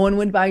 no one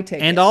would buy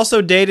tickets. and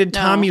also dated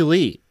Tommy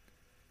Lee.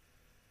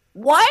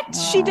 What?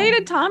 She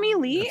dated Tommy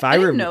Lee? If I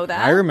didn't know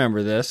that. I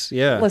remember this.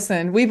 Yeah.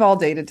 Listen, we've all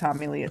dated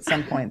Tommy Lee at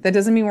some point. That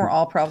doesn't mean we're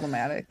all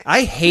problematic.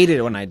 I hated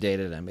it when I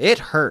dated him. It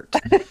hurt.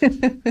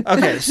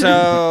 Okay,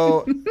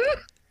 so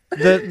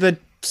the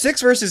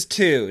 6 versus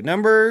 2.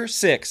 Number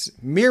 6,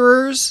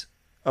 Mirrors.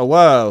 Oh,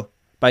 whoa.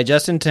 By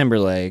Justin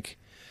Timberlake.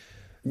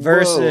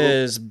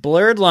 Versus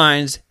Blurred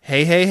Lines,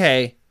 Hey, Hey,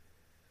 Hey.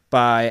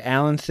 By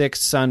Alan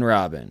Thicke's son,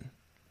 Robin.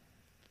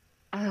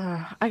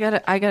 I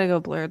gotta go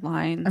Blurred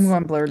Lines. I'm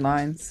going Blurred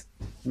Lines.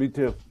 Me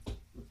too.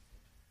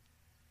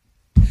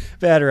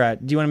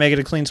 Vaderat, do you want to make it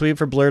a clean sweep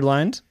for Blurred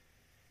Lines?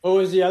 What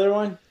was the other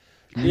one?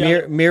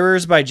 The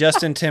Mirrors by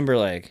Justin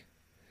Timberlake.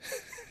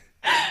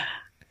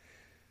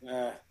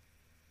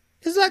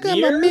 Is that got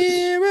my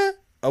mirror?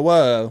 Oh,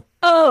 whoa.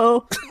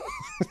 Oh.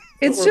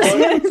 It's just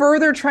him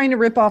further trying to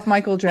rip off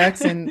Michael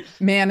Jackson,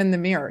 Man in the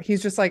Mirror.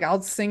 He's just like,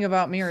 I'll sing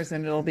about mirrors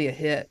and it'll be a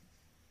hit.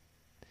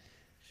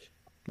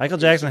 Michael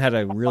Jackson had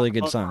a really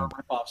good song.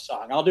 Rip-off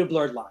song. I'll do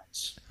Blurred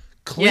Lines.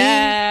 Clean.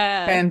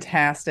 Yeah.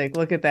 Fantastic.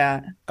 Look at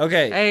that.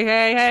 Okay. Hey,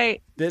 hey,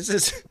 hey. This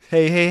is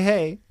hey, hey,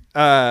 hey.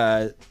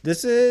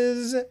 This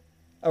is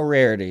a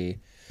rarity.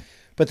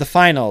 But the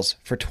finals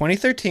for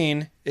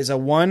 2013 is a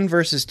 1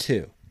 versus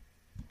 2.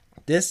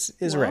 This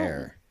is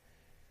rare.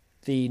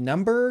 The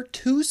number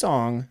 2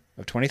 song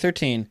of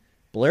 2013,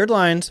 Blurred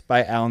Lines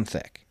by Alan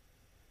Thicke,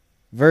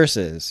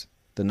 versus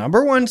the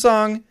number 1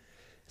 song,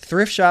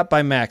 Thrift Shop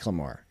by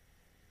Macklemore.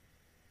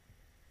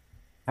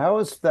 How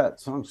is that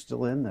song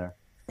still in there?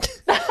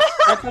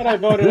 I thought I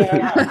voted it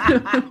out.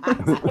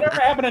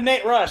 Whatever happened to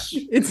Nate Rush?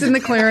 It's in the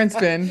clearance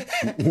bin.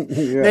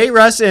 Yeah. Nate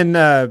Russ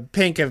and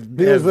Pink have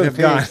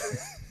gone.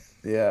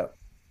 Yeah.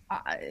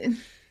 I'm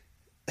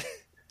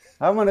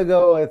gonna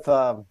go with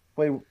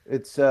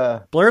it's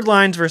Blurred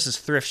Lines versus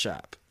Thrift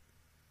Shop.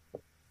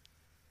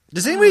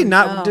 Does anybody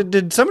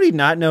did somebody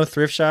not know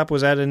Thrift Shop?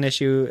 Was that an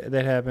issue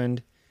that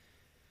happened?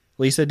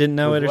 Lisa didn't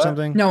know it or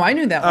something? No, I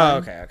knew that one. Oh,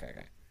 okay.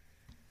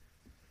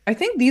 I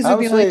think these are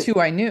the only two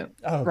I knew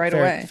right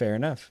away. Fair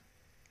enough.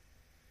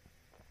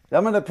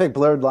 I'm gonna pick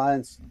Blurred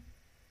Lines.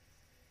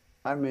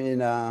 I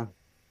mean,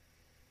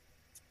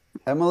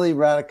 Emily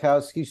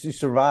Ratajkowski, she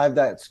survived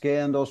that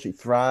scandal. She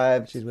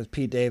thrived. She's with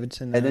Pete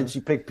Davidson. And then she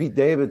picked Pete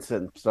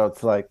Davidson. So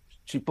it's like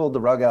she pulled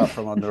the rug out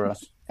from under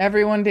us.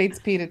 Everyone dates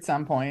Pete at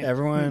some point.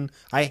 Everyone.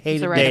 I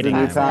hated right dating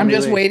him. I'm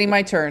just waiting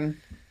my turn.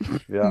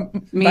 Yeah.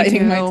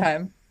 Biding my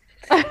time.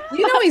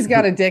 You know he's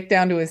got a dick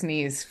down to his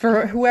knees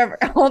for whoever,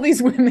 all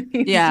these women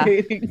he's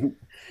dating.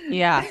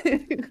 Yeah.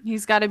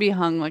 He's got to be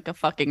hung like a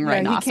fucking Yeah,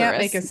 rhinoceros. he can't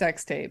make a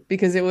sex tape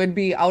because it would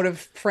be out of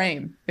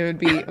frame. It would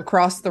be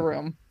across the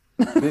room.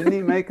 Didn't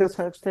he make a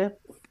sex tape?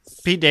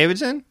 Pete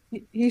Davidson?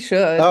 He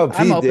should. Oh, Pete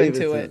I'm open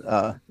Davidson.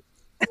 to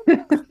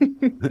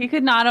it. He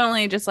could not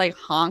only just like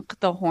honk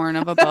the horn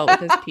of a boat with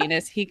his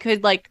penis, he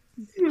could like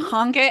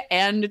honk it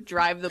and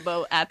drive the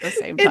boat at the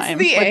same It's time.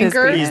 the with his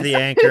anchor. penis. He's the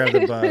anchor of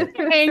the boat.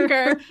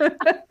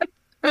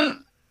 Anchor.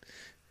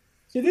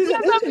 See, He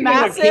has a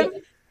massive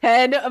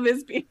head of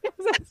his penis.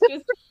 That's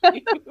just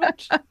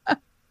huge.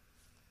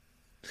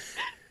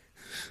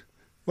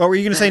 What were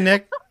you going to say,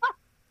 Nick?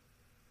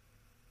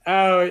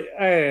 Oh,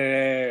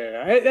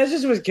 that's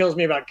just what kills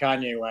me about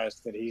Kanye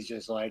West. That he's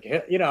just like,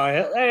 hey, you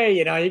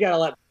gotta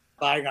let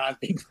bygones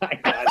be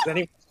bygones. Then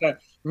he wants to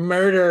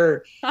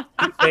murder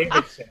Pete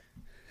Davidson.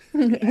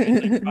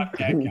 Fuck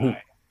that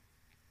guy.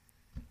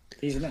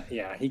 He's not.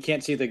 Yeah, he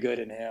can't see the good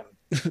in him.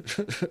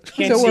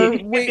 He's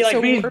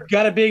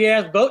got a big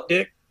ass boat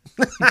dick.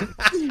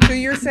 So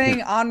you're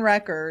saying on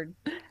record,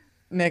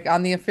 Nick,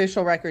 on the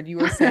official record, you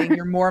were saying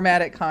you're more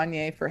mad at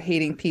Kanye for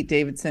hating Pete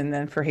Davidson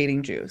than for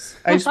hating Jews.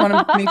 I just want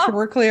to make sure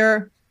we're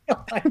clear.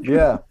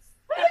 Yeah.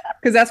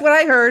 Because that's what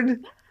I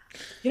heard.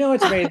 You know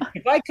what's amazing?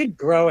 If I could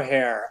grow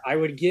hair, I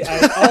would get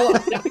I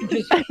would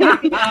just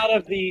get out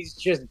of these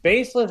just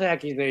baseless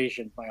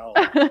accusations my whole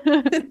life.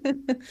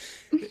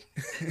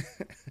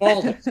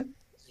 Baldness is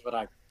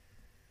what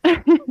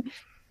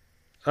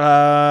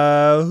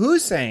I.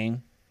 Who's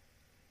saying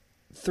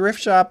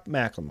Thrift Shop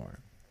Macklemore?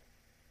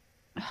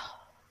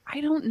 I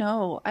don't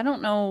know. I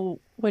don't know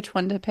which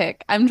one to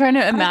pick. I'm trying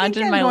to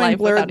imagine my life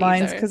Blurred without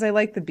Lines either. because I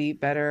like the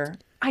beat better.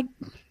 I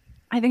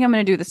think I'm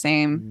going to do the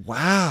same.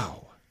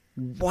 Wow.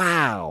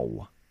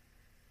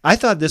 I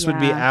thought this would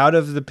be out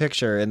of the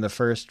picture in the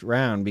first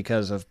round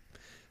because of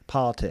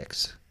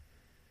politics.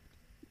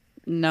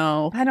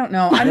 No. I don't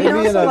know. I mean,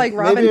 also like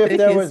Robin maybe if Thicke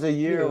there is was a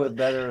year cute. with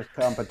better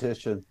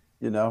competition,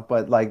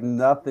 but like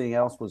nothing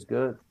else was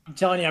good. I'm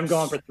telling you, I'm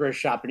going for Thrift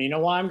Shop, and you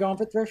know why I'm going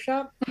for Thrift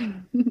Shop?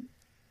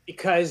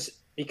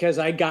 because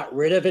I got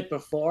rid of it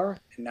before,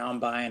 and now I'm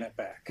buying it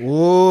back.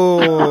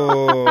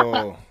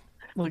 Whoa.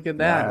 Look at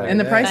that. Wow. And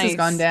the price has Nice.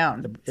 gone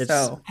down.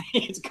 So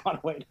It's gone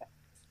way down.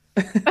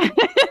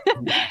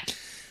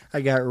 I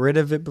got rid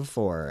of it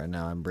before, and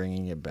now I'm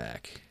bringing it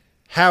back.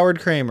 Howard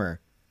Kramer,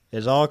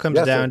 it all comes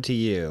Yes, down sir. to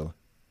you.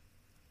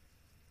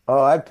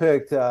 Oh, I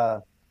picked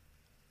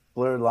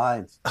Blurred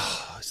Lines.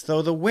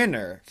 So the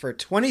winner for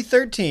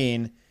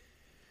 2013,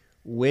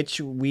 which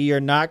we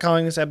are not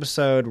calling this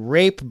episode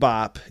Rape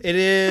Bop, it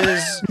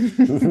is...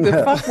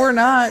 the fuck we're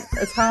not.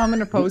 That's how I'm going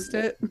to post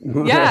it.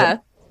 Yeah.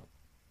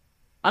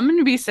 I'm going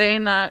to be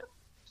saying that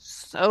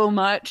so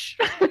much.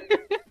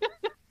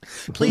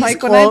 Please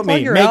Mike, when I quote plug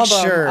me. your Make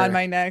album sure. on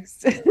my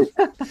next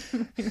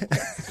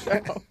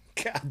show.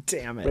 God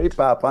damn it. Rape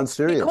Bop on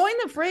Sirius. Coin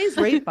the phrase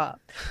rape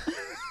up.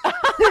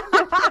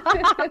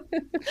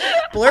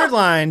 Blurred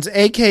Lines,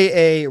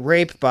 a.k.a.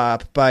 Rape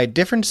Bop, by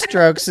Different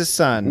Strokes'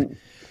 son,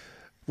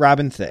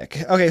 Robin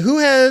Thicke. Okay, who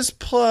has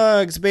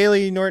plugs?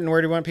 Bailey Norton,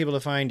 where do you want people to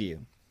find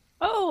you?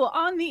 Oh,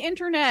 on the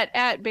internet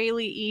at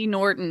Bailey E.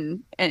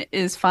 Norton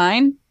is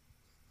fine.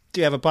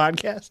 Do you have a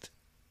podcast?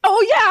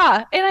 Oh,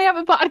 yeah. And I have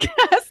a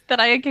podcast that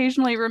I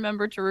occasionally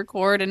remember to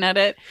record and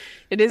edit.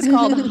 It is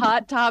called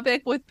Hot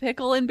Topic with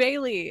Pickle and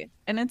Bailey.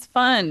 And it's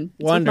fun.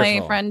 It's with my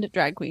Wonderful. friend,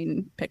 Drag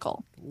Queen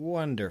Pickle.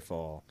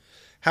 Wonderful.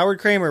 Howard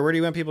Kramer, where do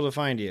you want people to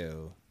find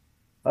you?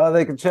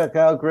 They can check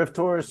out Grift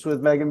Horse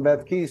with Megan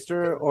Beth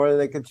Keister, or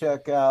they can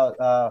check out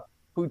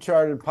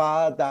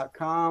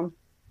WhoChartedPod.com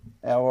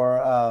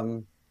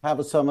or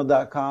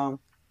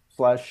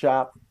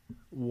haveasummer.com/shop.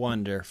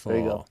 Wonderful.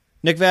 There you go.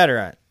 Nick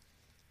Vatterott.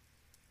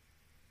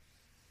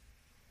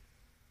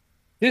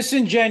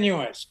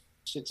 Disingenuous.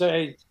 It's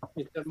a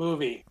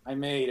movie I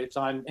made. It's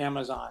on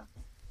Amazon.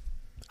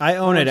 I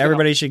own it.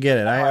 Everybody should get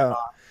it.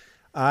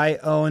 I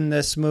own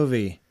this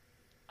movie.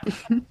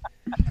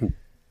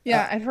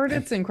 Yeah, I've heard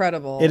it's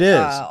incredible. It is.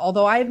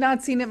 Although I have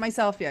not seen it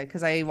myself yet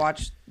because I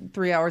watch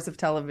 3 hours of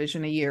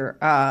television a year.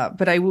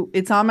 But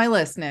it's on my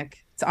list,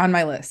 Nick. It's on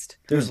my list.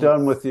 Who's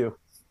done with you?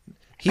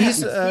 He's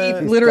he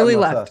literally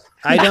done with left. us.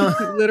 I don't.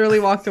 He literally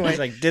walked away. He's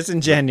like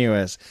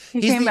disingenuous.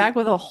 He came back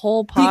with a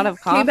whole pot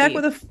of coffee. Came back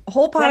with a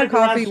whole pot of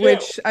coffee,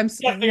 which I'm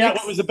trying to figure out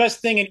what was the best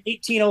thing in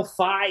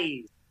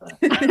 1805.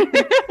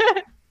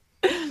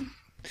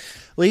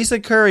 Lisa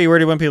Curry, where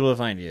do you want people to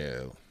find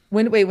you?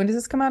 When does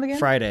this come out again?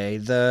 Friday.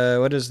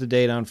 What is the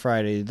date on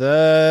Friday?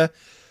 The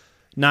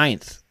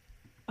 9th.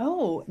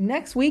 Oh,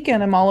 next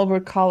weekend I'm all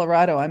over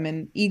Colorado. I'm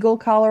in Eagle,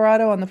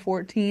 Colorado on the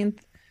 14th,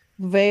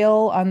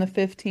 Vail on the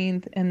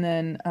 15th, and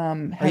then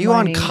Are you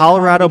on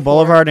Colorado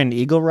Boulevard in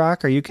Eagle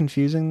Rock? Are you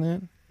confusing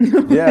that?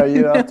 Yeah, are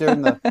you out there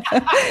in the...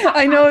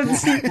 I know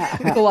it's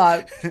a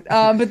lot.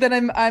 But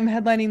then I'm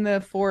headlining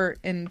the Fort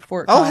in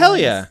Fort Oh, hell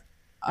Collins, yeah.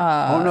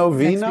 next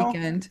Vino?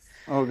 weekend.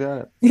 Oh,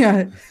 got it.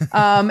 Yeah.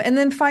 And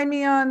then find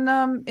me on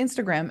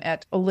Instagram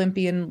at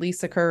Olympian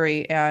Lisa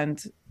Curry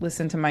and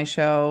listen to my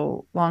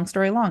show Long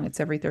Story Long. It's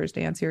every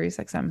Thursday on Sirius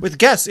XM. With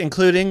guests,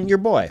 including your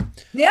boy.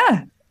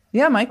 Yeah.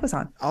 Yeah, Mike was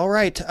on. All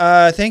right.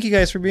 Thank you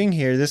guys for being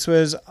here. This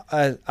was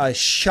a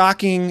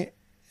shocking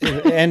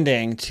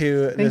ending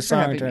to the Thanks for song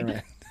having me.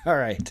 tournament. All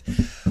right.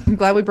 I'm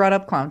glad we brought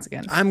up clowns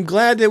again. I'm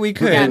glad that we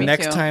could. Yeah, me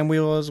Next too. time we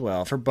will as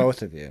well, for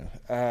both of you.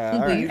 All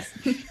right.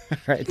 All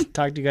right.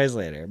 Talk to you guys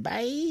later.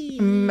 Bye.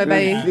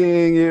 Bye-bye.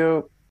 Seeing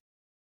you.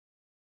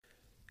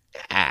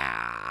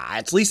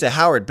 It's Lisa,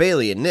 Howard,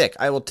 Bailey, and Nick.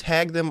 I will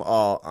tag them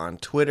all on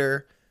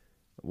Twitter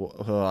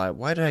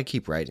Why did I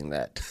keep writing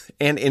that?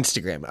 And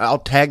Instagram. I'll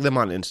tag them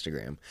on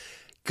Instagram.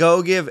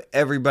 Go give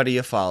everybody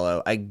a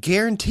follow. I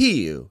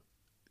guarantee you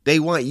they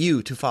want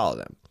you to follow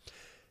them.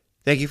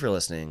 Thank you for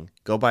listening.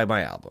 Go buy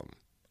my album.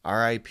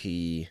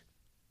 R.I.P.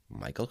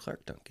 Michael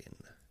Clark Duncan.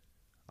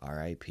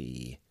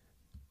 R.I.P.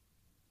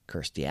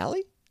 Kirstie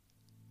Alley?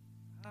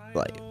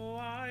 Like,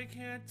 I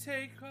can't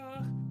take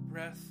a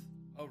breath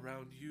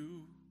around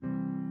you.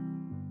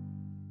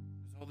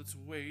 'Cause all that's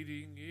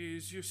waiting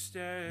is your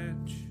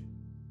stench.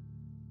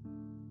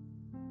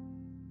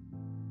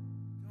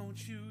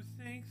 Don't you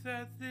think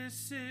that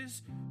this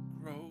is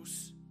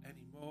gross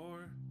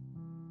anymore?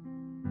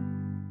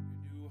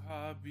 Your new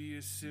hobby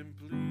is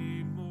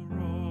simply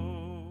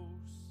morose.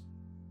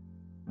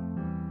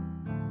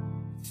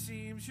 It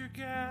seems your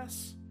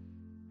gas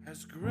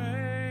has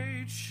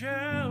great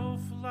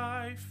shelf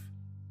life.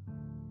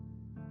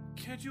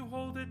 Can't you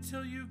hold it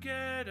till you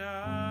get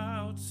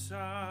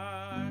outside?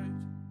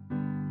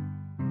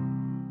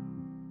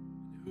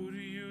 Who do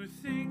you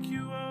think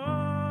you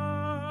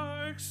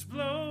are,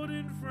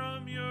 exploding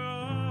from your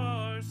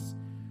arse,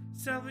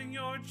 selling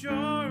your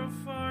jar of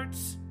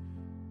farts,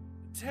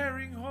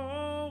 tearing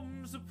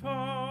homes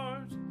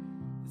apart?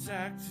 This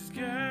act is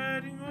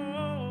getting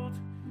old.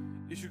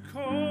 Is your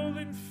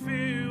colon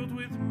filled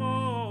with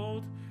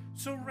mold,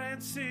 so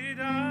rancid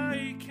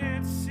I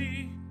can't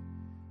see?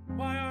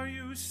 Why are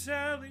you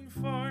selling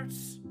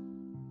farts?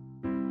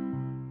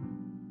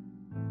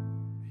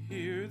 I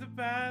hear the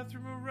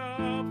bathroom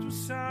erupt with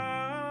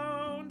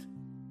sound.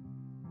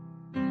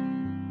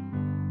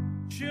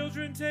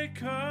 Children take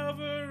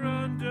cover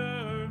underground,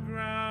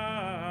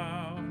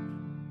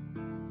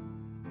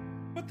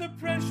 but the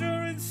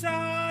pressure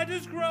inside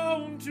has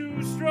grown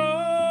too strong.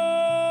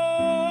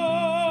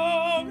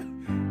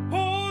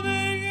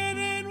 Holding it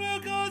in will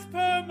cause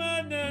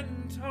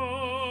permanent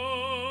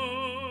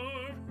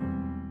harm.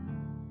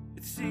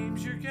 It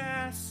seems your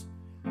gas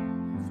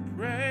has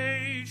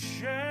great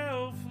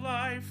shelf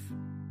life.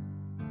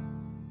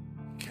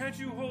 Can't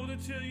you hold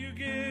it till you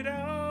get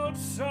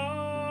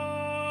outside?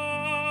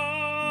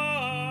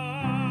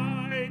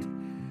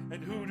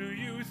 And who do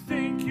you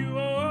think you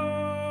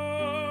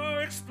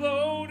are,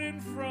 exploding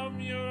from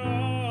your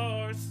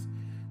arse,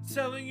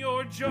 selling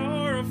your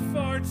jar of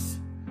farts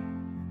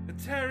and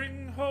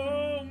tearing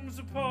homes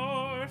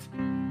apart?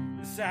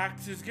 This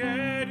act is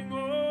getting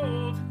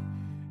old.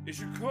 Is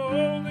your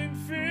colon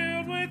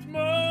filled with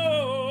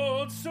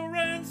mold, so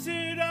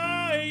rancid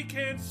I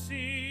can't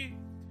see?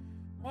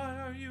 Why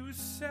are you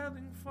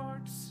selling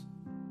farts?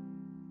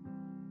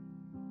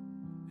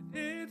 And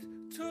it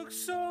took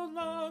so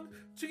long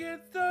to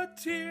get the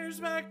tears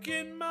back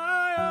in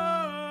my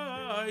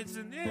eyes,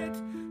 and it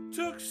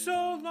took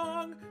so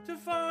long to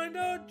find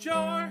a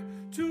jar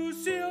to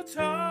seal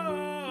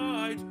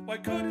tight. Why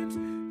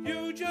couldn't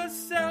you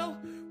just sell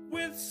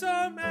with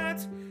some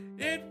at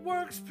It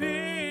Works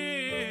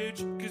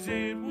pitch? 'Cause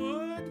it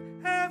would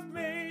have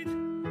made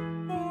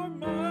more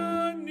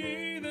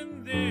money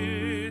than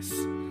this.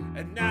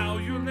 And now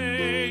you're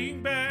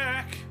laying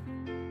back,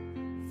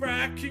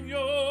 fracking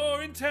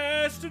your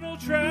intestinal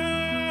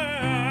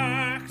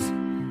tracts.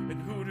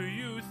 And who do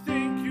you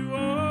think you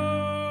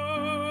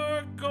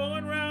are,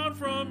 going round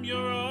from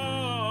your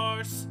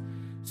arse,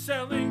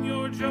 selling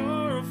your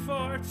jar of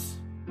farts,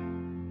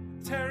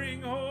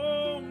 tearing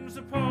homes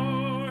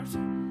apart?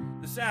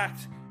 This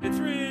act, it's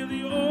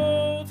really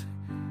old.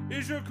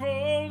 Is your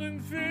colon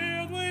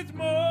filled with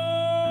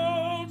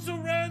mold, so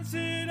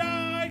rancid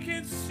I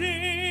can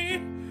see?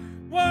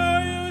 Why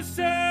are you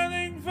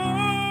selling farts?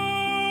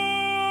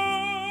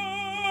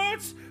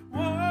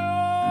 Why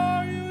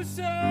are you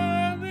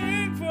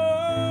selling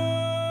farts?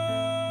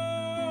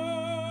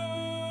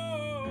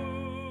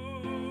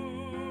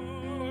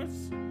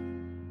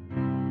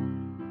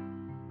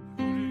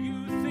 Who do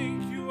you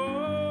think you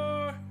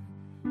are?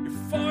 You're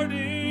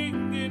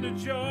farting in a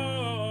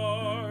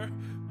jar.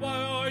 Why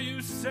are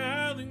you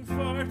selling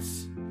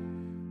farts?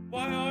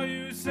 Why